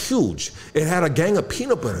 huge. It had a gang of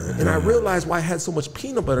peanut butter, and I realized why I had so much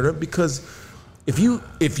peanut butter in it, because if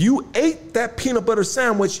you ate that peanut butter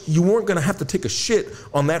sandwich, you weren't gonna have to take a shit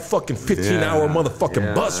on that fucking 15-hour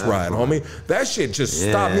motherfucking bus ride, homie. That shit just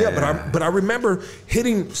stopped me up. But I remember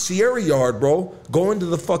hitting Sierra Yard, bro, going to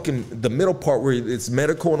the middle part where it's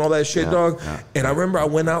medical and all that shit, dog. And I remember I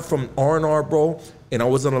went out from R&R, bro, and I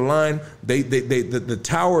was on a line. The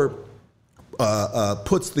tower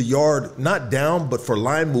puts the yard not down, but for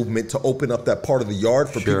line movement to open up that part of the yard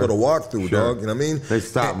for people to walk through, dog. You know what I mean? They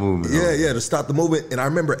stop movement. Yeah, to stop the movement. And I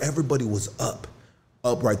remember everybody was up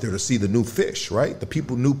right there to see the new fish, right?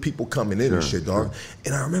 New people coming in and shit, dog.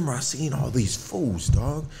 And I remember I seen all these fools,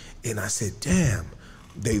 dog. And I said, damn.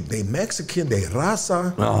 They Mexican, they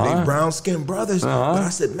raza, they brown skinned brothers. But I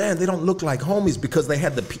said, man, they don't look like homies, because they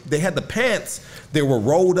had the pants. They were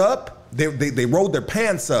rolled up. They rolled their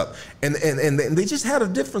pants up, and they just had a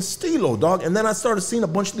different stilo, dog. And then I started seeing a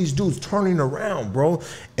bunch of these dudes turning around, bro,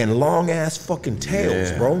 and long ass fucking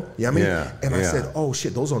tails, bro. You know what I mean? And I said, oh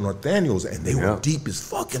shit, those are Northaniels, and they were deep as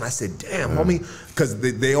fuck. And I said, damn, homie, because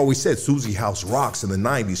they always said Susie House rocks in the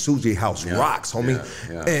 90s. Susie House rocks, homie.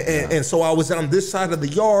 And so I was on this side of the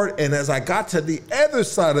yard, and as I got to the other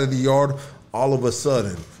side of the yard, all of a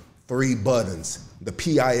sudden, 3 buttons. The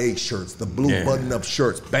PIA shirts, the blue button-up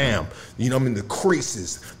shirts, bam. You know what I mean? The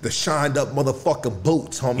creases, the shined-up motherfucking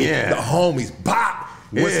boots, homie. The homies, bop.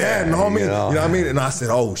 What's happening, homie? You know what I mean? And I said,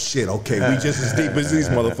 oh, shit, okay, we just as deep as these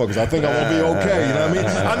motherfuckers. I think I'm going to be okay, you know what I mean?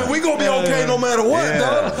 I mean, we going to be okay no matter what,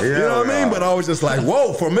 dog. You know what I mean? But I was just like,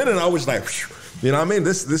 whoa, for a minute, I was like, phew. You know what I mean?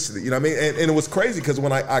 This, you know what I mean? And it was crazy, because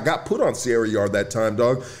when I got put on Sierra Yard that time,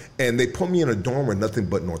 dog, and they put me in a dorm with nothing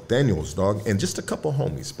but Northaniels, dog, and just a couple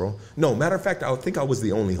homies, bro. No, matter of fact, I think I was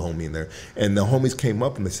the only homie in there. And the homies came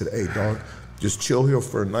up and they said, hey, dog, just chill here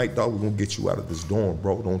for a night, dog. We're going to get you out of this dorm,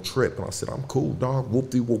 bro. Don't trip. And I said, I'm cool, dog.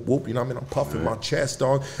 Whoop-de-whoop-whoop. You know what I mean? I'm puffing my chest,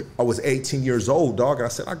 dog. I was 18 years old, dog. And I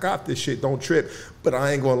said, I got this shit. Don't trip. But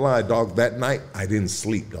I ain't going to lie, dog. That night, I didn't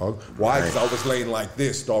sleep, dog. Why? Because I was laying like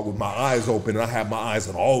this, dog, with my eyes open. And I had my eyes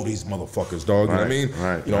on all these motherfuckers, dog. You know what I mean?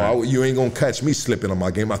 You know, you ain't going to catch me slipping on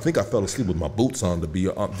my game. I think I fell asleep with my boots on, to be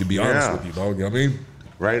honest with you, dog. You know what I mean?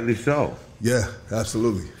 Rightly so. Yeah,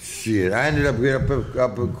 absolutely. Shit, I ended up getting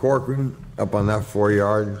up in Corcoran, up on that 4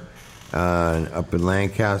 yard, up in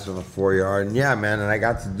Lancaster on the 4-yard. And yeah, man, and I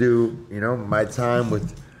got to do, my time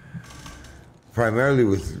primarily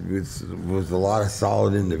with a lot of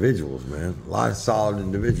solid individuals, man. A lot of solid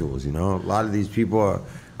individuals, A lot of these people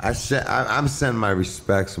I'm sending my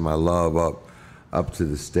respects and my love up to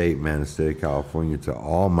the state, man, the state of California, to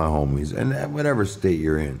all my homies, and whatever state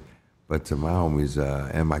you're in. But to my homies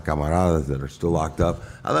and my camaradas that are still locked up.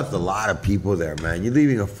 I left a lot of people there, man. You're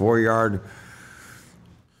leaving a 4-yard.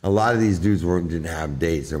 A lot of these dudes didn't have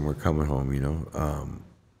dates and were coming home,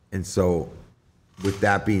 And so, with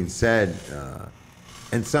that being said,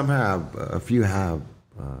 and some have, a few have,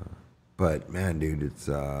 but man, dude, it's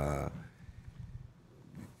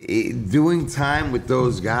doing time with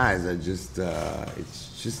those guys. It's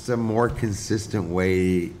just a more consistent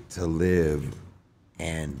way to live,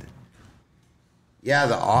 and yeah,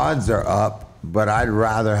 the odds are up, but I'd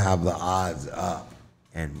rather have the odds up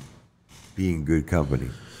and be in good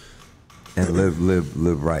company and live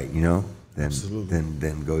right,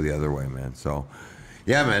 than go the other way, man. So,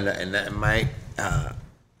 yeah, man, and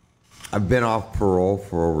I've been off parole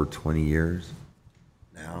for over 20 years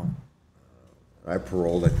now. I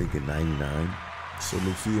paroled, I think, in 99.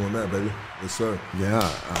 Salute to you on that, baby. Yes, sir. Yeah.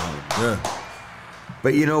 Yeah.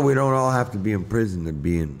 But, we don't all have to be in prison to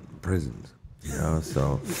be in prisons.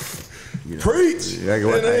 So. Preach!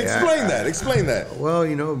 Explain that. Well,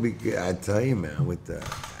 I tell you, man,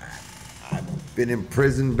 I've been in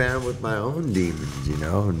prison, man, with my own demons,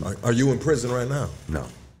 And, Are you in prison right now? No.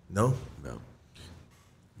 No?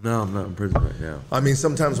 No, I'm not in prison right now. I mean,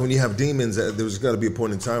 sometimes when you have demons, there's got to be a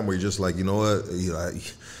point in time where you're just like, you know what?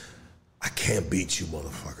 I can't beat you,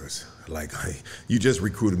 motherfuckers. Like, you just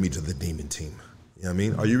recruited me to the demon team. You know what I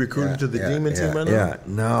mean? Are you recruited to the demon team right now? Yeah.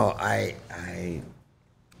 No,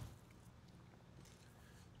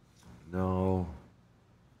 No.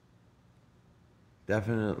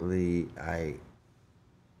 Definitely,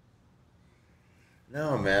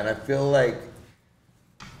 No, man, I feel like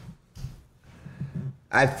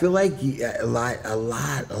a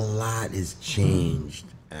lot has changed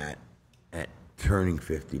at turning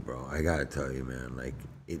 50, bro. I gotta tell you, man. Like,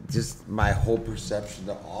 it just, my whole perception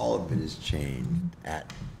of all of it has changed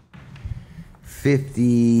at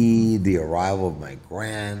 50. The arrival of my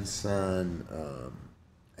grandson.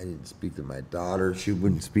 I didn't speak to my daughter. She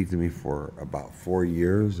wouldn't speak to me for about 4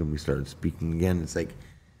 years, and we started speaking again. It's like,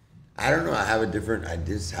 I don't know. I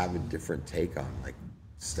just have a different take on like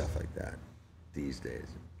stuff like that these days.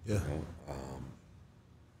 Yeah.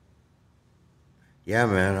 Yeah,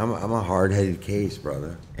 man. I'm a hard-headed case,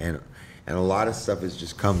 brother, and a lot of stuff has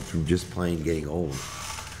just come from just plain getting old.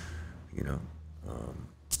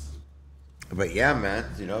 But yeah, man.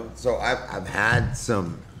 So I've had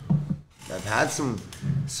some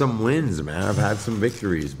wins, man. I've had some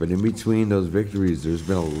victories, but in between those victories, there's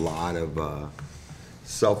been a lot of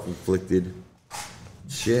self-inflicted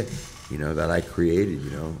shit, that I created,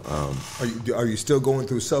 Are you still going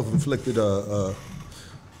through self-inflicted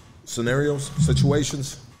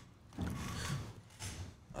situations?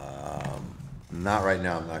 Not right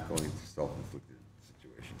now. I'm not going through self-inflicted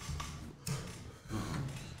situations.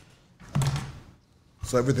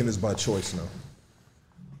 So everything is by choice now.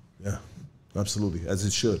 Yeah. Absolutely, as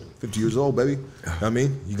it should. 50 years old, baby. I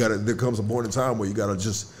mean, there comes a point in time where you gotta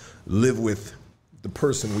just live with the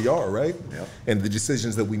person we are, right? Yep. And the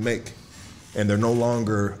decisions that we make. And they're no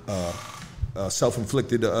longer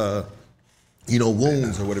self-inflicted,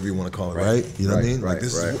 wounds or whatever you want to call it, right? You know what I mean? Right, like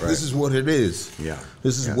this is what it is. Yeah.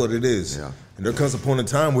 This is what it is. Yeah. And there comes a point in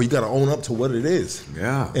time where you gotta own up to what it is.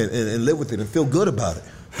 Yeah. And live with it and feel good about it.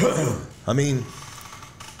 I mean,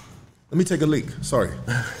 let me take a leak. Sorry.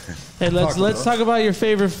 Hey, let's talk about your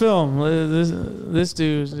favorite film. This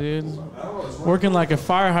dude, working like a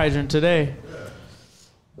fire hydrant today.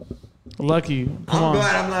 Lucky, come on. I'm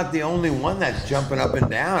glad I'm not the only one that's jumping up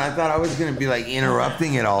and down. I thought I was gonna be like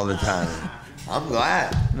interrupting it all the time. I'm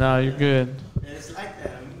glad. No, you're good. It's like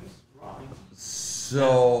that. I mean, it's wrong.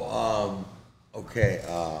 So, okay.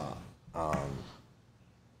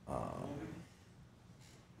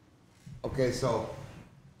 Okay, so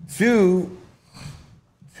two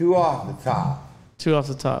off the top. Two off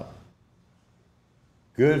the top.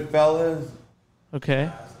 Goodfellas,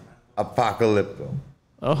 Okay. Apocalypto.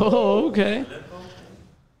 Oh, okay.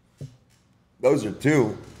 Those are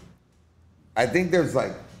two. I think there's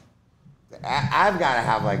like, I've got to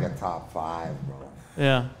have like a top 5, bro.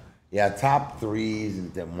 Yeah. Yeah, top 3s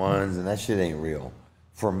and then 1s, and that shit ain't real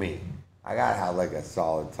for me. I gotta have like a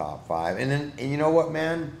solid top 5, and you know what,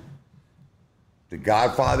 man? The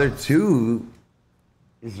Godfather 2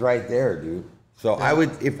 is right there, dude. So I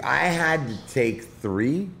would, if I had to take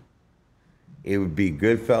 3, it would be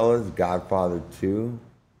Goodfellas, Godfather 2,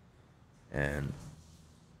 and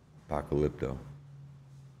Apocalypto.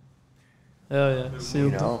 Hell yeah.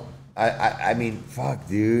 You know, I mean, fuck,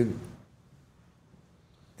 dude.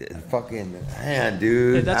 Fucking man,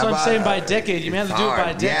 dude. Hey, that's what I'm saying by decade. You may have to do it by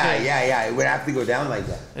hard. decade. Yeah. It would have to go down like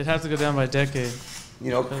that. It'd have to go down by decade. You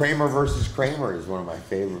know, Kramer versus Kramer is one of my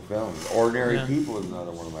favorite films. Ordinary Yeah. People is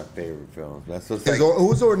another one of my favorite films. That's what's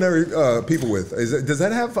Who's Ordinary People with? Does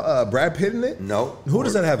that have Brad Pitt in it? No. Who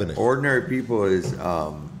does that have in it? Ordinary People is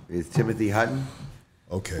Timothy Hutton.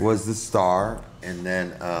 Okay. Was the star, and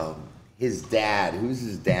then his dad. Who's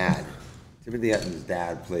his dad? Timothy Hutton's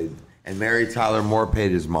dad played, and Mary Tyler Moore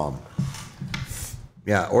played his mom.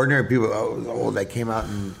 Yeah, Ordinary People. Oh, that came out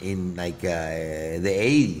in like the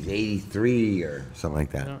 80s, 83 or something like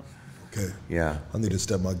that. Okay. Yeah. I need to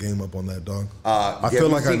step my game up on that, dog. I feel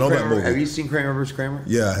like I know that movie. Have you seen Kramer vs. Kramer?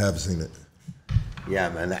 Yeah, I have seen it. Yeah,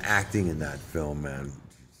 man, the acting in that film, man,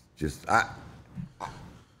 just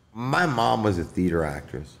my mom was a theater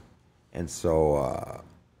actress, and so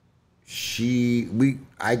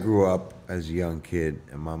I grew up as a young kid,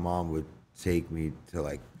 and my mom would take me to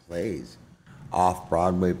like plays,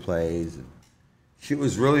 off-Broadway plays. And it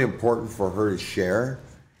was really important for her to share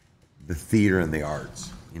the theater and the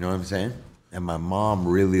arts. You know what I'm saying? And my mom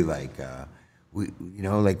really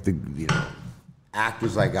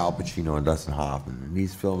actors like Al Pacino and Dustin Hoffman, and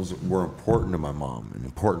these films were important to my mom and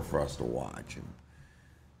important for us to watch.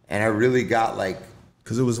 And I really got like,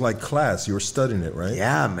 because it was like class. You were studying it, right?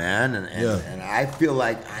 Yeah, man. And I feel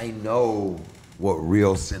like I know what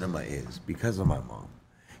real cinema is because of my mom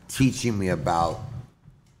teaching me about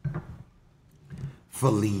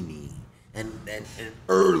Fellini and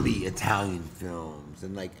early Italian films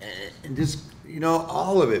and just, you know,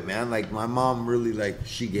 all of it, man. Like my mom really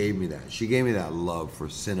she gave me that. She gave me that love for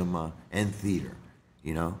cinema and theater,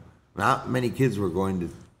 you know. Not many kids were going to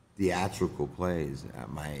theatrical plays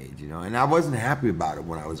at my age, you know, and I wasn't happy about it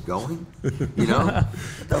when I was going, you know.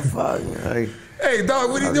 What the fuck? Like, hey,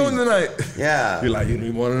 dog, what are you doing tonight? Yeah. You're like, you don't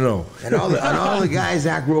even want to know. And all the guys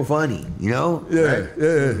act real funny, you know? Yeah, right?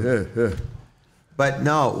 yeah. But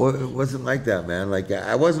no, it wasn't like that, man. Like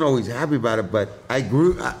I wasn't always happy about it, but I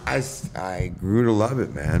grew to love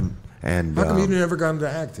it, man. And how come you never got into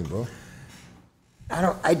acting, bro?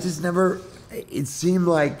 I just never. It seemed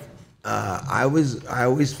like I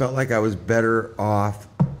always felt like I was better off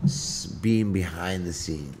being behind the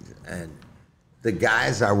scenes, and the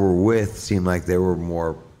guys I were with seemed like they were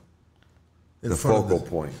more the focal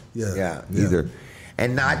point. Yeah, either,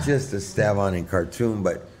 and not just Esteban in cartoon,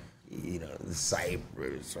 but you know, the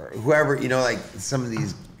Cypress or whoever, you know, like some of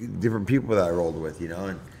these different people that I rolled with, you know,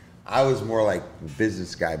 and I was more like the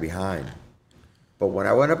business guy behind. But when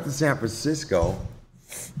I went up to San Francisco,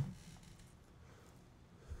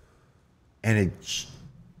 and it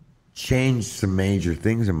changed some major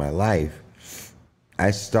things in my life,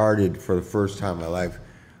 I started, for the first time in my life,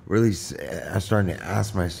 really, I started to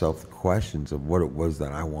ask myself the questions of what it was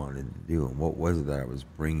that I wanted to do and what was it that I was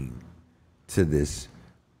bringing to this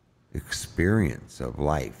experience of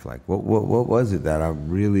life. Like, what was it that I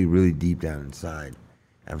really, really deep down inside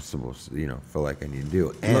I'm supposed to, you know, feel like I need to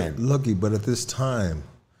do? And Lucky, but at this time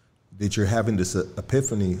that you're having this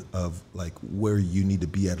epiphany of like where you need to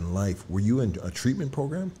be at in life, were you in a treatment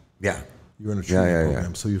program? Yeah. You're in a treatment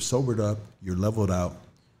program. Yeah. So you're sobered up, you're leveled out.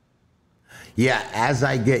 Yeah, as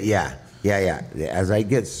I get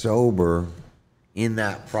sober in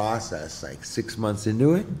that process, like 6 months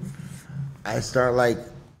into it, I start like,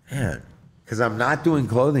 man, because I'm not doing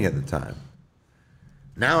clothing at the time.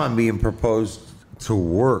 Now I'm being proposed to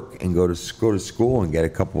work and go to school and get a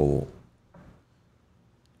couple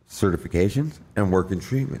certifications and work in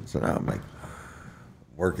treatment. So now I'm like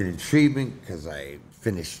working in treatment because I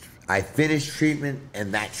finished treatment,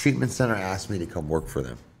 and that treatment center asked me to come work for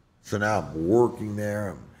them. So now I'm working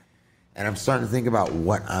there, and I'm starting to think about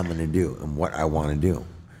what I'm going to do and what I want to do.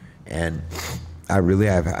 And I really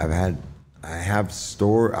I have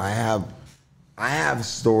stories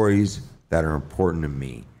that are important to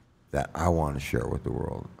me that I want to share with the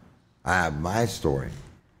world. I have my story.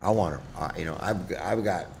 I want to, you know, I've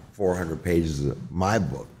got 400 pages of my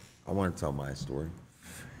book. I want to tell my story.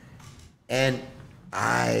 And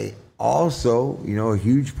I also, you know, a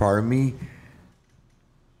huge part of me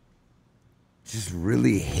just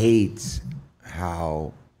really hates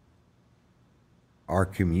how our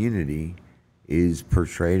community is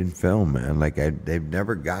portrayed in film, man. Like, they've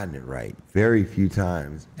never gotten it right. Very few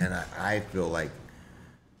times. And I feel like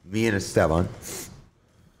me and Esteban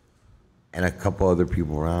and a couple other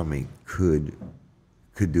people around me could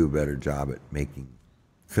do a better job at making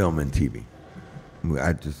film and TV.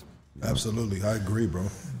 Absolutely, I agree, bro.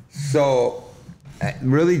 So,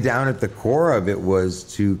 really, down at the core of it was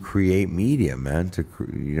to create media, man. To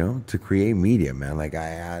create media, man. Like I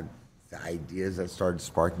had the ideas that started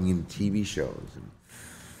sparking in TV shows, and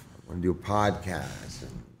I want to do a podcast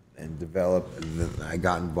and develop. And then I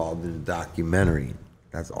got involved in a documentary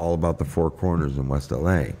that's all about the Four Corners in West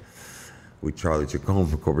LA with Charlie Chacon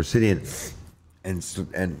from Culver City, and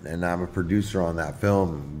I'm a producer on that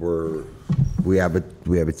film. We have a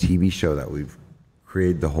TV show that we've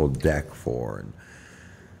created the whole deck for, and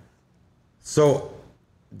so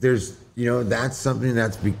there's that's something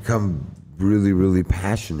that's become really, really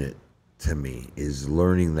passionate to me, is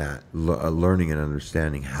learning and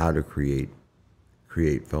understanding how to create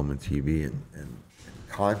film and TV and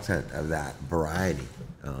content of that variety.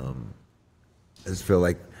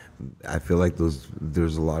 I feel like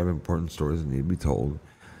there's a lot of important stories that need to be told,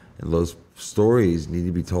 and those stories need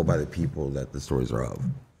to be told by the people that the stories are of.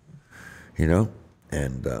 And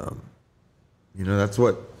that's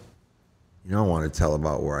what I want to tell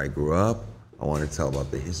about where I grew up. I want to tell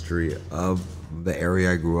about the history of the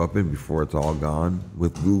area I grew up in before it's all gone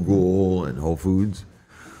with Google and Whole Foods.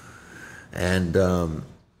 And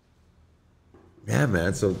yeah,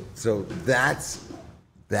 man. So that's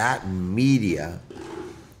that media.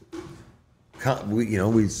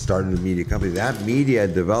 We started a media company. That media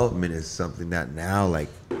development is something that now, like,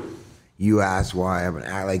 you ask why I haven't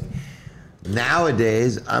like.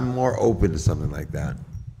 Nowadays, I'm more open to something like that.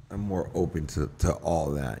 I'm more open to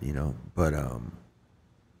all that, But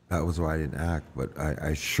that was why I didn't act. But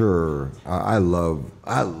I love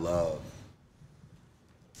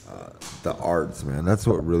the arts, man. That's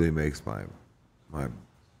what really makes my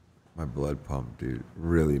blood pump, dude.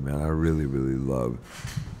 Really, man. I really, really love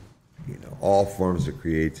all forms of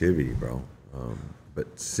creativity, bro.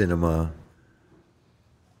 But cinema,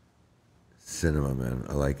 man.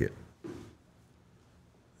 I like it.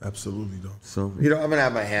 Absolutely, though. So I'm gonna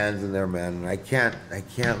have my hands in there, man. And I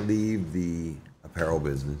can't leave the apparel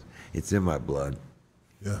business. It's in my blood.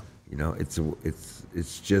 Yeah.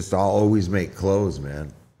 It's just I'll always make clothes,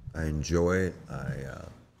 man. I enjoy it.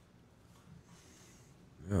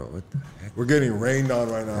 What the heck? We're getting rained on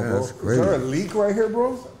right now, bro. That's Is crazy. there a leak right here,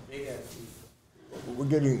 bro? We're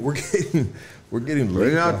getting Bring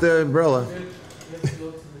leaked out on. the umbrella. You have to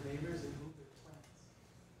go to the neighbors and move their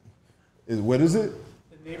plants. What is it?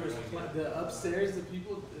 The neighbors, the upstairs, the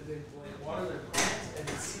people, they water their plants and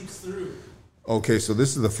it seeps through. Okay, so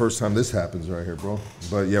this is the first time this happens right here, bro.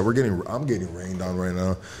 But yeah, I'm getting rained on right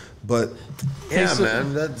now. But Yeah,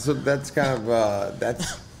 man. That's kind of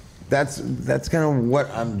that's kind of what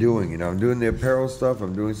I'm doing. I'm doing the apparel stuff.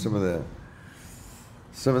 I'm doing some of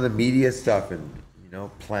the media stuff, and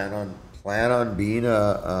plan on being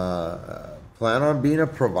a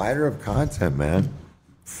provider of content, man.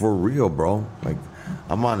 For real, bro. Like,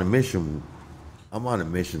 I'm on a mission.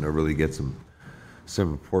 To really get some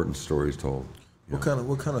important stories told. What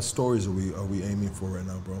kind of stories are we aiming for right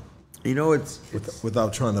now, bro? It's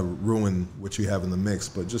Without trying to ruin what you have in the mix,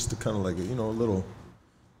 but just to kind of like a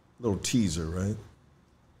little teaser, right?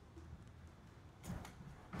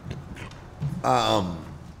 Oh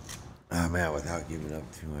man, without giving up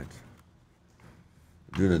too much.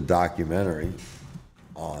 Doing a documentary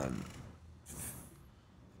on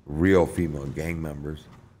real female gang members,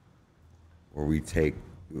 where we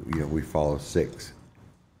follow six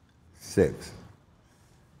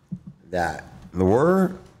that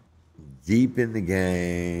were deep in the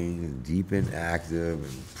gang, deep in active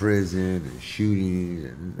and prison and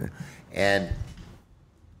shootings, and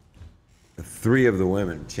 3 of the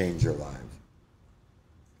women changed their lives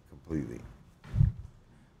completely,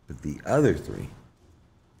 but the other 3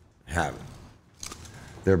 haven't.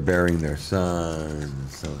 They're burying their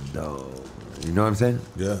sons, selling dope. You know what I'm saying?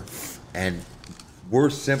 Yeah. And we're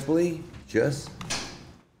simply just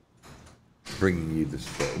bringing you the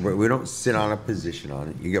story. We don't sit on a position on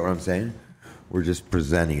it. You get what I'm saying? We're just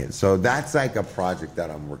presenting it. So that's like a project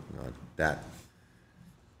that I'm working on. That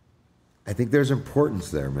I think there's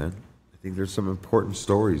importance there, man. I think there's some important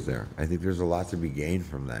stories there. I think there's a lot to be gained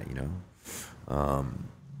from that,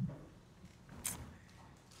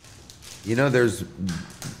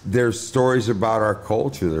 there's stories about our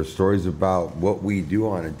culture. There's stories about what we do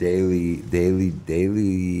on a daily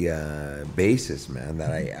basis, man.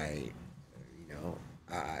 That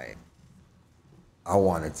I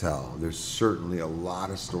want to tell. There's certainly a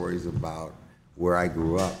lot of stories about where I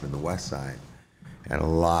grew up in the West Side, and a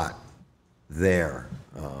lot there.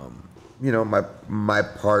 My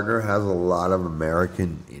partner has a lot of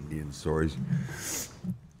American Indian stories.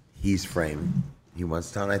 He's framing. He wants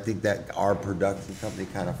to tell, and I think that our production company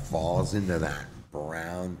kind of falls into that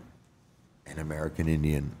brown and American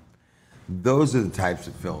Indian. Those are the types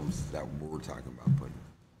of films that we're talking about putting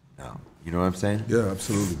out. You know what I'm saying? Yeah,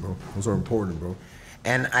 absolutely, bro. Those are important, bro.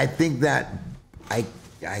 And I think that I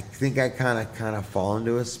think I kind of fall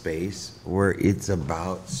into a space where it's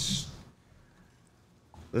about.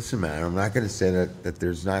 Listen, man, I'm not going to say that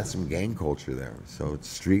there's not some gang culture there. So it's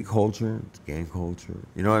street culture, it's gang culture.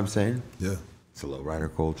 You know what I'm saying? Yeah. It's a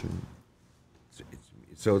lowrider culture.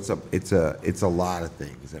 So it's a lot of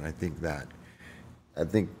things, and I think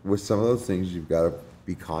with some of those things, you've got to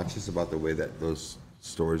be conscious about the way that those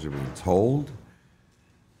stories are being told.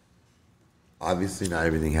 Obviously, not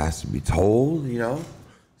everything has to be told, you know.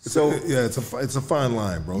 So yeah, it's a fine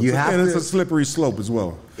line, bro. And it's a slippery slope as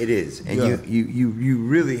well. It is, and you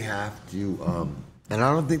really have to. And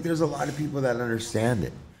I don't think there's a lot of people that understand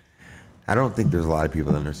it. I don't think there's a lot of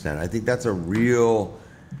people that understand it. I think that's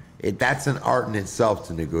that's an art in itself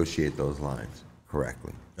to negotiate those lines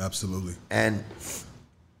correctly. Absolutely. And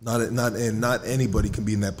not anybody can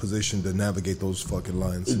be in that position to navigate those fucking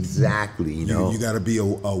lines. Exactly. You know, you got to be a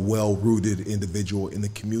well-rooted individual in the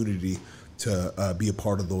community to be a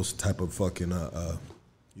part of those type of fucking,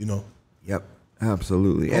 you know. Yep,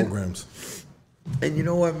 absolutely. Programs. And you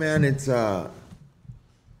know what, man? It's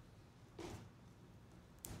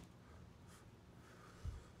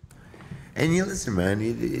and you listen, man.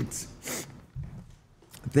 It's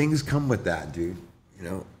things come with that, dude. You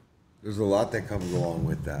know, there's a lot that comes along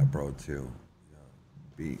with that, bro. Too.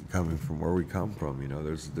 You know, coming from where we come from, you know,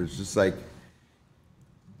 there's just like.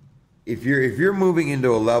 If you're moving into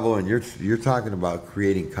a level and you're talking about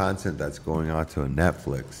creating content that's going on to a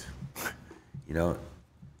Netflix, you know,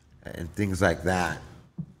 and things like that,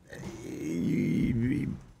 you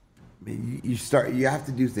have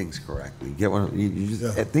to do things correctly. You get one.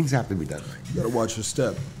 Things have to be done right. You got to watch your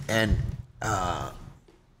step. And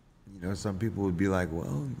you know, some people would be like,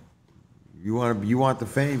 well, you want the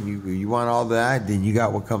fame, you want all that, then you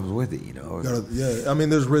got what comes with it. You know. Yeah, I mean,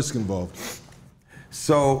 there's risk involved.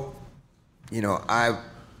 So. You know,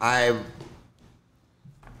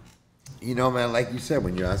 you know, man, like you said,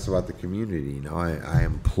 when you asked about the community, you know, I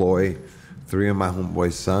employ 3 of my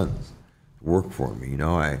homeboys' sons to work for me. You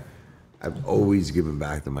know, I've always given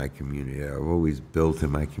back to my community. I've always built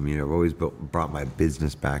in my community. I've always brought my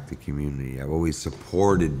business back to community. I've always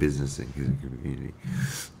supported business in community.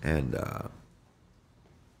 And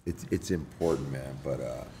it's important, man.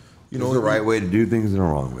 But you know, there's a right way to do things and a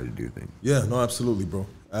wrong way to do things. Yeah, no, absolutely, bro.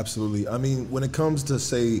 Absolutely. I mean, when it comes to,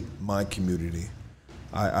 say, my community,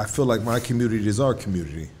 I feel like my community is our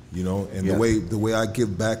community, you know? And the way I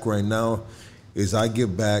give back right now is I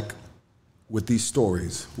give back with these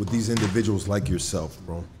stories, with these individuals like yourself,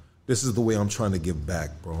 bro. This is the way I'm trying to give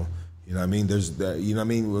back, bro. You know what I mean? There's, you know what I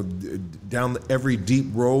mean? Down every deep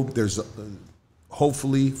road, there's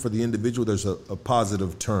hopefully for the individual, there's a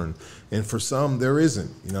positive turn. And for some, there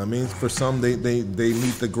isn't. You know what I mean? For some, they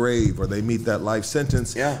meet the grave or they meet that life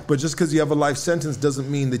sentence. Yeah. But just because you have a life sentence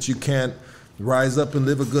doesn't mean that you can't rise up and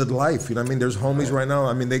live a good life. You know what I mean? There's homies right now.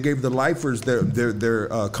 I mean, they gave the lifers their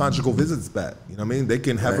conjugal visits back. You know what I mean? They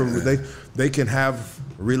can have they can have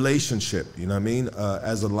relationship. You know what I mean?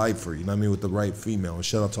 As a lifer. You know what I mean? With the right female. And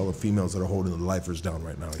shout out to all the females that are holding the lifers down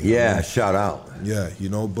right now. You know what I mean? Shout out. Yeah, you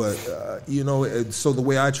know. But you know, so the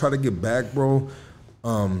way I try to get back, bro,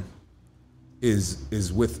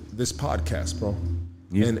 is with this podcast, bro.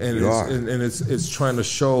 Yeah, and it's trying to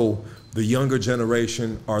show the younger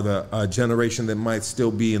generation or the generation that might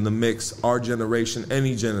still be in the mix, our generation,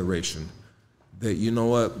 any generation, that, you know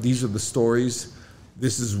what, these are the stories.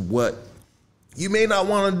 This is what you may not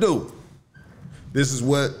want to do. This is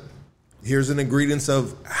what, here's an ingredients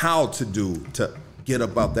of how to do to get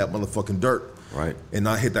up out that motherfucking dirt. Right. And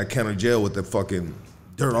not hit that county jail with the fucking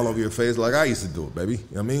dirt all over your face like I used to do it, baby. You know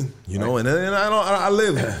what I mean? You know, and I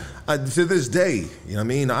live to this day, you know what I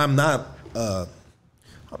mean? I'm not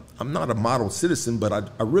a model citizen, but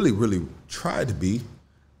I really, really try to be.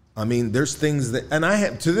 I mean, there's things that, and I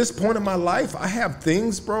have, to this point in my life, I have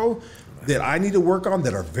things, bro, that I need to work on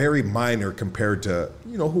that are very minor compared to,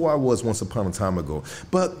 you know, who I was once upon a time ago.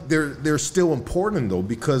 But they're still important, though,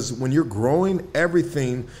 because when you're growing,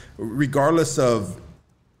 everything, regardless of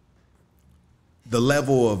the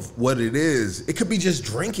level of what it is, it could be just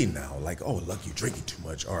drinking now. Like, oh, look, you're drinking too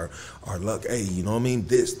much. Or look, hey, you know what I mean?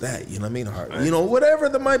 This, that, you know what I mean? Or, you know, whatever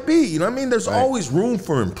that might be. You know what I mean? There's always room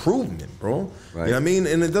for improvement, bro. Right. You know what I mean?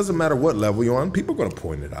 And it doesn't matter what level you're on. People are going to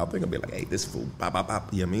point it out. They're going to be like, hey, this fool, bop, bop,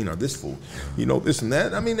 bop. You know what I mean? Or this fool, you know, this and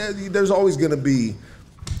that. I mean, there's always going to be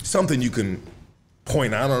something you can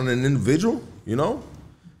point out on an individual, you know?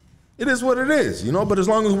 It is what it is, you know? But as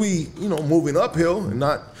long as we, you know, moving uphill and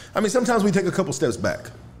not, I mean, sometimes we take a couple steps back.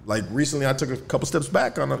 Like recently, I took a couple steps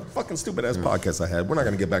back on a fucking stupid ass podcast I had. We're not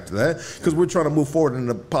gonna get back to that because we're trying to move forward in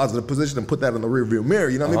a positive position and put that in the rearview mirror.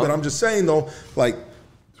 You know what I mean? But I'm just saying though, like,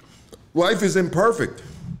 life is imperfect.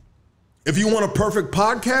 If you want a perfect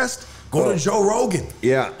podcast, go to Joe Rogan.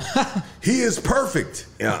 Yeah. He is perfect.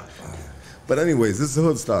 Yeah. But anyways, this is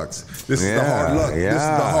Hood Stocks. This is the hard luck. Yeah, this is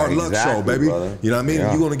the hard luck show, baby. Brother. You know what I mean?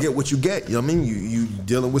 Yeah. You're gonna get what you get. You know what I mean? You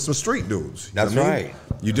dealing with some street dudes. You know That's what I mean? right.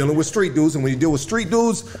 You're dealing with street dudes, and when you deal with street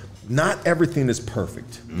dudes, not everything is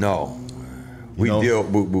perfect. No. We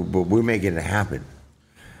but we're making it happen.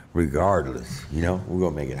 Regardless, you know, we're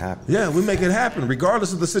gonna make it happen. Yeah, we make it happen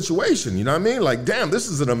regardless of the situation. You know what I mean? Like, damn, this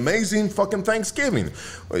is an amazing fucking Thanksgiving.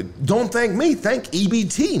 Don't thank me, thank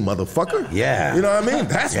EBT, motherfucker. Yeah. You know what I mean?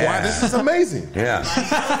 That's why this is amazing. Yeah.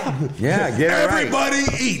 Yeah, get it Everybody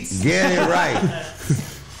eats. Get it right.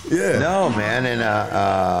 Yeah. No, man,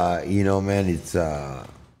 and you know, man, it's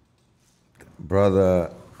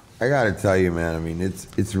brother, I gotta tell you, man, I mean,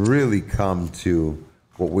 it's really come to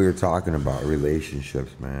what we were talking about,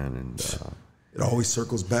 relationships, man, and it always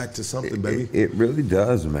circles back to something, baby. It really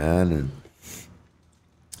does, man. And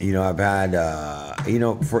you know, I've had you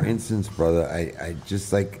know, for instance, brother, I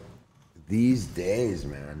just like these days,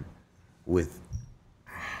 man, with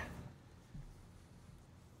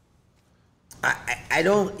I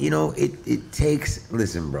don't, you know, it takes,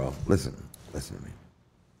 listen, bro, listen to me.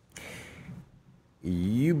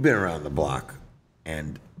 You've been around the block,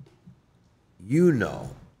 and you know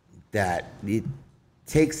that it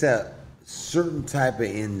takes a certain type of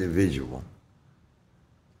individual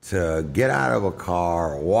to get out of a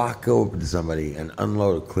car, walk over to somebody and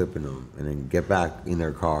unload a clip in them, and then get back in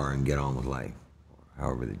their car and get on with life, or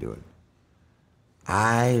however they do it.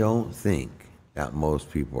 I don't think that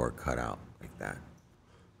most people are cut out like that.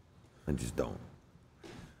 I just don't.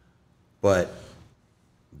 But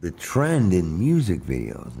the trend in music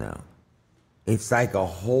videos now, it's like a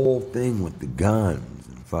whole thing with the guns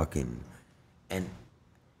and fucking, and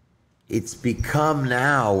it's become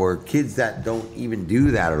now where kids that don't even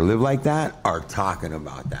do that or live like that are talking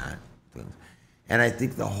about that. And I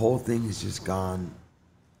think the whole thing has just gone,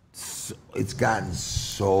 it's gotten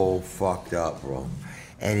so fucked up, bro.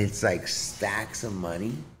 And it's like stacks of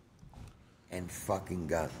money and fucking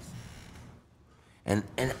guns. And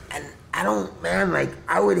I don't, man, like,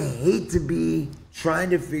 I would hate to be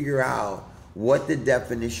trying to figure out what the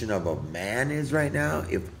definition of a man is right now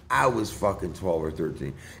if I was fucking 12 or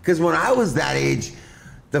 13. Because when I was that age,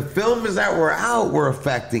 the films that were out were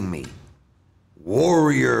affecting me.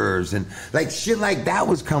 Warriors and like shit like that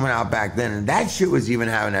was coming out back then, and that shit was even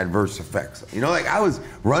having adverse effects. You know, like I was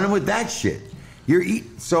running with that shit.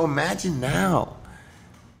 So imagine now.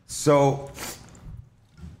 So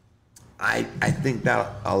I think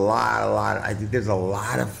that a lot, I think there's a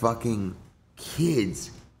lot of fucking kids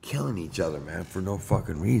killing each other, man, for no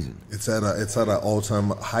fucking reason. It's at an all-time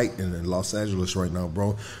height in Los Angeles right now,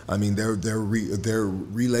 bro. I mean, they're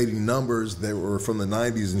relating numbers that were from the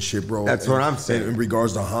 90s and shit, bro. That's what I'm saying. In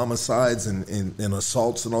regards to homicides and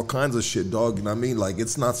assaults and all kinds of shit, dog. You know what I mean? Like,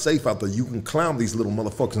 it's not safe out there. You can clown these little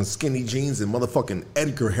motherfuckers in skinny jeans and motherfucking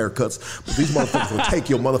Edgar haircuts, but these motherfuckers will take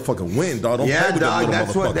your motherfucking win, dog. Don't play with dog, them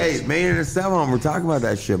that's what motherfuckers. they made it a 7. We're talking about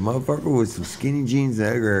that shit. Motherfucker with some skinny jeans and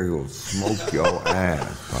Edgar will smoke your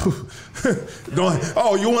ass.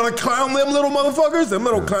 Oh, you want to clown them little motherfuckers? Them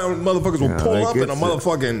little clown motherfuckers will pull like up in a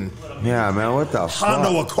motherfucking yeah, man. What the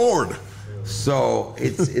Honda fuck? Accord. So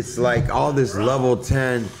it's like all this level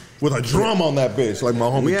 10 with a drum on that bitch, like my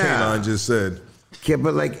homie K9 just said. Yeah,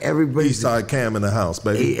 but like everybody's Eastside Cam in the house,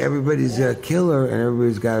 baby. Everybody's a killer, and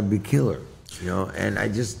everybody's got to be killer. You know, and I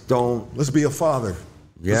just don't. Let's be a father.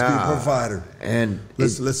 Let's be a provider. And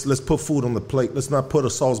let's put food on the plate. Let's not put a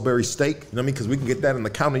Salisbury steak. You know what I mean? Because we can get that in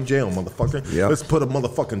the county jail, motherfucker. Yep. Let's put a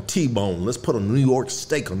motherfucking T-bone. Let's put a New York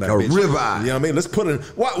steak on that bitch. ribeye. You know what I mean? Let's put in.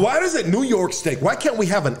 Why does it New York steak? Why can't we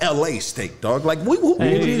have an LA steak, dog? Like who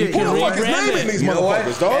the fuck is naming these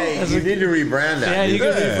motherfuckers, dog? Hey, you need to rebrand that. Yeah, you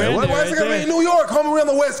can rebrand it. Why is it gonna be New York, homie? We're on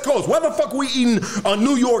the West Coast. Why the fuck we eating a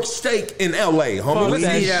New York steak in LA, homie?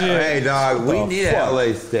 Hey, dog, we need an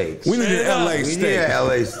LA steak. We need an LA steak. We need an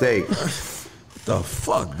LA steak. The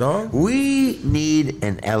fuck, dog? We need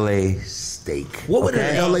an LA steak. What would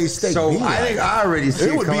an LA steak so be? I think I already see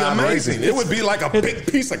it would be amazing. It would be like a big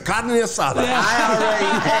piece of carne asada.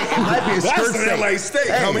 It might be a skirt That's steak. an LA steak,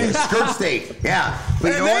 hey, homie. Skirt steak. Yeah.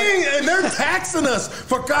 But you know what? And they're taxing us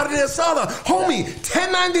for carne asada. Homie,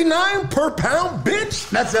 $10.99 per pound, bitch?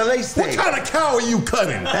 That's LA steak. What kind of cow are you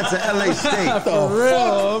cutting? That's an LA steak. For real,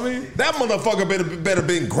 homie. That motherfucker better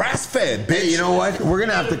be grass-fed, bitch. Hey, you know what? We're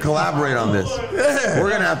gonna have to collaborate on this. Yeah. We're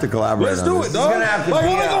gonna have to collaborate Let's on do this. it, It's dog. gonna have to Like,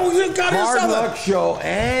 be you got a Hard yourself Luck Show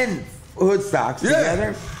and Hoodstocks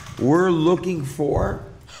together. We're looking for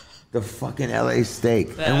the fucking LA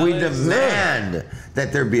steak. And we demand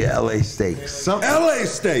that there be a LA steak. LA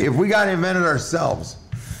steak. If we got to invent it ourselves,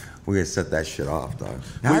 we're going to set that shit off, dog.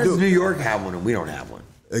 How does New York have one and we don't have one?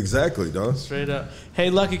 Exactly, dog. Straight up. Hey,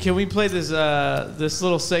 Lucky, can we play this this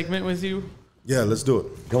little segment with you? Yeah, let's do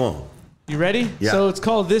it. Come on. You ready? Yeah. So it's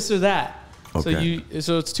called This or That. Okay.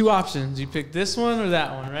 So it's two options. You pick this one or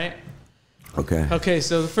that one, right? Okay. Okay,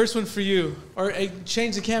 so the first one for you, or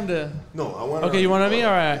change the cam to. No, I want. Okay, you want me?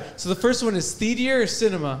 All right. So the first one is theater or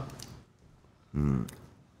cinema.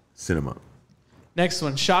 Cinema. Next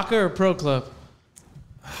one, Shaka or Pro Club.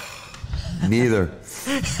 Neither.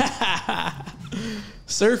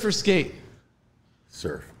 Surf or skate.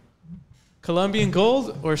 Surf. Colombian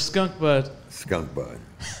Gold or Skunk Bud. Skunk Bud.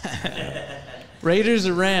 Raiders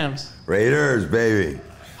or Rams. Raiders, baby.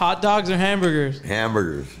 Hot dogs or hamburgers.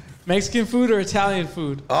 Hamburgers. Mexican food or Italian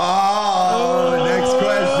food. Oh, next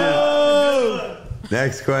question.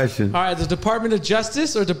 Next question. All right, the Department of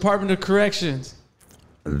Justice or Department of Corrections.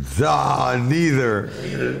 Neither.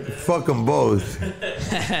 Fuck them both.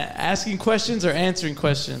 Asking questions or answering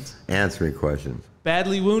questions. Answering questions.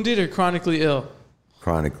 Badly wounded or chronically ill.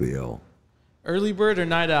 Chronically ill. Early bird or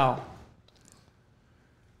night owl.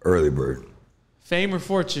 Early bird. Fame or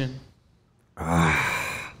fortune.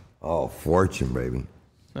 Oh, fortune, baby.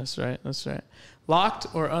 That's right. That's right. Locked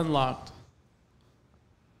or unlocked.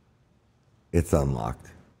 It's unlocked.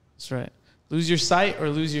 That's right. Lose your sight or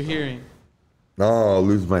lose your hearing. Oh, I'll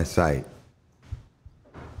lose my sight.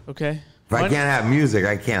 Okay. If I can't have music,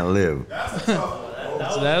 I can't live.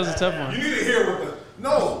 So that was a tough one. You need to hear what the.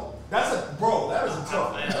 No, that is a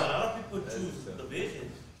tough one. A lot of people choose the vision.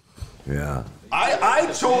 Yeah. I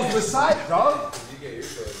chose the site, dog.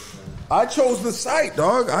 I chose the site,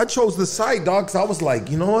 dog. Because I was like,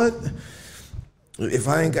 you know what? If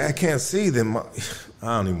I can't see, then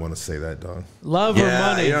I don't even want to say that, dog. Love or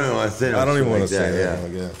money. You don't even want to say I don't even want to like say that.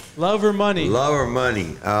 that. Yeah. Dog, yeah. Love or money. Love or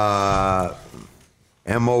money?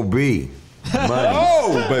 M.O.B. Money.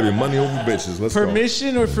 Oh, baby, money over bitches. Let's go.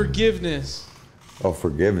 Permission or forgiveness. Oh,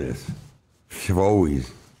 forgiveness.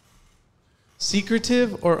 Always.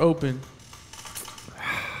 Secretive or open.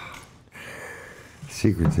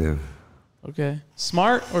 Secretive. Okay.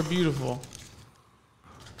 Smart or beautiful.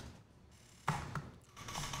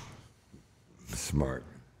 Smart.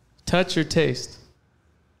 Touch or taste.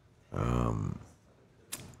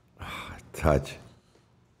 Touch.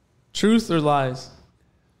 Truth or lies.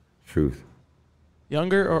 Truth.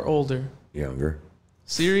 Younger or older. Younger.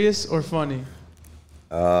 Serious or funny.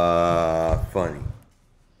 Funny.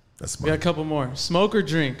 That's We got a couple more. Smoke or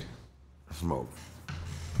drink. Smoke.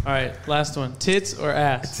 All right, last one. Tits or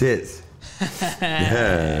ass. Tits.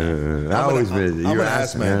 Yeah. I always been. I'm You're an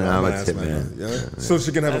ass man. I'm an a ass tit man. Yeah? So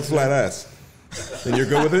she can have a flat ass. And you're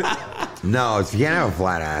good with it? No, if you can't have a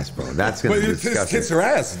flat ass, bro, that's gonna But be you just disgusting. kiss her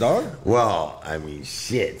ass, dog. Well, I mean,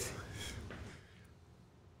 shit.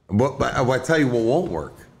 But I tell you what won't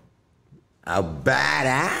work. A bad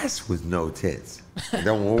ass with no tits. That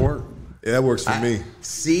won't work. Yeah, that works for me.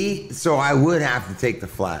 See, so I would have to take the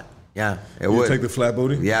flat. Yeah, it You would. take the flat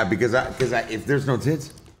booty? Yeah, because if there's no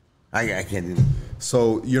tits, I can't do that.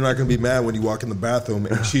 So you're not going to be mad when you walk in the bathroom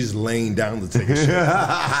and she's laying down to take a shit.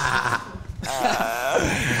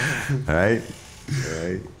 Right?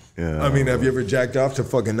 Right? Yeah. I mean, have you ever jacked off to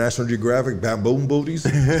fucking National Geographic baboon booties?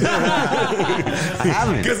 I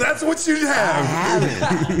haven't. Because that's what you have.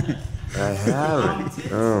 I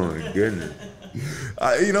haven't. Oh my goodness.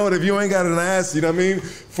 You know what? If you ain't got an ass, you know what I mean?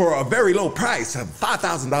 For a very low price of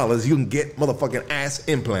 $5,000, you can get motherfucking ass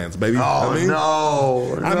implants, baby. Oh, I mean,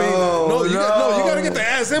 no. you got to get the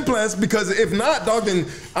ass implants because if not, dog, then,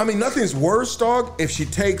 I mean, nothing's worse, dog, if she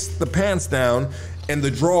takes the pants down and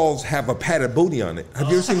the drawers have a padded booty on it. Have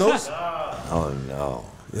you ever seen those? Oh, no.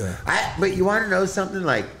 Yeah. But you want to know something?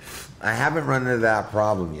 Like, I haven't run into that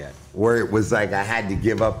problem yet, where it was like I had to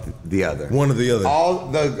give up the other. One or the other. All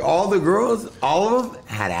the girls, all of them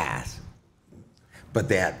had ass, but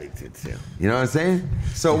they had big tits too. You know what I'm saying?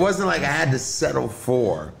 So it wasn't like I had to settle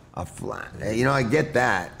for a flat. You know, I get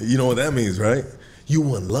that. You know what that means, right?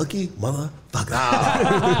 You unlucky motherfucker.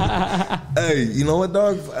 Hey, you know what,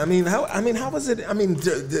 dog? I mean, how is it? I mean,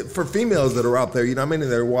 for females that are out there, you know what I mean, and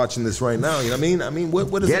they're watching this right now, you know what I mean? I mean,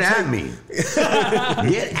 what is Get it? at me.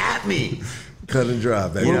 Get at me. Cut and dry,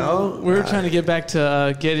 baby. You know, We were trying to get back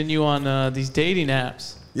to getting you on these dating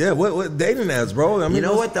apps. Yeah, what dating apps, bro? I mean, you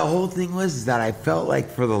know what the whole thing was is that I felt like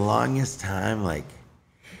for the longest time, like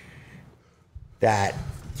that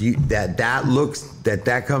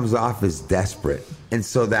comes off as desperate, and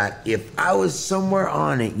so that if I was somewhere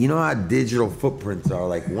on it, you know how digital footprints are.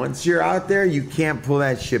 Like once you're out there, you can't pull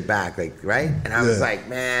that shit back. Like right, and I was like,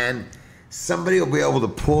 man, somebody will be able to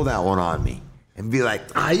pull that one on me and be like,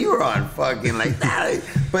 you were on fucking like that.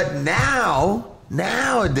 But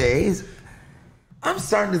nowadays, I'm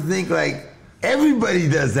starting to think like everybody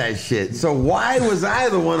does that shit. So why was I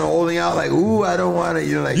the one holding out like, ooh, I don't want to,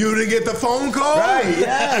 you know, like. You didn't get the phone call? Right,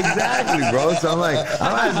 yeah, exactly, bro. So I'm like,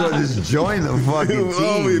 I might as well just join the fucking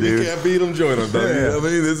team, If dude. you can't beat them, join them, dog. You know what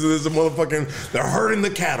I mean? This is a motherfucking, they're herding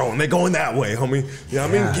the cattle and they're going that way, homie. You know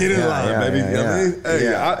what I mean? Get in line, baby. You know what I mean? Hey,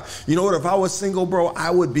 you know what? If I was single, bro,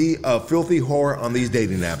 I would be a filthy whore on these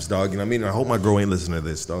dating apps, dog. You know what I mean? I hope my girl ain't listening to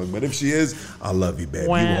this, dog. But if she is, I love you, baby.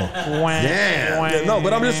 Damn. Yeah, no,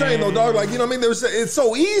 but I'm just saying, though, dog, like, you know what I mean? It's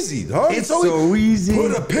so easy, dog. It's so easy.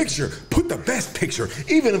 Put a picture. Put the best picture,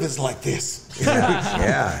 even if it's like this.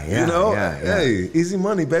 Yeah. You know, hey, easy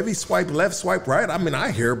money, baby. Swipe left, swipe right. I mean,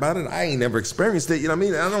 I hear about it. I ain't never experienced it. You know what I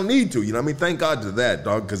mean? I don't need to. You know what I mean? Thank God to that,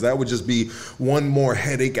 dog, because that would just be one more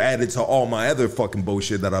headache added to all my other fucking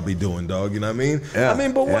bullshit that I'll be doing, dog. You know what I mean? Yeah. I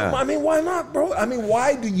mean, but why not, bro? I mean,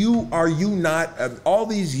 why are you not all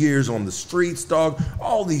these years on the streets, dog?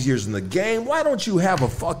 All these years in the game? Why don't you have a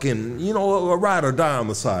fucking, you know, a ride or die on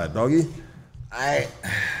the side, doggy?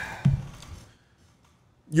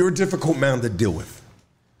 You're a difficult man to deal with.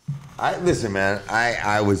 Listen, man.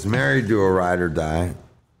 I was married to a ride or die.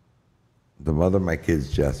 The mother of my kids,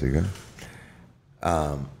 Jessica.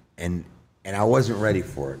 And I wasn't ready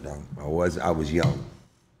for it, though. I was young.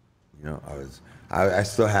 You know, I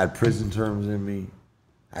still had prison terms in me.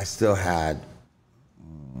 I still had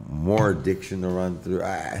more addiction to run through.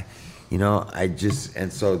 And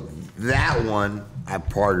so that one I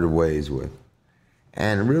parted ways with.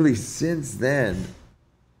 And really since then,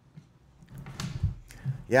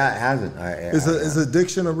 yeah, it hasn't. Is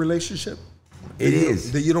addiction a relationship? It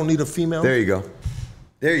is. That you don't need a female? There you go.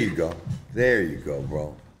 There you go,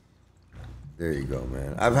 bro. There you go,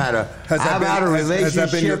 man. I've had a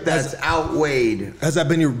relationship that's outweighed. Has that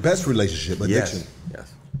been your best relationship, addiction?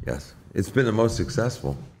 Yes. It's been the most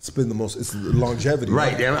successful. It's longevity.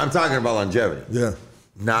 Right. I'm talking about longevity. Yeah.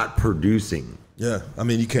 Not producing. Yeah. I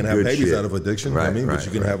mean, you can't have babies out of addiction. Right, you know what I mean? But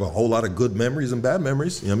you can have a whole lot of good memories and bad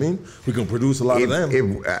memories. You know what I mean? We can produce a lot of them.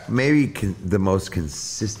 The most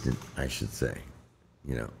consistent, I should say,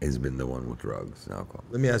 you know, has been the one with drugs and alcohol.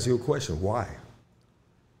 Let me ask you a question. Why?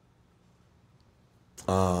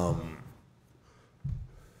 I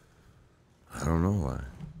don't know why.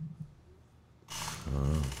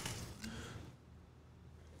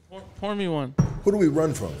 Pour me one. Who do we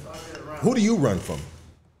run from? Who do you run from?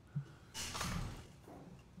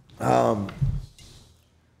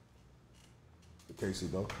 Casey,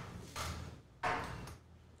 though.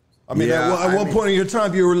 I mean, at one point in your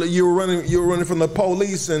time, you were running from the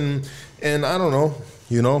police, and I don't know,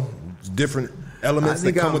 you know, different elements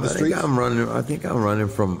that come with the streets. I think I'm running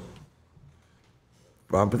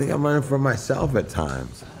from myself at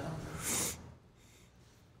times.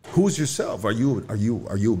 Who's yourself? Are you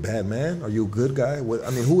a bad man? Are you a good guy?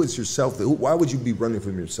 Who is yourself? Why would you be running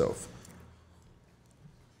from yourself?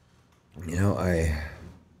 I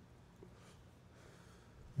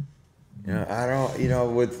don't,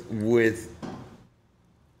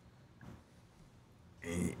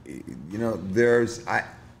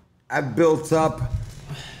 I've built up,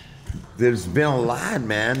 there's been a lot,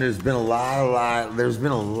 man. There's been a lot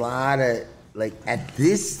of, like, at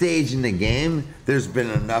this stage in the game, there's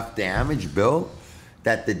been enough damage built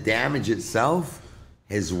that the damage itself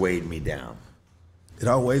has weighed me down. It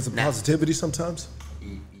outweighs the positivity sometimes?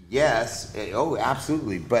 Yes.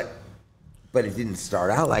 Absolutely. But it didn't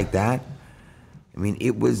start out like that. I mean,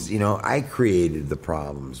 it was, I created the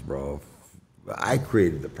problems, bro. I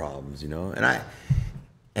created the problems,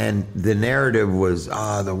 and the narrative was,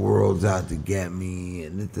 the world's out to get me,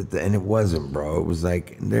 and it wasn't, bro. It was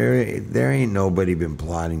like, there ain't nobody been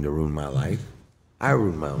plotting to ruin my life. I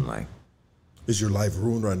ruined my own life. Is your life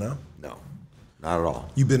ruined right now? No, not at all.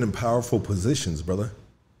 You've been in powerful positions, brother.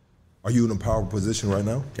 Are you in a powerful position right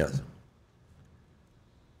now? Yes.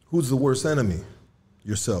 Who's the worst enemy?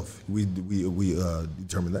 Yourself. We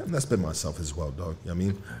determined that, and that's been myself as well, dog. You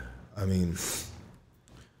know what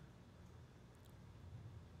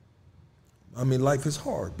I mean, life is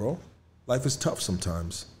hard, bro. Life is tough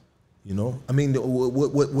sometimes,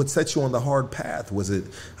 what set you on the hard path? Was it,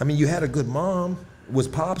 you had a good mom. Was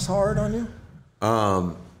Pops hard on you?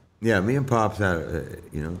 Yeah, me and Pops had,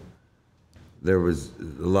 there was a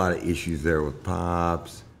lot of issues there with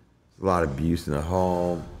Pops, a lot of abuse in the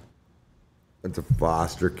home, went to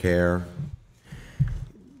foster care,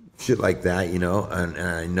 shit like that, and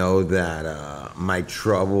I know that my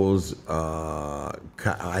troubles,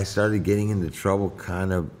 I started getting into trouble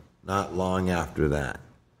kind of not long after that,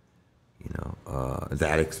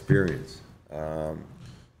 that experience.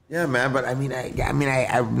 Yeah, man, but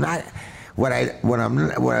I'm not. What I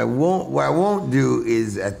won't do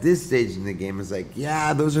is at this stage in the game is like,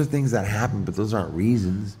 yeah, those are things that happen, but those aren't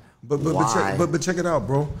reasons. But why. check it out,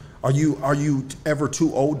 bro. Are you ever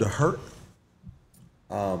too old to hurt?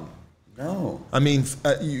 No. I mean,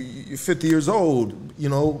 you're 50 years old,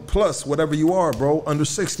 plus whatever you are, bro, under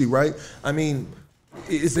 60, right? I mean,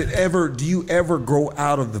 do you ever grow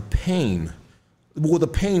out of the pain? Will the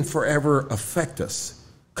pain forever affect us?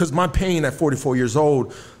 Because my pain at 44 years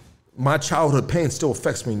old, my childhood pain still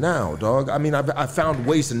affects me now, dog. I mean, I found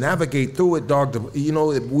ways to navigate through it, dog.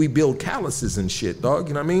 We build calluses and shit, dog.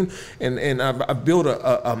 You know what I mean? And I've built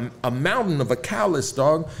a mountain of a callus,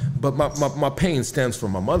 dog. But my pain stems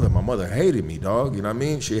from my mother. My mother hated me, dog. You know what I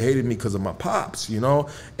mean? She hated me because of my pops,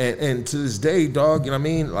 And to this day, dog, you know what I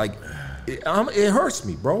mean? Like, it hurts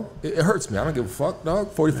me, bro. It hurts me. I don't give a fuck,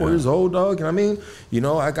 dog. 44 years old, dog. You know what I mean?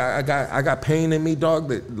 I got pain in me, dog.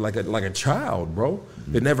 That like a child, bro.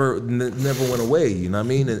 It never went away. You know what I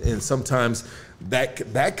mean? And sometimes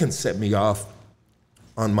that can set me off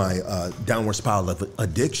on my downward spiral of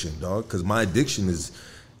addiction, dog. Because my addiction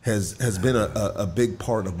has been a big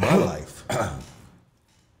part of my life.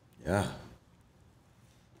 Yeah.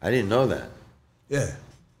 I didn't know that. Yeah.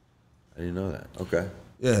 I didn't know that. Okay.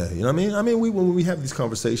 Yeah, you know what I mean? I mean, when we have these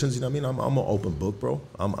conversations, you know what I mean? I'm an open book, bro.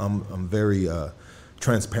 I'm very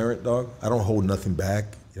transparent, dog. I don't hold nothing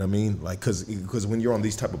back. You know what I mean? Like, cause when you're on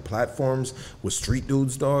these type of platforms with street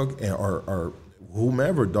dudes, dog, and or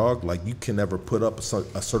whomever, dog, like you can never put up a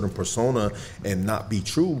certain persona and not be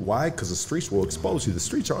true. Why? Because the streets will expose you. The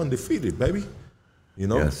streets are undefeated, baby.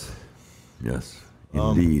 Yes,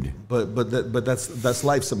 indeed. But that's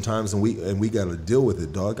life sometimes, and we got to deal with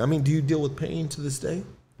it, dog. I mean, do you deal with pain to this day?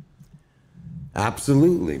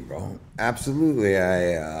 Absolutely, bro. Absolutely.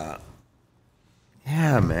 Yeah,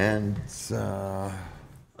 man. It's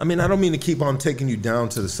I mean, I don't mean to keep on taking you down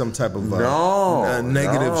to some type of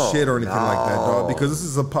negative shit or anything like that, dog, because this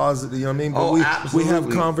is a positive, you know what I mean? But we have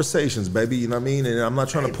conversations, baby, you know what I mean? And I'm not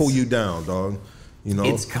trying to pull you down, dog.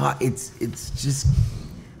 It's just,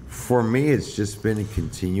 for me, it's just been a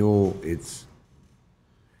continual, it's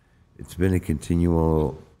been a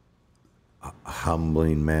continual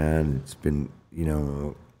humbling, man. It's been,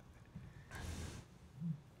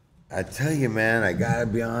 I tell you, man, I gotta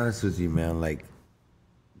be honest with you, man, like,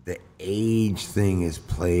 the age thing is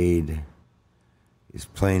playing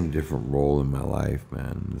a different role in my life,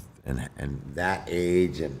 man. And that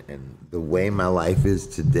age and the way my life is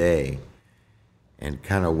today and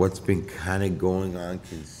kind of what's been kind of going on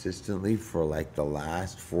consistently for like the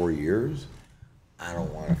last 4 years, I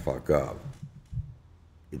don't want to fuck up.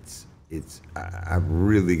 I've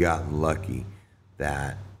really gotten lucky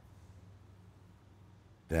that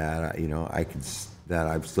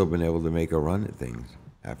I've still been able to make a run at things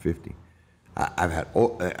at 50. I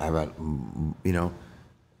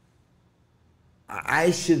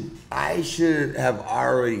should have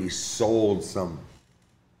already sold some.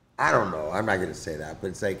 I don't know. I'm not gonna say that,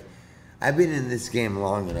 but it's like I've been in this game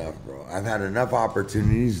long enough, bro. I've had enough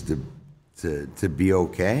opportunities to be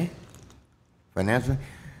okay financially.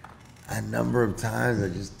 A number of times I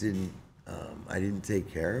just didn't. I didn't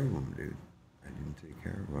take care of them, dude. I didn't take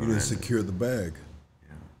care of them. You didn't secure the bag.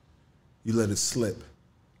 Yeah. You let it slip.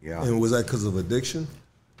 Yeah. And was that because of addiction?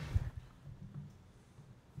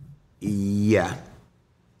 Yeah.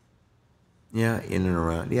 Yeah, in and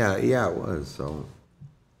around. Yeah, it was. So,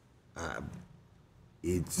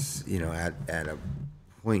 it's, at a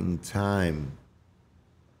point in time,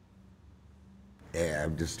 I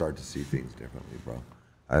just start to see things differently, bro.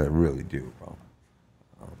 I really do, bro.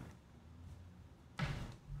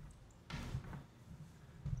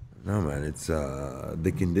 No, man, it's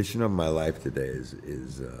the condition of my life today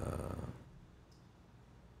is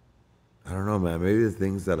I don't know, man. Maybe the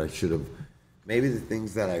things that I should have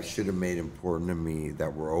made important to me,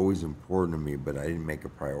 that were always important to me, but I didn't make a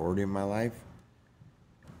priority in my life.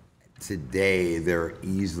 Today, they're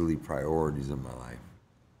easily priorities in my life.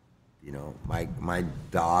 My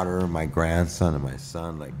daughter, my grandson, and my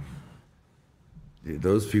son, like, dude,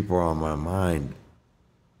 those people are on my mind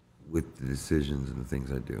with the decisions and the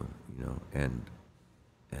things I do, and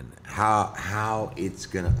how it's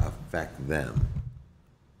gonna affect them,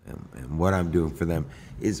 and and what I'm doing for them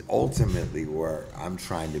is ultimately where I'm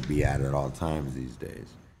trying to be at all times these days.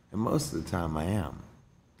 And most of the time I am.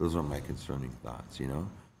 Those are my concerning thoughts, you know?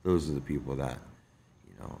 Those are the people that,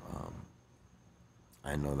 you know,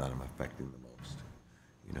 I know that I'm affecting the most,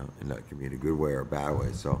 you know, and that can be in a good way or a bad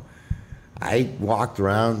way. So I walked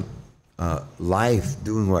around life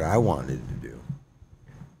doing what I wanted to do.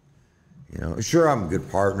 You know, sure, I'm a good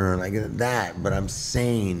partner and I get that, but I'm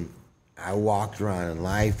saying I walked around in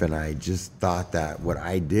life and I just thought that what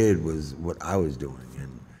I did was what I was doing.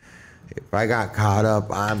 And if I got caught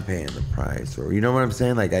up, I'm paying the price. Or, you know what I'm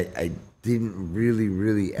saying? Like, I didn't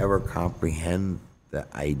really ever comprehend the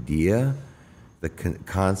idea, the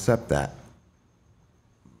concept that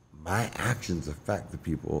my actions affect the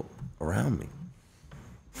people around me.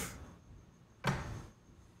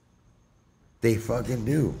 They fucking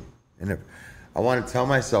do. And if I want to tell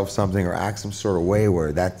myself something or act some sort of way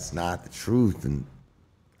where that's not the truth, and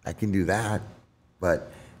I can do that,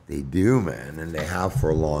 but they do, man, and they have for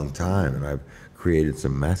a long time, and I've created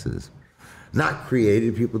some messes. Not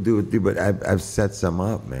created, people do it, but I've set some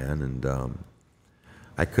up, man, and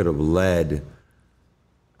I could have led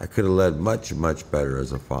much better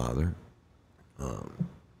as a father.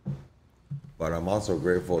 But I'm also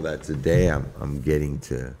grateful that today I'm getting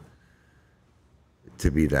to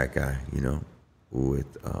be that guy, you know,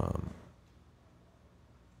 with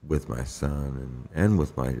my son and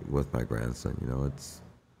with my grandson, you know. It's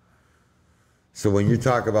so when you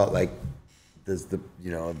talk about like does the, you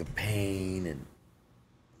know, the pain, and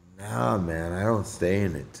nah, man, I don't stay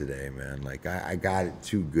in it today, man. Like I got it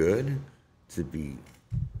too good to be,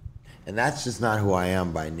 and that's just not who I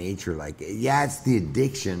am by nature. Like, yeah, it's the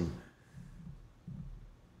addiction.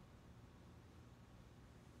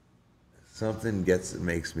 Something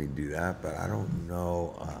makes me do that, but I don't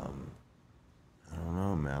know. I don't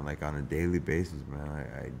know, man. Like on a daily basis,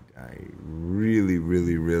 man, I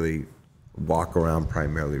really walk around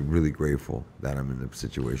primarily really grateful that I'm in the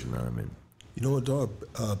situation that I'm in. You know what, dog?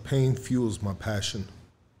 Pain fuels my passion.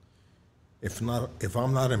 If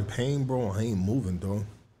I'm not in pain, bro, I ain't moving, dog.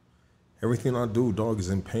 Everything I do, dog, is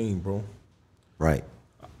in pain, bro. Right.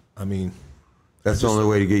 I mean, that's the only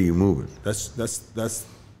way to get you moving. That's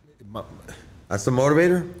the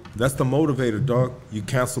motivator? That's the motivator, dog. You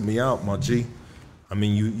canceled me out, my G. I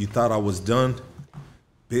mean, you thought I was done?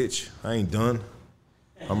 Bitch, I ain't done.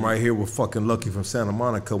 I'm right here with fucking Lucky from Santa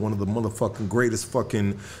Monica, one of the motherfucking greatest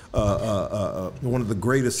fucking, one of the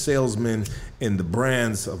greatest salesmen in the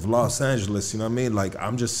brands of Los Angeles, you know what I mean? Like,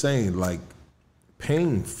 I'm just saying, like,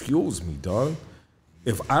 pain fuels me, dog.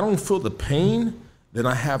 If I don't feel the pain, then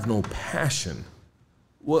I have no passion.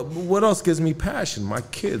 What else gives me passion? My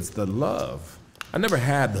kids, the love. I never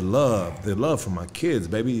had the love for my kids,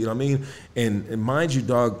 baby. You know what I mean? And mind you,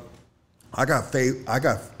 dog, I got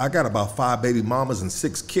about 5 baby mamas and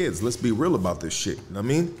 6 kids. Let's be real about this shit. You know what I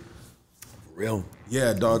mean? For real?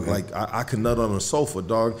 Yeah, dog. Okay. Like I can nut on a sofa,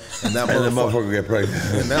 dog, and that motherfucker get pregnant.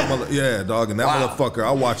 And that yeah, dog, and that motherfucker.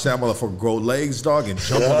 I watched that motherfucker grow legs, dog, and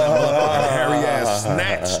jump on that motherfucking hairy ass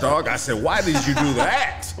snatch, dog. I said, why did you do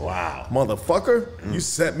that? Wow, motherfucker, you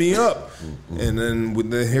set me up. And then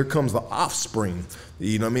here comes the offspring.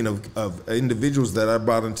 You know what I mean, of individuals that I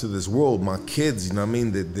brought into this world, my kids. You know what I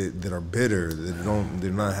mean, that are bitter,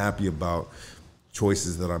 they're not happy about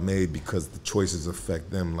choices that I made because the choices affect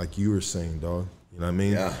them. Like you were saying, dog. You know what I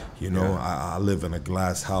mean? Yeah. You know, I live in a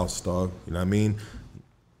glass house, dog. You know what I mean?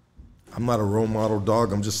 I'm not a role model,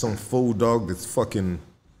 dog. I'm just some fool, dog, that's fucking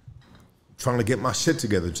trying to get my shit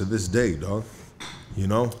together to this day, dog. You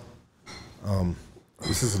know?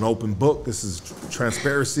 This is an open book. This is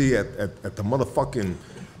transparency at the motherfucking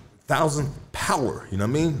 1,000th power. You know what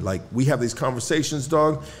I mean? Like, we have these conversations,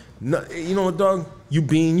 dog. No, you know what, dog? You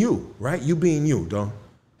being you, right? You being you, dog.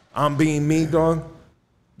 I'm being me, dog.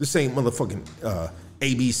 This ain't motherfucking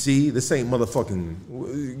ABC. This ain't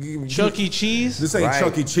motherfucking Chuck E. Cheese. This ain't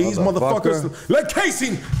Chuck E. Cheese, motherfuckers. Let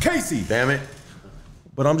Casey. Damn it.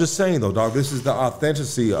 But I'm just saying though, dog, this is the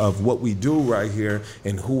authenticity of what we do right here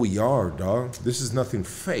and who we are, dog. This is nothing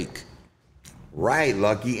fake. Right,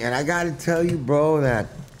 Lucky. And I gotta tell you, bro, that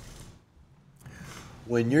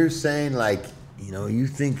when you're saying like, you know, you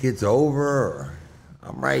think it's over, or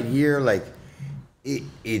I'm right here, like,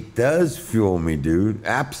 it does fuel me, dude.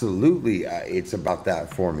 Absolutely, it's about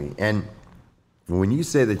that for me. And when you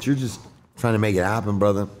say that you're just trying to make it happen,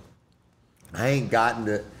 brother, I ain't gotten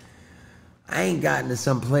to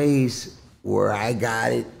some place where I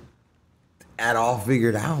got it at all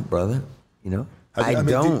figured out, brother. You know, I mean,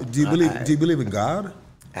 don't. Do you believe in God?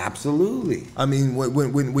 Absolutely. I mean,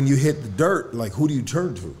 when you hit the dirt, like, who do you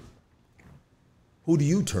turn to? Who do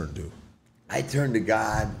you turn to? I turn to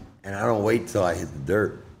God And I don't wait till I hit the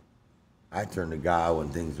dirt. I turn to God when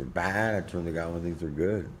things are bad. I turn to God when things are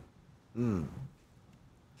good. You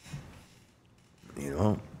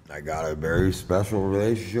know, I got a very special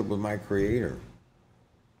relationship with my Creator.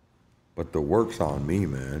 But the work's on me,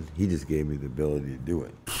 man. He just gave me the ability to do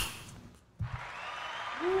it.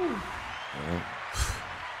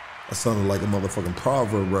 That sounded like a motherfucking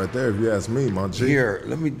proverb right there, if you ask me, my G. Here,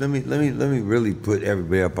 let me really put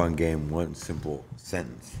everybody up on game. One simple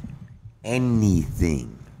sentence: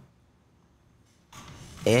 anything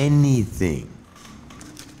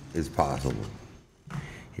is possible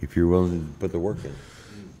if you're willing to put the work in.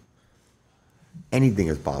 Anything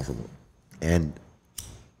is possible, and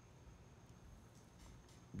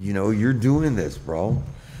you know you're doing this, bro.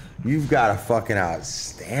 You've got a fucking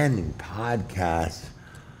outstanding podcast.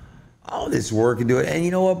 All this work and do it. And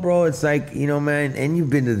you know what, bro? It's like, you know, man, and you've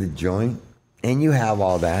been to the joint and you have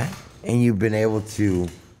all that and you've been able to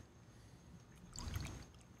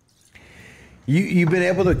you've been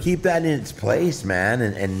able to keep that in its place, man,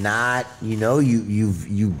 and not, you know,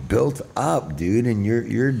 you've built up, dude, and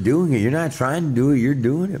you're doing it. You're not trying to do it, you're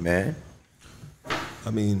doing it, man.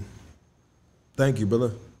 I mean, thank you,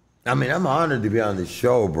 brother. I mean, I'm honored to be on this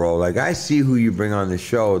show, bro. Like, I see who you bring on the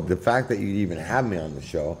show. The fact that you even have me on the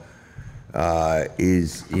show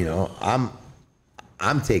is, you know,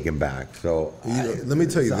 I'm taken back. So let me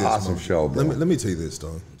tell you it's this, an awesome man. show, bro. Let me tell you this,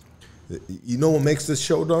 dog. You know what makes this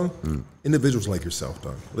show, dog? Individuals like yourself,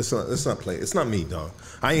 dog. Let's not play. It's not me, dog.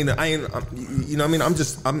 You know what I mean?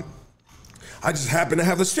 I just happen to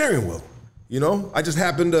have the steering wheel. You know, I just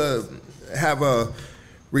happen to have a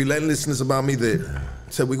relentlessness about me that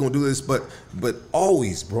said we're gonna do this, but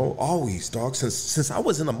always, bro, always, dog. Since I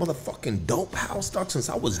was in a motherfucking dope house, dog. Since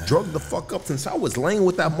I was drugged the fuck up. Since I was laying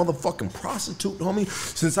with that motherfucking prostitute, homie.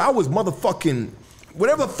 Since I was motherfucking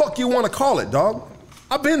whatever the fuck you want to call it, dog.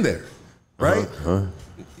 I've been there, right?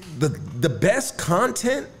 The best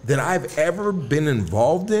content that I've ever been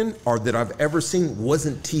involved in or that I've ever seen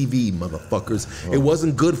wasn't TV, motherfuckers. It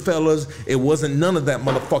wasn't Goodfellas. It wasn't none of that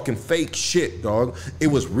motherfucking fake shit, dog. It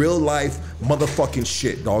was real life motherfucking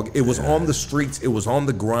shit, dog. It was on the streets. It was on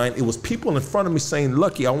the grind. It was people in front of me saying,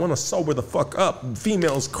 Lucky, I want to sober the fuck up.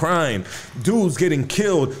 Females crying. Dudes getting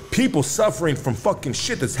killed. People suffering from fucking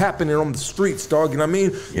shit that's happening on the streets, dog. You know what I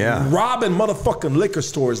mean? Yeah. Robbing motherfucking liquor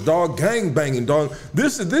stores, dog. Gang banging, dog.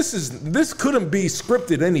 This couldn't be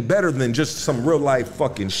scripted any better than just some real life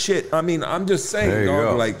fucking shit. I mean, I'm just saying,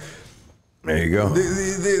 dog. Like, there you go.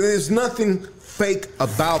 There's nothing fake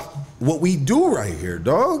about what we do right here,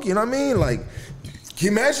 dog. You know what I mean? Like, can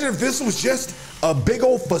you imagine if this was just a big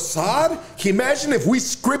old facade? Can you imagine if we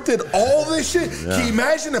scripted all this shit? Yeah. Can you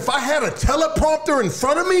imagine if I had a teleprompter in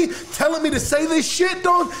front of me telling me to say this shit,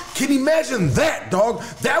 dog? Can you imagine that, dog?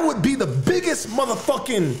 That would be the biggest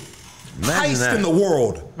motherfucking heist in the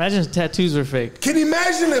world. Imagine if tattoos were fake. Can you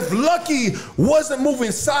imagine if Lucky wasn't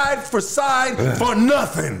moving side for side for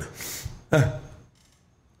nothing? That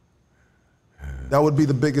would be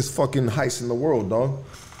the biggest fucking heist in the world, dog.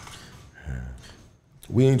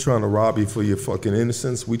 We ain't trying to rob you for your fucking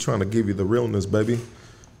innocence. We trying to give you the realness, baby.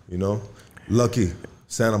 You know? Lucky,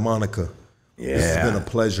 Santa Monica. Yeah. This has been a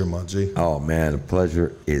pleasure, my G. Oh, man, the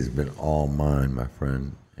pleasure has been all mine, my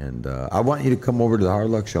friend. And I want you to come over to the Hard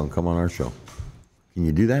Luck Show and come on our show. Can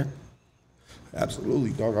you do that? Absolutely,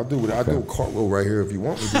 dog. I'll do it. I'll do a cartwheel right here if you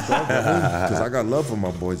want me to, dog. Because I got love for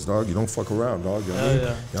my boys, dog. You don't fuck around, dog. You know what I mean?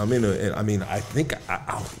 Yeah. You know what I mean? I think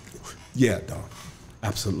I'll yeah, dog.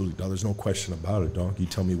 Absolutely, dog. There's no question about it, dog. You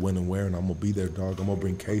tell me when and where, and I'm gonna be there, dog. I'm gonna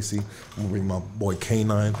bring Casey. I'm gonna bring my boy K9.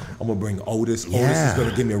 I'm gonna bring Otis. Yeah. Otis is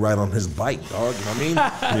gonna give me a ride on his bike, dog. You know what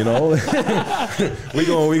I mean? You know,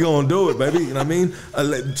 we gonna do it, baby. You know what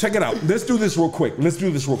I mean? Check it out. Let's do this real quick. Let's do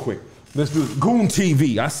this. Goon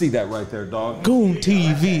TV. I see that right there, dog. Goon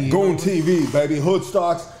TV. Goon TV, baby.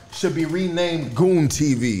 Hoodstocks should be renamed Goon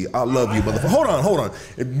TV. I love you, motherfucker. Hold on.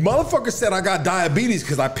 If motherfucker said I got diabetes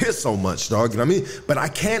because I piss so much, dog. You know what I mean? But I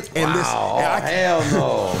can't end this. Hell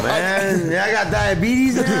no, man. I got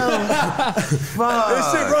diabetes now. Fuck.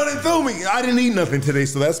 This shit running through me. I didn't eat nothing today,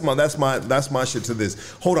 so that's my shit to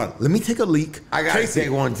this. Hold on. Let me take a leak. I gotta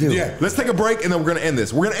take one too. Yeah. Let's take a break and then we're gonna end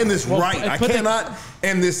this. We're gonna end this right. I cannot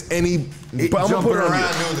end this any. But I'm gonna put it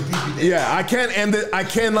on you. Yeah. I can't end it. I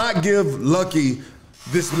cannot give Lucky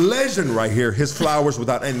this legend right here his flowers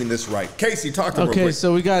without ending this right. Casey, talk to me real quick. Okay,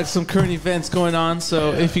 so we got some current events going on.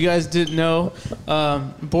 So if you guys didn't know,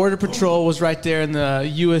 Border Patrol was right there in the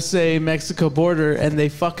USA-Mexico border, and they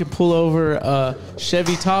fucking pull over a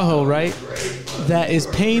Chevy Tahoe, right? That is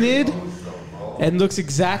painted and looks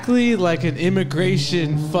exactly like an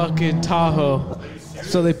immigration fucking Tahoe.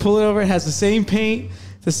 So they pull it over. It has the same paint.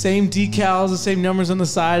 the same decals, the same numbers on the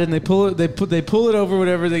side, and they pull it over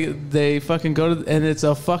whatever they fucking go to, and it's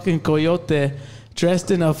a fucking coyote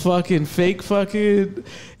dressed in a fucking fake fucking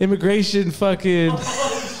immigration fucking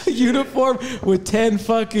uniform with 10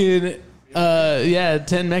 fucking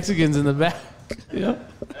 10 Mexicans in the back. Yeah.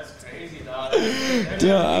 That's crazy, dog.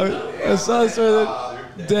 Yeah, I saw this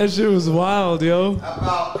that shit was wild, yo.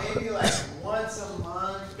 About maybe like once a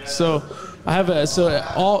month. So I have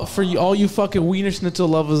all you fucking Wiener Schnitzel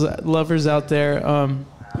lovers out there,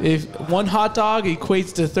 if one hot dog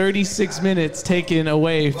equates to 36 minutes taken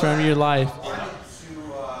away from your life.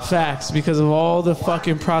 Facts, because of all the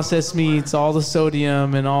fucking processed meats, all the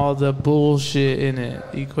sodium, and all the bullshit in it,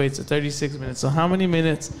 equates to 36 minutes. So how many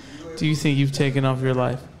minutes do you think you've taken off your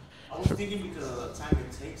life? I was thinking because of the time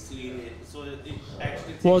it takes to eat it, so it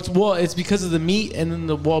actually takes... It's because of the meat, and then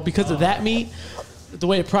because of that meat, the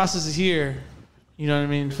way it processes here, you know what I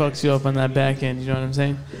mean, fucks you up on that back end. You know what I'm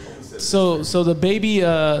saying? So the baby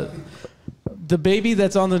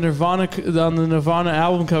that's on the Nirvana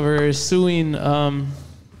album cover is suing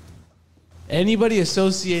anybody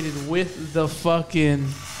associated with the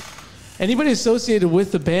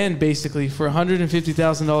band basically for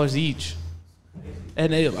 $150,000 each.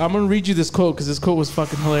 And I'm gonna read you this quote because this quote was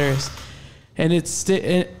fucking hilarious. And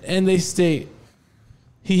they state,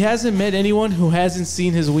 he hasn't met anyone who hasn't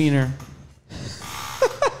seen his wiener.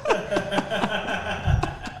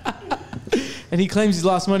 And he claims he's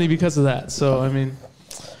lost money because of that. So, I mean,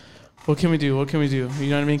 what can we do? You know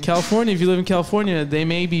what I mean? California, if you live in California, they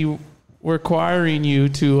may be requiring you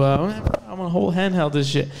to, I'm going to hold handheld this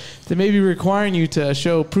shit. They may be requiring you to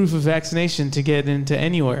show proof of vaccination to get into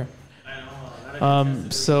anywhere.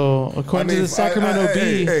 So, according to the Sacramento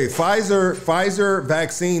Bee... Hey, Pfizer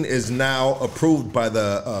vaccine is now approved by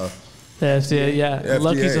the FDA, yeah. FDA.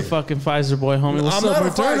 Lucky's a fucking Pfizer boy, homie. What's I'm up, not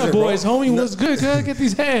a Moderna Pfizer, boys? bro. Homie, No. what's good? Can I get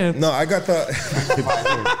these hands? No, I got the...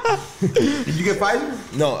 Did you get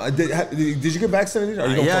Pfizer? No, did you get vaccinated? Are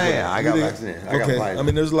you gonna fuck with it? I got vaccinated. I got Okay, Pfizer. I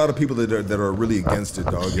mean, there's a lot of people that are really against it,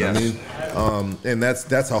 dog. You know what I mean? And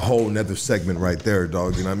that's a whole nother segment right there,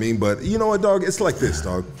 dog. You know what I mean? But you know what, dog? It's like this,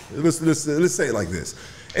 dog. Let's say it like this.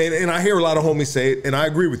 And I hear a lot of homies say it, and I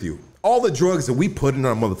agree with you. All the drugs that we put in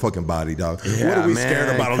our motherfucking body, dog. Yeah, what are we man,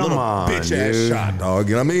 scared about? A come little on, bitch ass dude. shot, dog.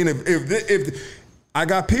 You know what I mean? If I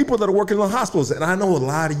got people that are working in the hospitals, and I know a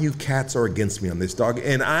lot of you cats are against me on this, dog.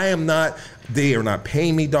 And I am not. They are not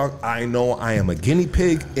paying me, dog. I know I am a guinea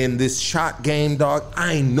pig in this shot game, dog.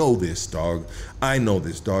 I know this, dog.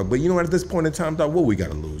 But you know what? At this point in time, dog, what we got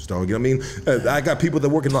to lose, dog? You know what I mean? I got people that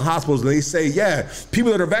work in the hospitals, and they say, yeah,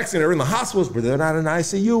 people that are vaccinated are in the hospitals, but they're not in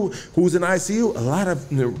ICU. Who's in ICU? A lot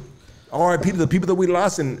of RIP to the people that we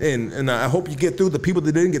lost, and I hope you get through the people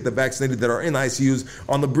that didn't get the vaccinated that are in ICUs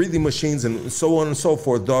on the breathing machines and so on and so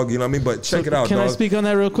forth, dog. You know what I mean? But check it out, Can dog. I speak on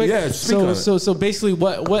that real quick? Yeah, speak on it. So basically,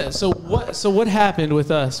 what happened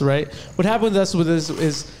with us, right? What happened with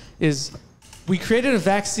us is we created a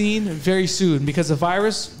vaccine very soon because the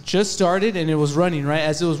virus just started and it was running, right?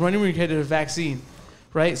 As it was running, we created a vaccine,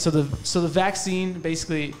 right? So the vaccine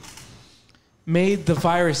basically made the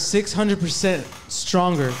virus 600%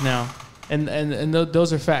 stronger now. And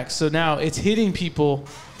those are facts. So now it's hitting people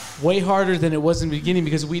way harder than it was in the beginning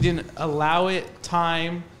because we didn't allow it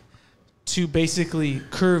time to basically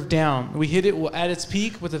curve down. We hit it at its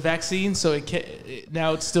peak with the vaccine, so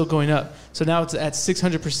now it's still going up. So now it's at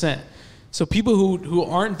 600%. So people who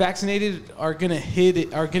aren't vaccinated are gonna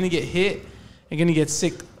get hit and gonna get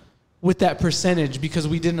sick with that percentage because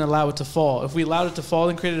we didn't allow it to fall. If we allowed it to fall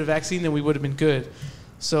and created a vaccine, then we would have been good.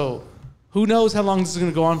 So who knows how long this is going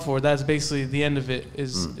to go on for? That's basically the end of it.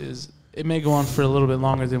 Is it may go on for a little bit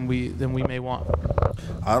longer than we may want.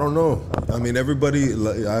 I don't know. I mean, everybody.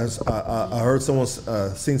 I heard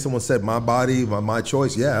seen someone said, "My body, my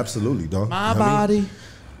choice." Yeah, absolutely, dog. My body,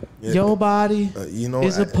 your body,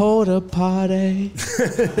 is a porta potty.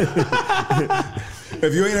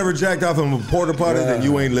 If you ain't ever jacked off of a porta potty, then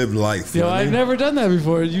you ain't lived life. Yo, I've never done that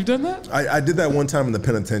before. You've done that? I did that one time in the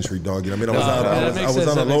penitentiary, dog. You know what I mean? I was sense,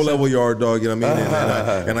 on a that makes low level sense. yard, dog. You know what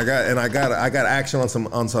I mean? And I got action on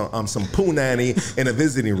some poo nanny in a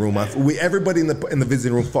visiting room. Everybody in the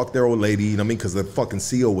visiting room fucked their old lady. You know what I mean? Because the fucking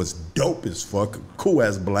CO was dope as fuck, cool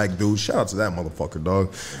ass black dude. Shout out to that motherfucker,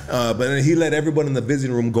 dog. But then he let everybody in the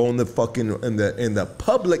visiting room go in the fucking in the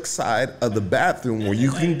public side of the bathroom where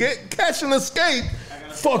you can catch and escape.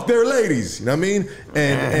 Fuck their ladies, you know what I mean?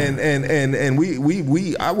 And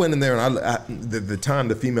we I went in there and the time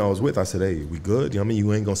the female I was with, I said, hey, we good? You know what I mean?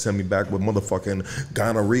 You ain't gonna send me back with motherfucking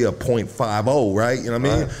gonorrhea 0.50, right? You know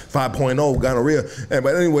what I mean? 5.0 gonorrhea.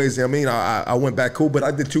 But anyways, you know what I mean? I went back cool, but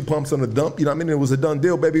I did 2 pumps on the dump, you know what I mean? It was a done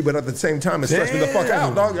deal, baby, but at the same time, it stressed me the fuck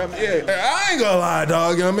out, dog. I ain't gonna lie,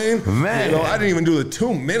 dog, you know what I mean? Man. You know, I didn't even do the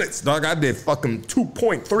 2 minutes, dog. I did fucking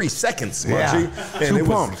 2.3 seconds, my Yeah. G. And 2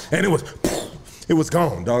 pumps. It was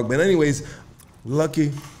gone, dog. But anyways,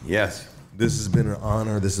 Lucky, Yes. this has been an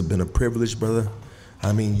honor. This has been a privilege, brother.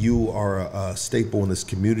 I mean, you are a staple in this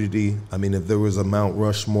community. I mean, if there was a Mount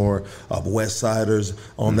Rushmore of West Siders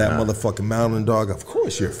on that motherfucking mountain, dog, of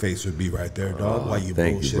course your face would be right there, dog. Why you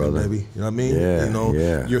thank you, bullshitting, brother. baby? You know what I mean? Yeah, you know,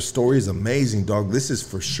 yeah. your story is amazing, dog. This is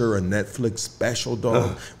for sure a Netflix special,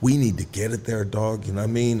 dog. We need to get it there, dog. You know what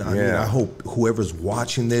I mean? I mean, I hope whoever's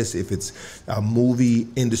watching this, if it's a movie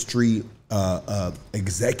industry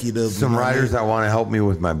executive, Some you know what I writers mean? that want to help me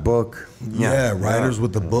with my book. Yeah, writers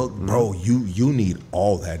with the book, bro. You need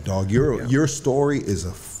all that, dog. Your story is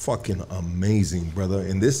a fucking amazing, brother.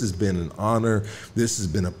 And this has been an honor. This has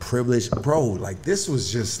been a privilege, bro. Like this was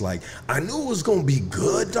just like I knew it was gonna be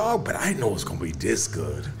good, dog, but I didn't know it was gonna be this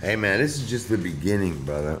good. Hey man, this is just the beginning,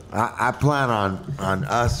 brother. I plan on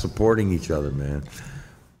us supporting each other, man.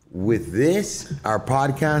 With this, our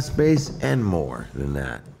podcast space, and more than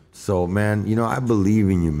that. So, man, you know, I believe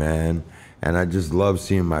in you, man. And I just love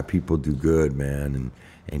seeing my people do good, man,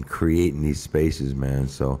 and creating these spaces, man.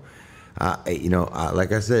 So, you know,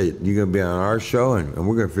 like I said, you're going to be on our show, and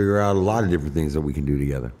we're going to figure out a lot of different things that we can do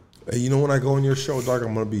together. Hey, you know when I go on your show, dog,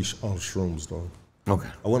 I'm gonna be on shrooms, dog. Okay.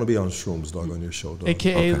 I want to be on shrooms, dog, on your show, dog.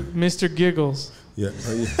 AKA Mr. Giggles. Yeah,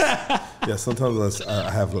 yeah. Sometimes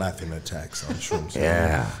I have laughing attacks on shrooms.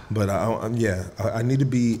 Yeah. But I need to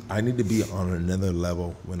be on another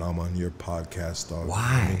level when I'm on your podcast, dog.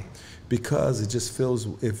 Why? Because it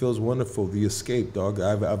feels wonderful. The escape, dog.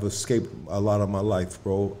 I've escaped a lot of my life,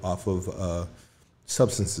 bro, off of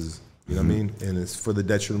substances. You know what I mean? And it's for the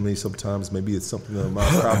detriment of me sometimes. Maybe it's something that I'm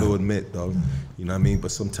proud to admit, dog. You know what I mean?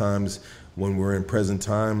 But sometimes when we're in present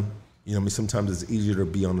time, you know what I mean? Sometimes it's easier to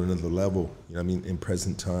be on another level, you know what I mean, in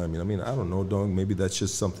present time. You know what I mean? I don't know, dog. Maybe that's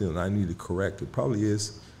just something that I need to correct. It probably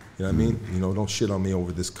is. You know what I mean? You know, don't shit on me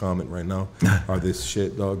over this comment right now or this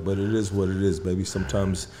shit, dog. But it is what it is, baby.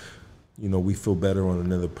 Sometimes, you know, we feel better on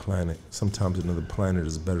another planet. Sometimes another planet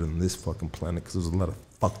is better than this fucking planet because there's a lot of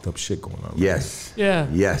fucked up shit going on. Yes. Yeah.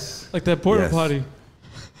 Yes. Like that porta potty.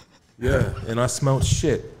 Yeah, and I smelled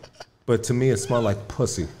shit. But to me, it smelled like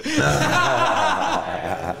pussy.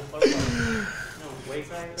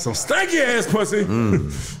 Some stanky ass pussy.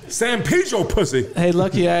 San Pedro pussy. Hey,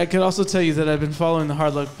 Lucky, I could also tell you that I've been following the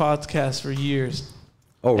Hard Luck podcast for years.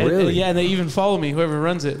 Oh, really? And, yeah, and they even follow me, whoever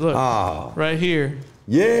runs it. Look, right here.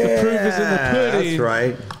 Yeah. The proof is in the pudding. That's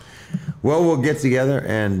right. Well, we'll get together,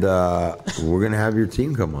 and we're going to have your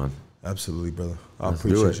team come on. Absolutely, brother. I Let's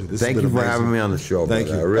appreciate do it. you. This Thank has you been for amazing. having me on the show. Thank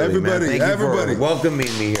brother. you. Really, Everybody, man. Thank everybody. you for welcoming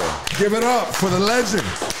me here. Give it up for the legend,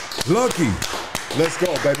 Lucky. Let's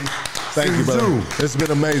go, baby. Thank you, brother. This has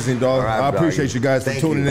been amazing, dog. All right, I doggy. appreciate you guys for Thank tuning you. in.